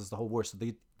what causes the whole war. So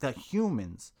the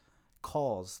humans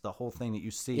cause the whole thing that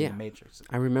you see in the Matrix.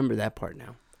 I remember that part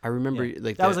now. I remember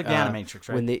like that was like the Animatrix,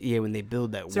 right? When they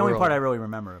build that It's world. the only part I really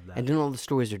remember of that. And then all the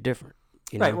stories are different.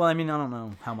 You know? Right. Well, I mean, I don't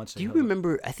know how much. Do you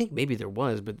remember? I think maybe there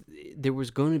was, but there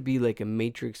was going to be like a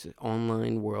Matrix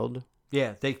online world.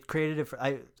 Yeah, they created it.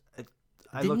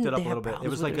 I looked it up a little bit. It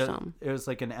was like something? it was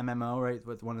like an MMO, right?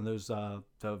 With one of those the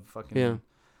fucking Yeah.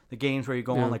 the games where you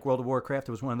go Yeah. on like World of Warcraft.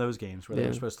 It was one of those games where they Yeah.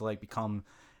 were supposed to like become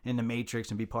in the Matrix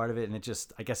and be part of it, and it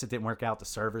just I guess it didn't work out. The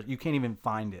servers you can't even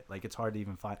find it. Like it's hard to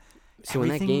even find. So when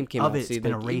that Everything game came of out, it's see,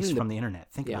 been like, erased even from the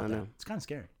internet. Think Yeah, about I that. know. It's kind of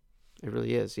scary. It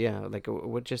really is, yeah. Like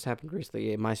what just happened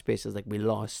recently, MySpace is like, we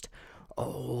lost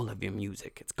all of your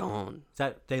music. It's gone. Is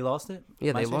that they lost it?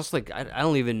 Yeah, they MySpace? lost like, I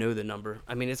don't even know the number.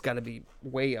 I mean, it's got to be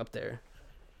way up there.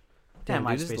 Damn,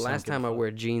 dude, this is the MySpace last don't give time a I fuck.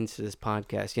 wear jeans to this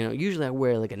podcast. You know, usually I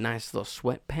wear like a nice little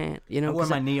sweatpant. You know, I wore 'cause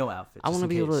my Neo outfit. I want to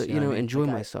be able to, you know, what I mean? enjoy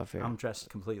Like, myself here. I'm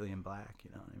dressed completely in black. You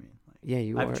know what I mean? Like, Yeah,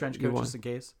 you I have are. a trench you coat are. just in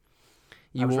case.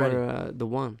 You was wore ready. the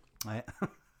one. I,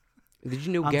 Did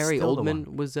you know I'm Gary still the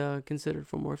Oldman was considered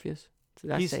for Morpheus? Did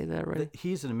I say that right?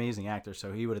 He's an amazing actor,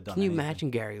 so he would have done. Can you anything. imagine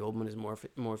Gary Oldman as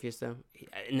Morpheus though?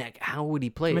 And like, how would he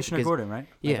play Commissioner it? Because- Gordon, right? Like,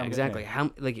 Yeah, I'm exactly.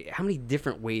 getting- How many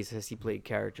different ways has he played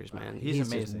characters, man? He's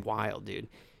just amazing. wild, dude.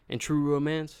 And True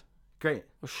Romance. Great.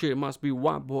 Oh shit, it must be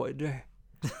white boy there.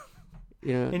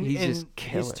 You know, And he's and just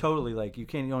killer. He's totally like you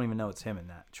don't even know it's him in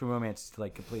that. True Romance is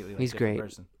like completely like He's different great.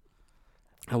 person.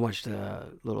 I watched a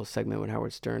little segment with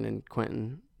Howard Stern and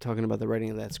Quentin talking about the writing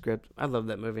of that script. I love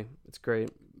that movie. It's great.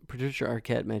 Patricia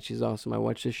Arquette, man, she's awesome. I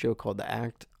watched this show called The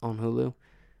Act on Hulu.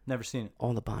 Never seen it.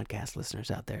 All the podcast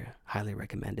listeners out there, highly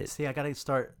recommend it. See, I gotta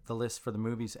start the list for the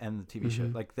movies and the TV show,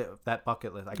 like that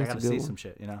bucket list. Like That's I a gotta good see one. some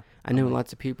shit, you know. I know I'm like,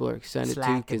 lots of people are excited too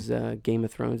slacking. because Game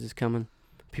of Thrones is coming.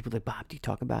 People are like, Bob, do you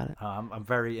talk about it? I'm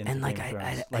very into And like Game of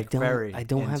Thrones. I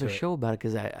don't have a into it. show about it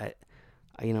because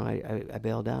I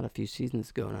bailed out a few seasons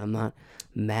ago, and I'm not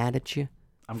mad at you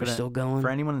for still going. For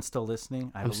anyone that's still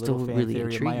listening, I have I'm a little still fan really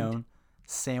theory of my intrigued. own.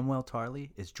 Samuel Tarly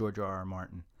is George R.R.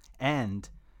 Martin, and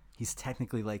he's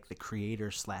technically like the creator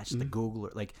 / the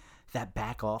Googler. Like that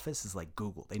back office is like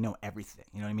Google. They know everything.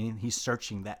 You know what I mean? He's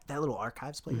searching that little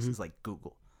archives place is like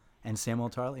Google. And Samuel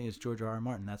Tarly is George R.R.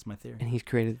 Martin. That's my theory. And he's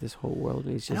created this whole world.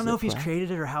 And he's just I don't know if he's crap. created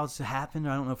it or how it's happened.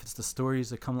 Or I don't know if it's the stories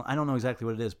that come. I don't know exactly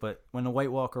what it is. But when the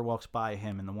White Walker walks by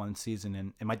him in the one season,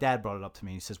 and my dad brought it up to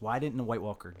me, he says, "Why didn't the White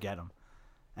Walker get him?"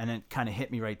 And it kind of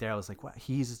hit me right there. I was like, "Wow,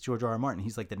 he's George R.R. Martin.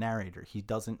 He's like the narrator. He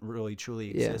doesn't really truly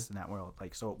exist in that world.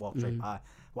 Like, so it walks right by.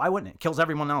 Why wouldn't it? Kills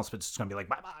everyone else, but it's just gonna be like,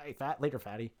 bye bye, fat later,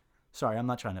 fatty. Sorry, I'm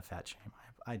not trying to fat shame.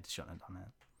 I shouldn't have done that.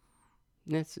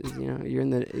 That's you're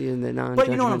in the non. But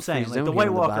you know what I'm saying? Like the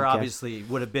White Walker obviously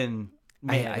would have been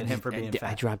mad at him for being I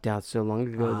fat. dropped out so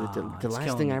long ago that the it's last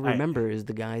killing thing me. I All right. remember is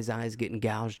the guy's eyes getting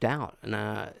gouged out, and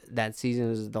that season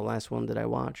is the last one that I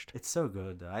watched. It's so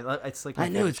good. Though. It's like I my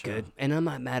know favorite it's show. good, and I'm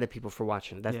not mad at people for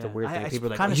watching it. That's the Yeah. weird thing. I People are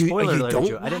like, kind "Oh, of you spoiler don't alert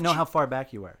you. I didn't know watch how it?" far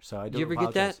back you were, so I do. Do you ever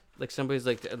get that? apologize. Like somebody's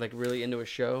like really into a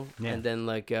show, Yeah. and then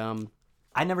like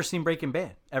I never seen Breaking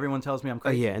Bad. Everyone tells me I'm oh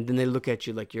crazy. yeah, and then they look at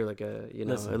you like you're like a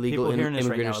Listen, illegal people hearing this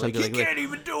right immigrant now or are like, something. you can't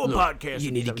even do a "Look, podcast.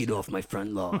 You need to get off my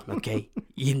front lawn, okay?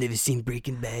 You've never seen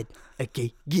Breaking Bad,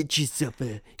 okay? Get yourself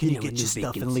a Can you a get new your stuff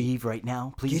and vacancy. leave right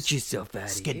now, please? Get yourself out of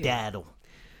here. Skedaddle.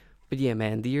 But yeah,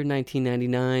 man, the year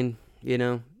 1999. You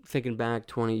know, thinking back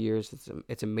 20 years,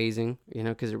 it's amazing. You know,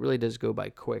 because it really does go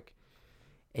by quick,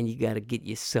 and you got to get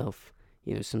yourself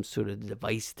some sort of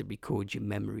device to record your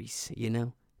memories. You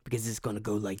know, because it's gonna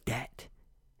go like that.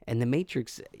 And The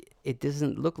Matrix, it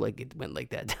doesn't look like it went like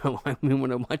that. I mean,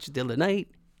 when I watched it the other night,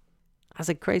 I was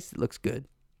like, Christ, it looks good.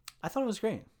 I thought it was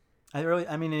great.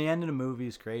 I mean, the end of the movie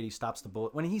is great. He stops the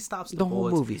bullet. When he stops The whole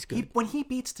bullets, movie's good. When he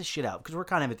beats the shit out, because we're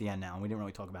kind of at the end now, and we didn't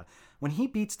really talk about it. When he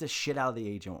beats the shit out of the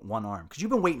agent with one arm, because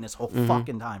you've been waiting this whole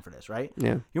fucking time for this, right?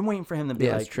 Yeah. You're waiting for him to be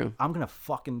Yeah, like, it's true. I'm going to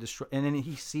fucking destroy. And then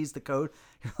he sees the code.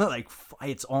 You're like,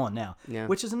 it's on now. Yeah.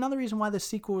 Which is another reason why the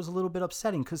sequel was a little bit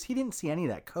upsetting, because he didn't see any of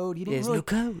that code. He didn't There's really, no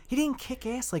code. He didn't kick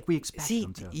ass like we expected See,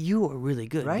 him to. you are really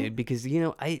good, Right? dude, because,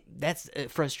 that's a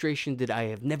frustration that I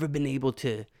have never been able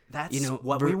to, That's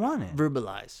what we wanted.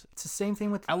 verbalize. It's the same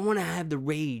thing with I want to have the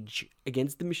rage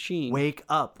against the machine. Wake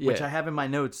Up, which Yeah. I have in my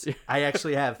notes. I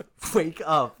actually have Wake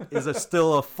Up is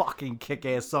still a fucking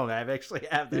kick-ass song. I actually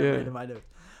have that Yeah. right in my notes.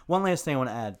 One last thing I want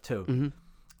to add, too.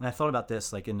 And I thought about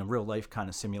this like in the real life kind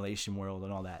of simulation world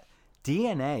and all that.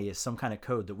 DNA is some kind of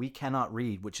code that we cannot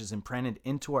read, which is imprinted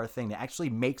into our thing that actually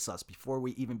makes us before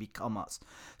we even become us.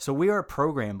 So we are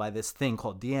programmed by this thing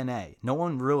called DNA. No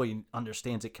one really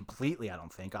understands it completely, I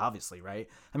don't think, obviously, right?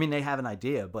 I mean, they have an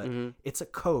idea, but it's a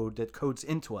code that codes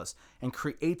into us and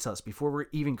creates us before we're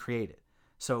even created.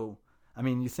 So, I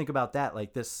mean, you think about that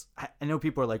like this. I know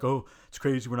people are like, oh, it's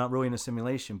crazy, we're not really in a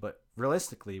simulation, but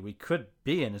realistically, we could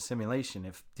be in a simulation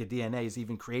if the DNA is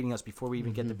even creating us before we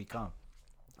even get to become.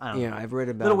 I don't know. I've read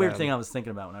about little weird thing I was thinking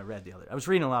about when I read the other. I was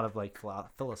reading a lot of like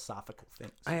philosophical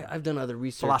things. I've done other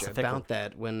research about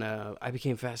that when I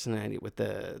became fascinated with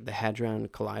the Hadron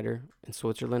Collider in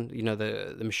Switzerland. You know,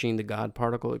 the machine, the God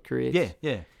particle it creates.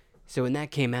 Yeah. So when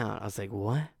that came out, I was like,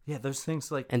 what? Yeah, those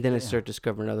things like. And then I start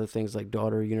discovering other things like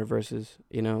daughter universes.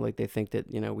 You know, like they think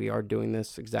that, you know, we are doing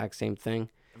this exact same thing.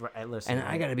 Right, listen, and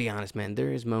I got to be honest, man,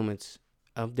 there is moments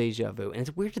of deja vu. And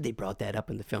it's weird that they brought that up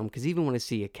in the film, because even when I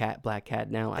see a black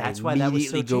cat now, I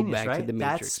immediately go back to the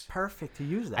Matrix. That's perfect to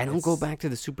use that. I don't go back to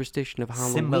the superstition of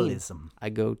Halloween. Symbolism. I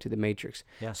go to the Matrix.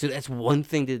 Yeah. So that's one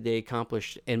thing that they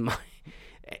accomplished in my,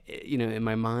 in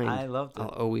my mind. I love that. I'll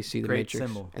always see the Great Matrix.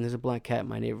 symbol. And there's a black cat in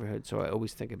my neighborhood, so I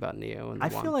always think about Neo. And I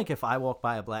feel like if I walk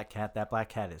by a black cat, that black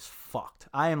cat is fucked.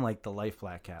 I am like the life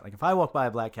black cat. Like if I walk by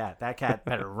a black cat, that cat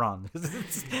better run.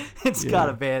 It's got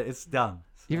a bad. It's done.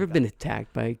 You ever been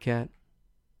attacked by a cat?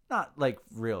 Not like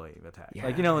really attacked. Yeah.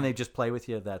 Like when they just play with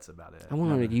you, that's about it. I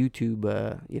went on a YouTube,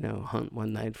 hunt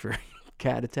one night for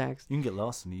cat attacks. You can get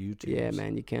lost in the YouTube. Yeah,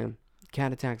 man, you can.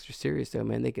 Cat attacks are serious though,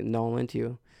 man. They can gnaw into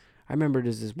you. I remember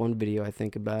there's this one video I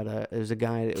think about. There's a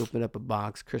guy that opened up a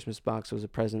box, Christmas box. It was a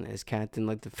present. His cat didn't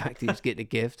like the fact that he was getting a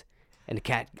gift, and the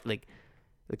cat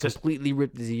just completely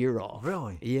ripped his ear off.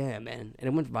 Really? Yeah, man, and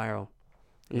it went viral.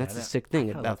 And that's the sick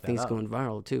thing about things going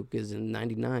viral too, because in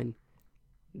 '99.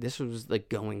 This was like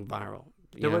going viral.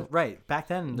 Right back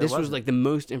then. This was like the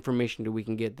most information that we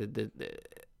can get.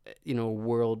 The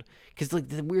world, because like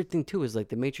the weird thing too is like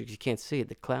the Matrix. You can't see it.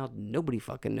 The cloud. Nobody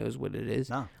fucking knows what it is.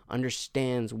 No.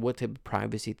 Understands what type of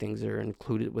privacy things are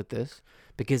included with this,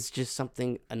 because it's just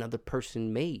something another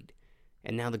person made,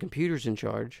 and now the computer's in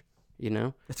charge. You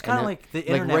know, it's kind of like the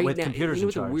internet right with now, computers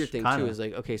in charge. The weird thing kinda. too is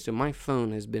like, okay, so my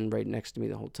phone has been right next to me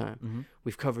the whole time. Mm-hmm.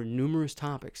 We've covered numerous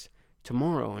topics.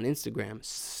 Tomorrow on Instagram,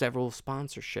 several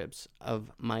sponsorships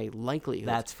of my likelihood.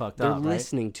 That's fucked They're up, right?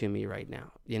 listening to me right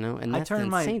now, and that's the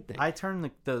insane thing. I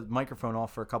turned the microphone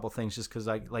off for a couple things just because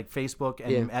I like Facebook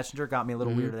and Messenger got me a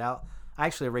little weirded out. I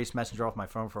actually erased Messenger off my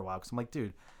phone for a while because I'm like,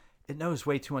 dude, it knows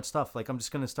way too much stuff. Like I'm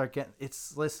just gonna start getting.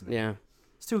 It's listening. Yeah,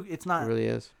 it's not. It really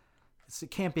is. It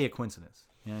can't be a coincidence.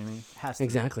 You know what I mean? It has to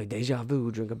exactly. Deja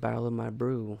vu. Drink a barrel of my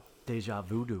brew. Deja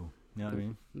voodoo. You know what I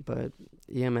mean? But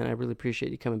yeah, man, I really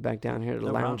appreciate you coming back down here to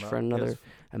the lounge for another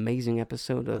amazing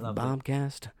episode of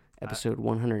Bobcast, episode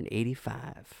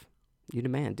 185. You the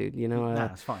man, dude.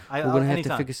 It's fine. We're gonna have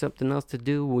to figure something else to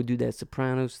do. We'll do that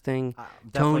Sopranos thing.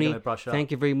 Tony,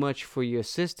 thank you very much for your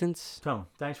assistance. Tone,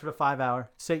 thanks for the 5 hour.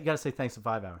 You gotta say thanks to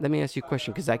 5 hour. Let me ask you a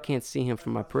question, because I can't see him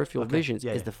from my peripheral visions.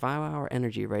 Is the 5 hour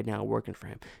energy right now working for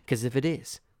him? Because if it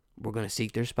is, we're going to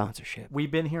seek their sponsorship.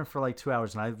 We've been here for like 2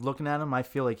 hours, and looking at him, I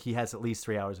feel like he has at least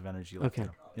 3 hours of energy left in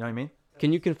him. You know what I mean?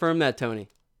 Can you confirm that, Tony?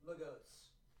 Logos.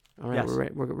 All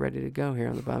right, we're ready to go here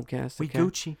on the Bobcast. We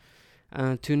Gucci.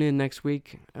 Tune in next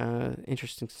week.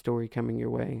 Interesting story coming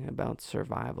your way about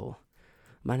survival.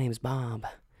 My name is Bob,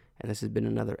 and this has been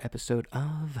another episode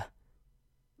of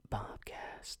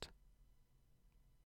Bobcast.